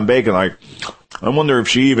munching on bacon like, I wonder if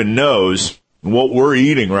she even knows what we're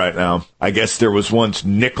eating right now. I guess there was once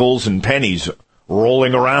nickels and pennies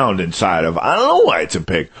rolling around inside of. I don't know why it's a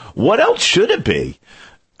pig. What else should it be?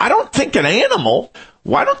 I don't think an animal.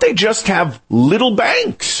 Why don't they just have little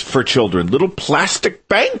banks for children, little plastic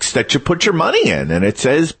banks that you put your money in, and it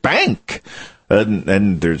says bank,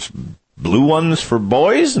 and there's blue ones for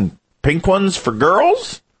boys and pink ones for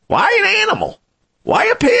girls? Why an animal? Why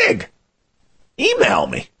a pig? Email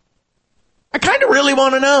me. I kind of really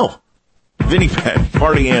want to know. Vinny Penn,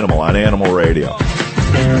 Party Animal on Animal Radio.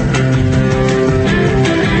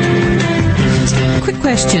 Quick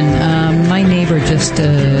question. My neighbor just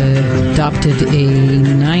adopted a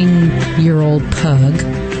 9-year-old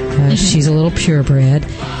pug. She's a little purebred,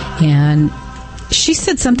 and she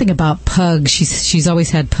said something about pugs. She's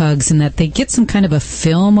always had pugs, and that they get some kind of a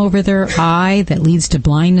film over their eye that leads to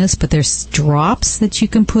blindness, but there's drops that you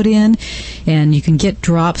can put in, and you can get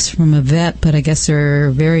drops from a vet, but I guess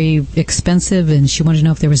they're very expensive, and she wanted to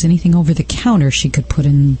know if there was anything over the counter she could put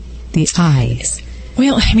in the eyes.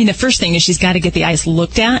 Well, I mean, the first thing is she's got to get the eyes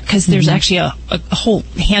looked at, because there's actually a whole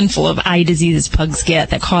handful of eye diseases pugs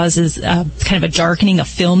get that causes kind of a darkening, a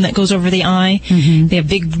film that goes over the eye. They have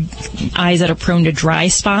big eyes that are prone to dry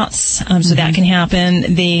spots, so that can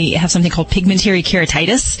happen. They have something called pigmentary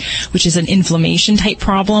keratitis, which is an inflammation type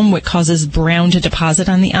problem, which causes brown to deposit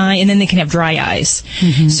on the eye, and then they can have dry eyes.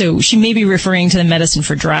 So she may be referring to the medicine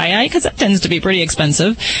for dry eye, because that tends to be pretty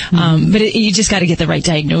expensive. But you just got to get the right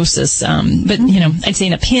diagnosis. But, you know, I'd say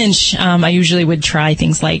in a pinch, I usually would try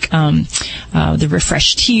things like the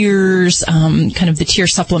Refresh Tears, kind of the tear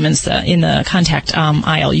supplements in the contact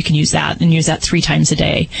aisle. You can use that and use that 3 times a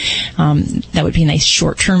day. That would be a nice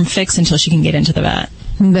short-term fix until she can get into the vet.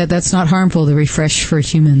 That's not harmful, the Refresh for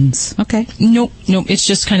humans. Okay. Nope. It's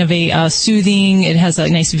just kind of a soothing. It has a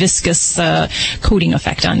nice viscous coating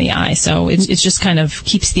effect on the eye, so it's just kind of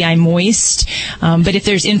keeps the eye moist. But if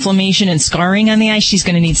there's inflammation and scarring on the eye, she's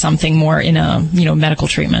going to need something more in a medical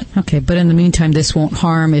treatment. Okay, but in the meantime, this won't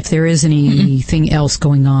harm. If there is anything else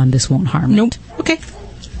going on, this won't harm. Nope. Okay.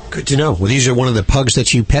 Good to know. Well, these are one of the pugs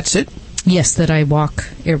that you pet sit? Yes, that I walk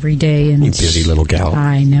every day. And you busy little gal.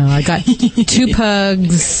 I know. I got 2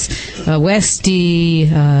 pugs, a Westie,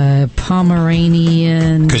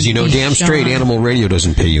 Pomeranian. Because you know damn straight Animal Radio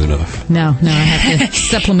doesn't pay you enough. No, I have to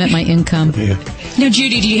supplement my income. Yeah. Now,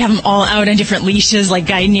 Judy, do you have them all out on different leashes, like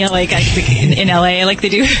guiding you, like in L.A., like they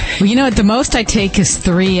do? Well, you know what? The most I take is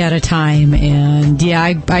 3 at a time. And, yeah,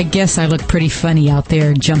 I guess I look pretty funny out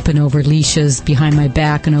there jumping over leashes behind my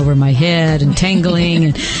back and over my head and tangling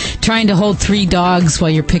and trying to hold 3 dogs while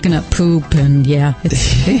you're picking up poop. And, yeah,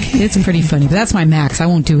 it's pretty funny. But that's my max. I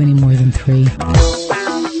won't do any more than 3.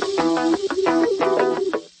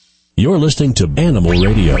 You're listening to Animal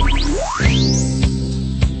Radio.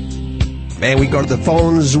 And we go to the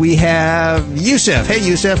phones. We have Yusuf. Hey,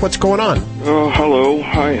 Yusuf, what's going on? Hello.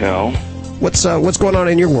 Hi, Al. What's going on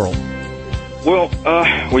in your world? Well,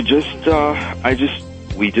 we just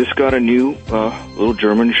got a new little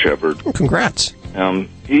German Shepherd. Oh, congrats.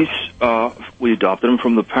 We adopted him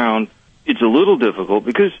from the pound. It's a little difficult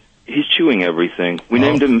because he's chewing everything. We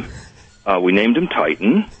named him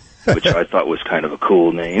Titan, which I thought was kind of a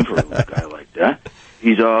cool name for a guy like that.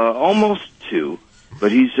 He's almost 2.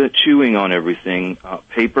 But he's chewing on everything.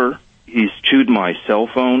 Paper. He's chewed my cell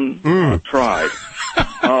phone. Tried.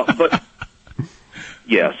 But,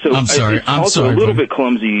 yeah, so I'm sorry. It's also a little bit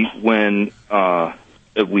clumsy when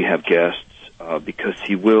we have guests because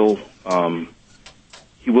he will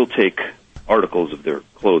take articles of their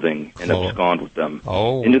clothing and abscond with them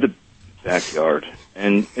into the backyard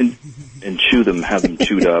and chew them, have them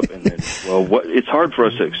chewed up, and then it's hard for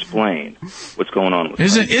us to explain what's going on with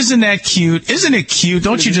Isn't that cute? Isn't it cute?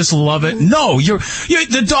 Don't you just love it? No,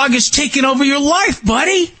 the dog is taking over your life,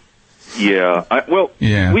 buddy. Yeah.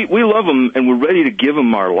 We love them and we're ready to give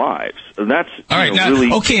them our lives. That's all right. Now,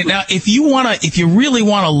 really okay. Now, if you really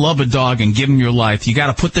want to love a dog and give him your life, you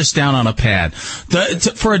got to put this down on a pad.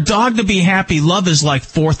 For a dog to be happy, love is like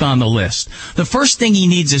 4th on the list. The first thing he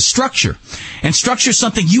needs is structure, and structure is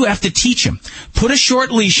something you have to teach him. Put a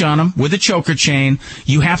short leash on him with a choker chain.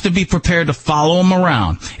 You have to be prepared to follow him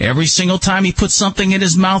around every single time he puts something in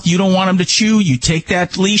his mouth you don't want him to chew. You take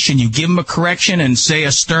that leash and you give him a correction and say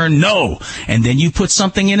a stern no, and then you put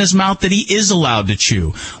something in his mouth that he is allowed to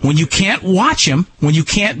chew. When you can't watch him, when you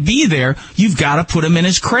can't be there, you've got to put him in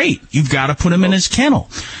his crate. You've got to put him in his kennel.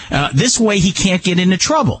 This way he can't get into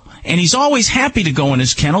trouble. and he's always happy to go in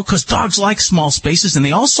his kennel because dogs like small spaces, and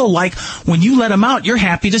they also like when you let him out, you're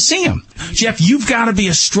happy to see him. Jeff, you've got to be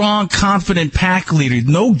a strong, confident pack leader.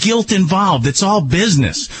 No guilt involved. It's all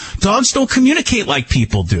business. Dogs don't communicate like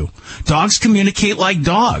people do. Dogs communicate like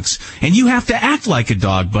dogs, and you have to act like a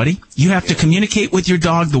dog, buddy. You have to communicate with your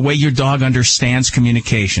dog the way your dog understands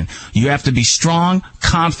communication. You have to be strong,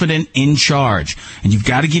 confident, in charge. And you've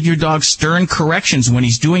got to give your dog stern corrections when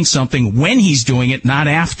he's doing something, when he's doing it, not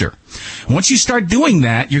after. Once you start doing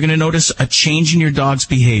that, you're going to notice a change in your dog's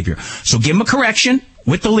behavior. So give him a correction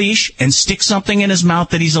with the leash and stick something in his mouth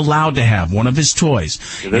that he's allowed to have, one of his toys.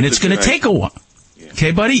 And it's going to take a while.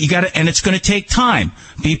 Okay, buddy? And it's going to take time.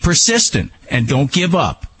 Be persistent and don't give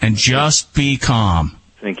up and just be calm.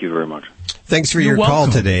 Thank you very much. Thanks for your call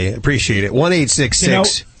today. Appreciate it.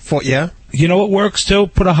 1-866. Yeah? You know what works too?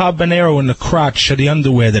 Put a habanero in the crotch of the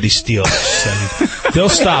underwear that he steals. And they'll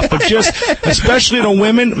stop. But especially the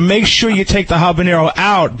women, make sure you take the habanero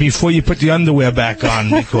out before you put the underwear back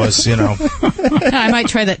on because, I might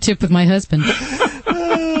try that tip with my husband.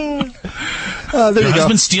 Your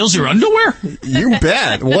husband steals your underwear? You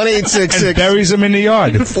bet. 1-866. And buries them in the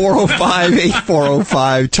yard.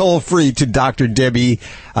 405-8405. Toll free to Dr. Debbie,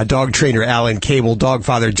 dog trainer Alan Cable, dog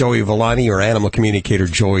father Joey Villani, or animal communicator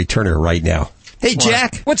Joey Turner right now. Hey,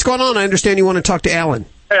 Jack, what's going on? I understand you want to talk to Alan.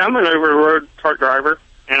 Hey, I'm an over-the-road truck driver,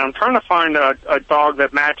 and I'm trying to find a dog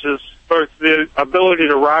that matches both the ability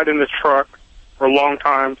to ride in the truck for a long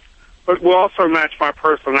time, but will also match my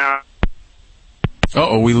personality.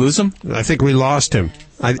 We lose him? I think we lost him.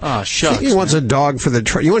 Shucks. I think he wants a dog for the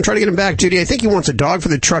truck. You want to try to get him back, Judy? I think he wants a dog for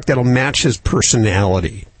the truck that'll match his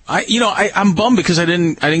personality. I'm bummed because I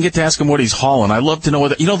didn't get to ask him what he's hauling. I love to know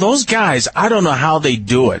whether, those guys, I don't know how they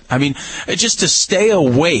do it. I mean, just to stay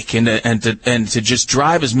awake and to just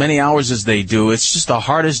drive as many hours as they do, it's just the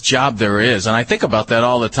hardest job there is. And I think about that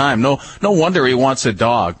all the time. No wonder he wants a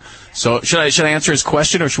dog. So should I answer his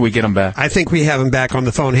question or should we get him back? I think we have him back on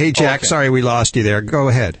the phone. Hey, Jack, Sorry we lost you there. Go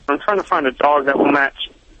ahead. I'm trying to find a dog that will match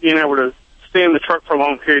being able to stay in the truck for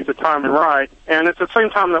long periods of time and ride, and at the same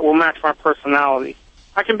time that will match my personality.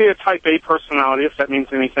 I can be a type A personality, if that means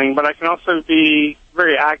anything, but I can also be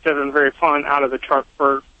very active and very fun out of the truck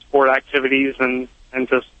for sport activities and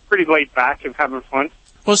just pretty laid back and having fun.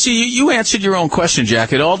 Well, see, you answered your own question,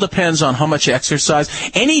 Jack. It all depends on how much exercise.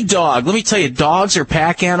 Any dog, let me tell you, dogs are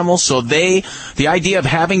pack animals, so the idea of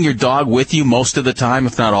having your dog with you most of the time,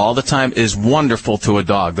 if not all the time, is wonderful to a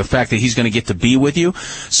dog. The fact that he's going to get to be with you.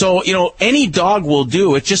 So, any dog will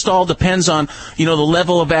do. It just all depends on, the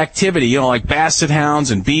level of activity. Like Basset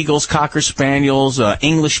Hounds and Beagles, Cocker Spaniels,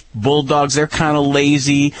 English Bulldogs, they're kind of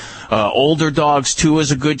lazy. Older dogs, too,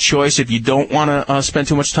 is a good choice if you don't want to spend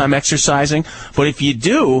too much time exercising. But if you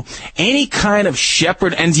do, any kind of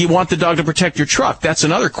shepherd, and do you want the dog to protect your truck? That's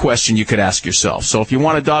another question you could ask yourself. So if you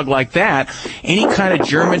want a dog like that, any kind of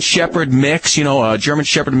German shepherd mix, a German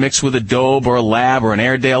shepherd mix with a Dobe or a Lab or an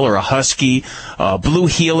Airedale or a Husky. Blue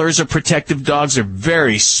Heelers are protective dogs. They're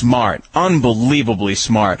very smart, unbelievably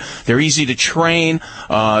smart. They're easy to train.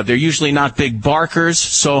 They're usually not big barkers.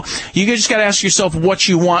 So you just got to ask yourself what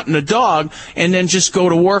you want in a dog, and then just go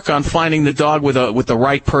to work on finding the dog with the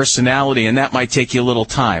right personality, and that might take you a little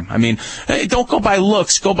time. I mean, don't go by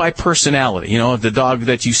looks, go by personality. The dog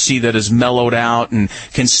that you see that is mellowed out and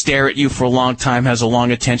can stare at you for a long time, has a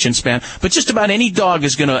long attention span. But just about any dog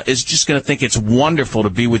is just gonna think it's wonderful to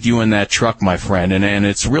be with you in that truck, my friend, and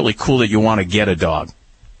it's really cool that you want to get a dog.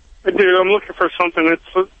 I do. I'm looking for something that's,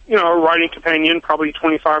 a riding companion, probably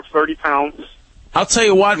 25, 30 pounds. I'll tell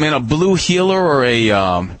you what, man, a Blue Heeler or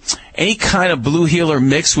any kind of Blue Heeler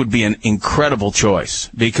mix would be an incredible choice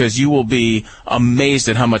because you will be amazed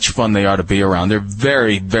at how much fun they are to be around. They're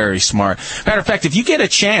very, very smart. Matter of fact, if you get a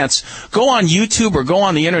chance, go on YouTube or go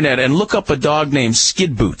on the internet and look up a dog named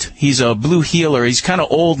Skid Boot. He's a Blue Heeler. He's kind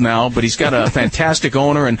of old now, but he's got a fantastic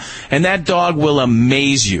owner, and that dog will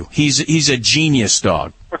amaze you. He's a genius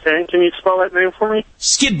dog. Okay, can you spell that name for me?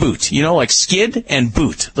 Skid Boot, like skid and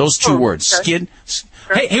boot, those two words. Okay. Skid.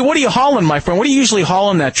 Hey, what are you hauling, my friend? What do you usually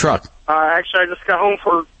haul in that truck? Actually, I just got home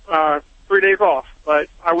for 3 days off, but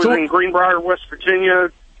I was in Greenbrier, West Virginia,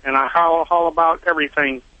 and I haul about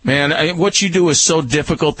everything. Man, what you do is so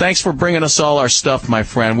difficult. Thanks for bringing us all our stuff, my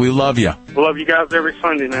friend. We love you. I love you guys every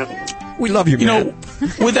Sunday, man. We love you, man.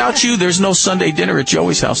 Without you, there's no Sunday dinner at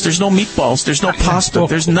Joey's house. There's no meatballs. There's no pasta.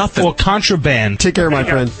 There's nothing. Or contraband. Take care, my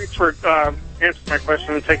friend. Thanks for answering my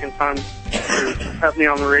question and taking time to have me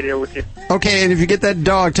on the radio with you. Okay, and if you get that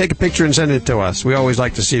dog, take a picture and send it to us. We always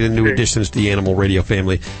like to see the new additions to the Animal Radio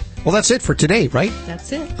family. Well, that's it for today, right?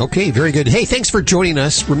 That's it. Okay, very good. Hey, thanks for joining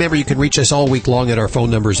us. Remember, you can reach us all week long at our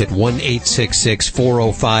phone numbers at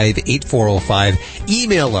 1-866-405-8405.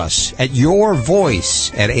 Email us at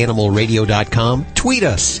yourvoice@animalradio.com. Tweet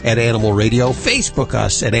us at Animal Radio. Facebook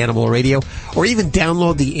us at Animal Radio. Or even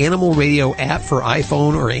download the Animal Radio app for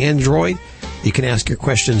iPhone or Android. You can ask your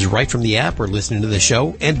questions right from the app or listening to the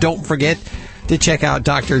show. And don't forget to check out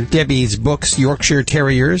Dr. Debbie's books, Yorkshire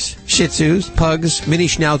Terriers, Shih Tzus, Pugs, Mini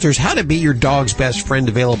Schnauzers, How to Be Your Dog's Best Friend,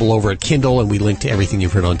 available over at Kindle, and we link to everything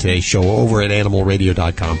you've heard on today's show over at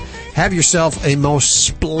animalradio.com. Have yourself a most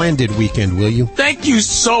splendid weekend, will you? Thank you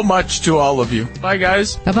so much to all of you. Bye,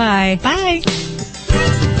 guys. Bye-bye. Bye.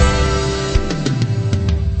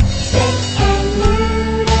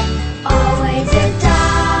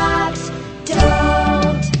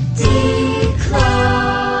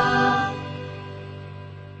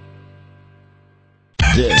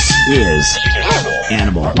 This is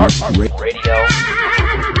Animal Radio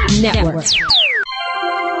Network.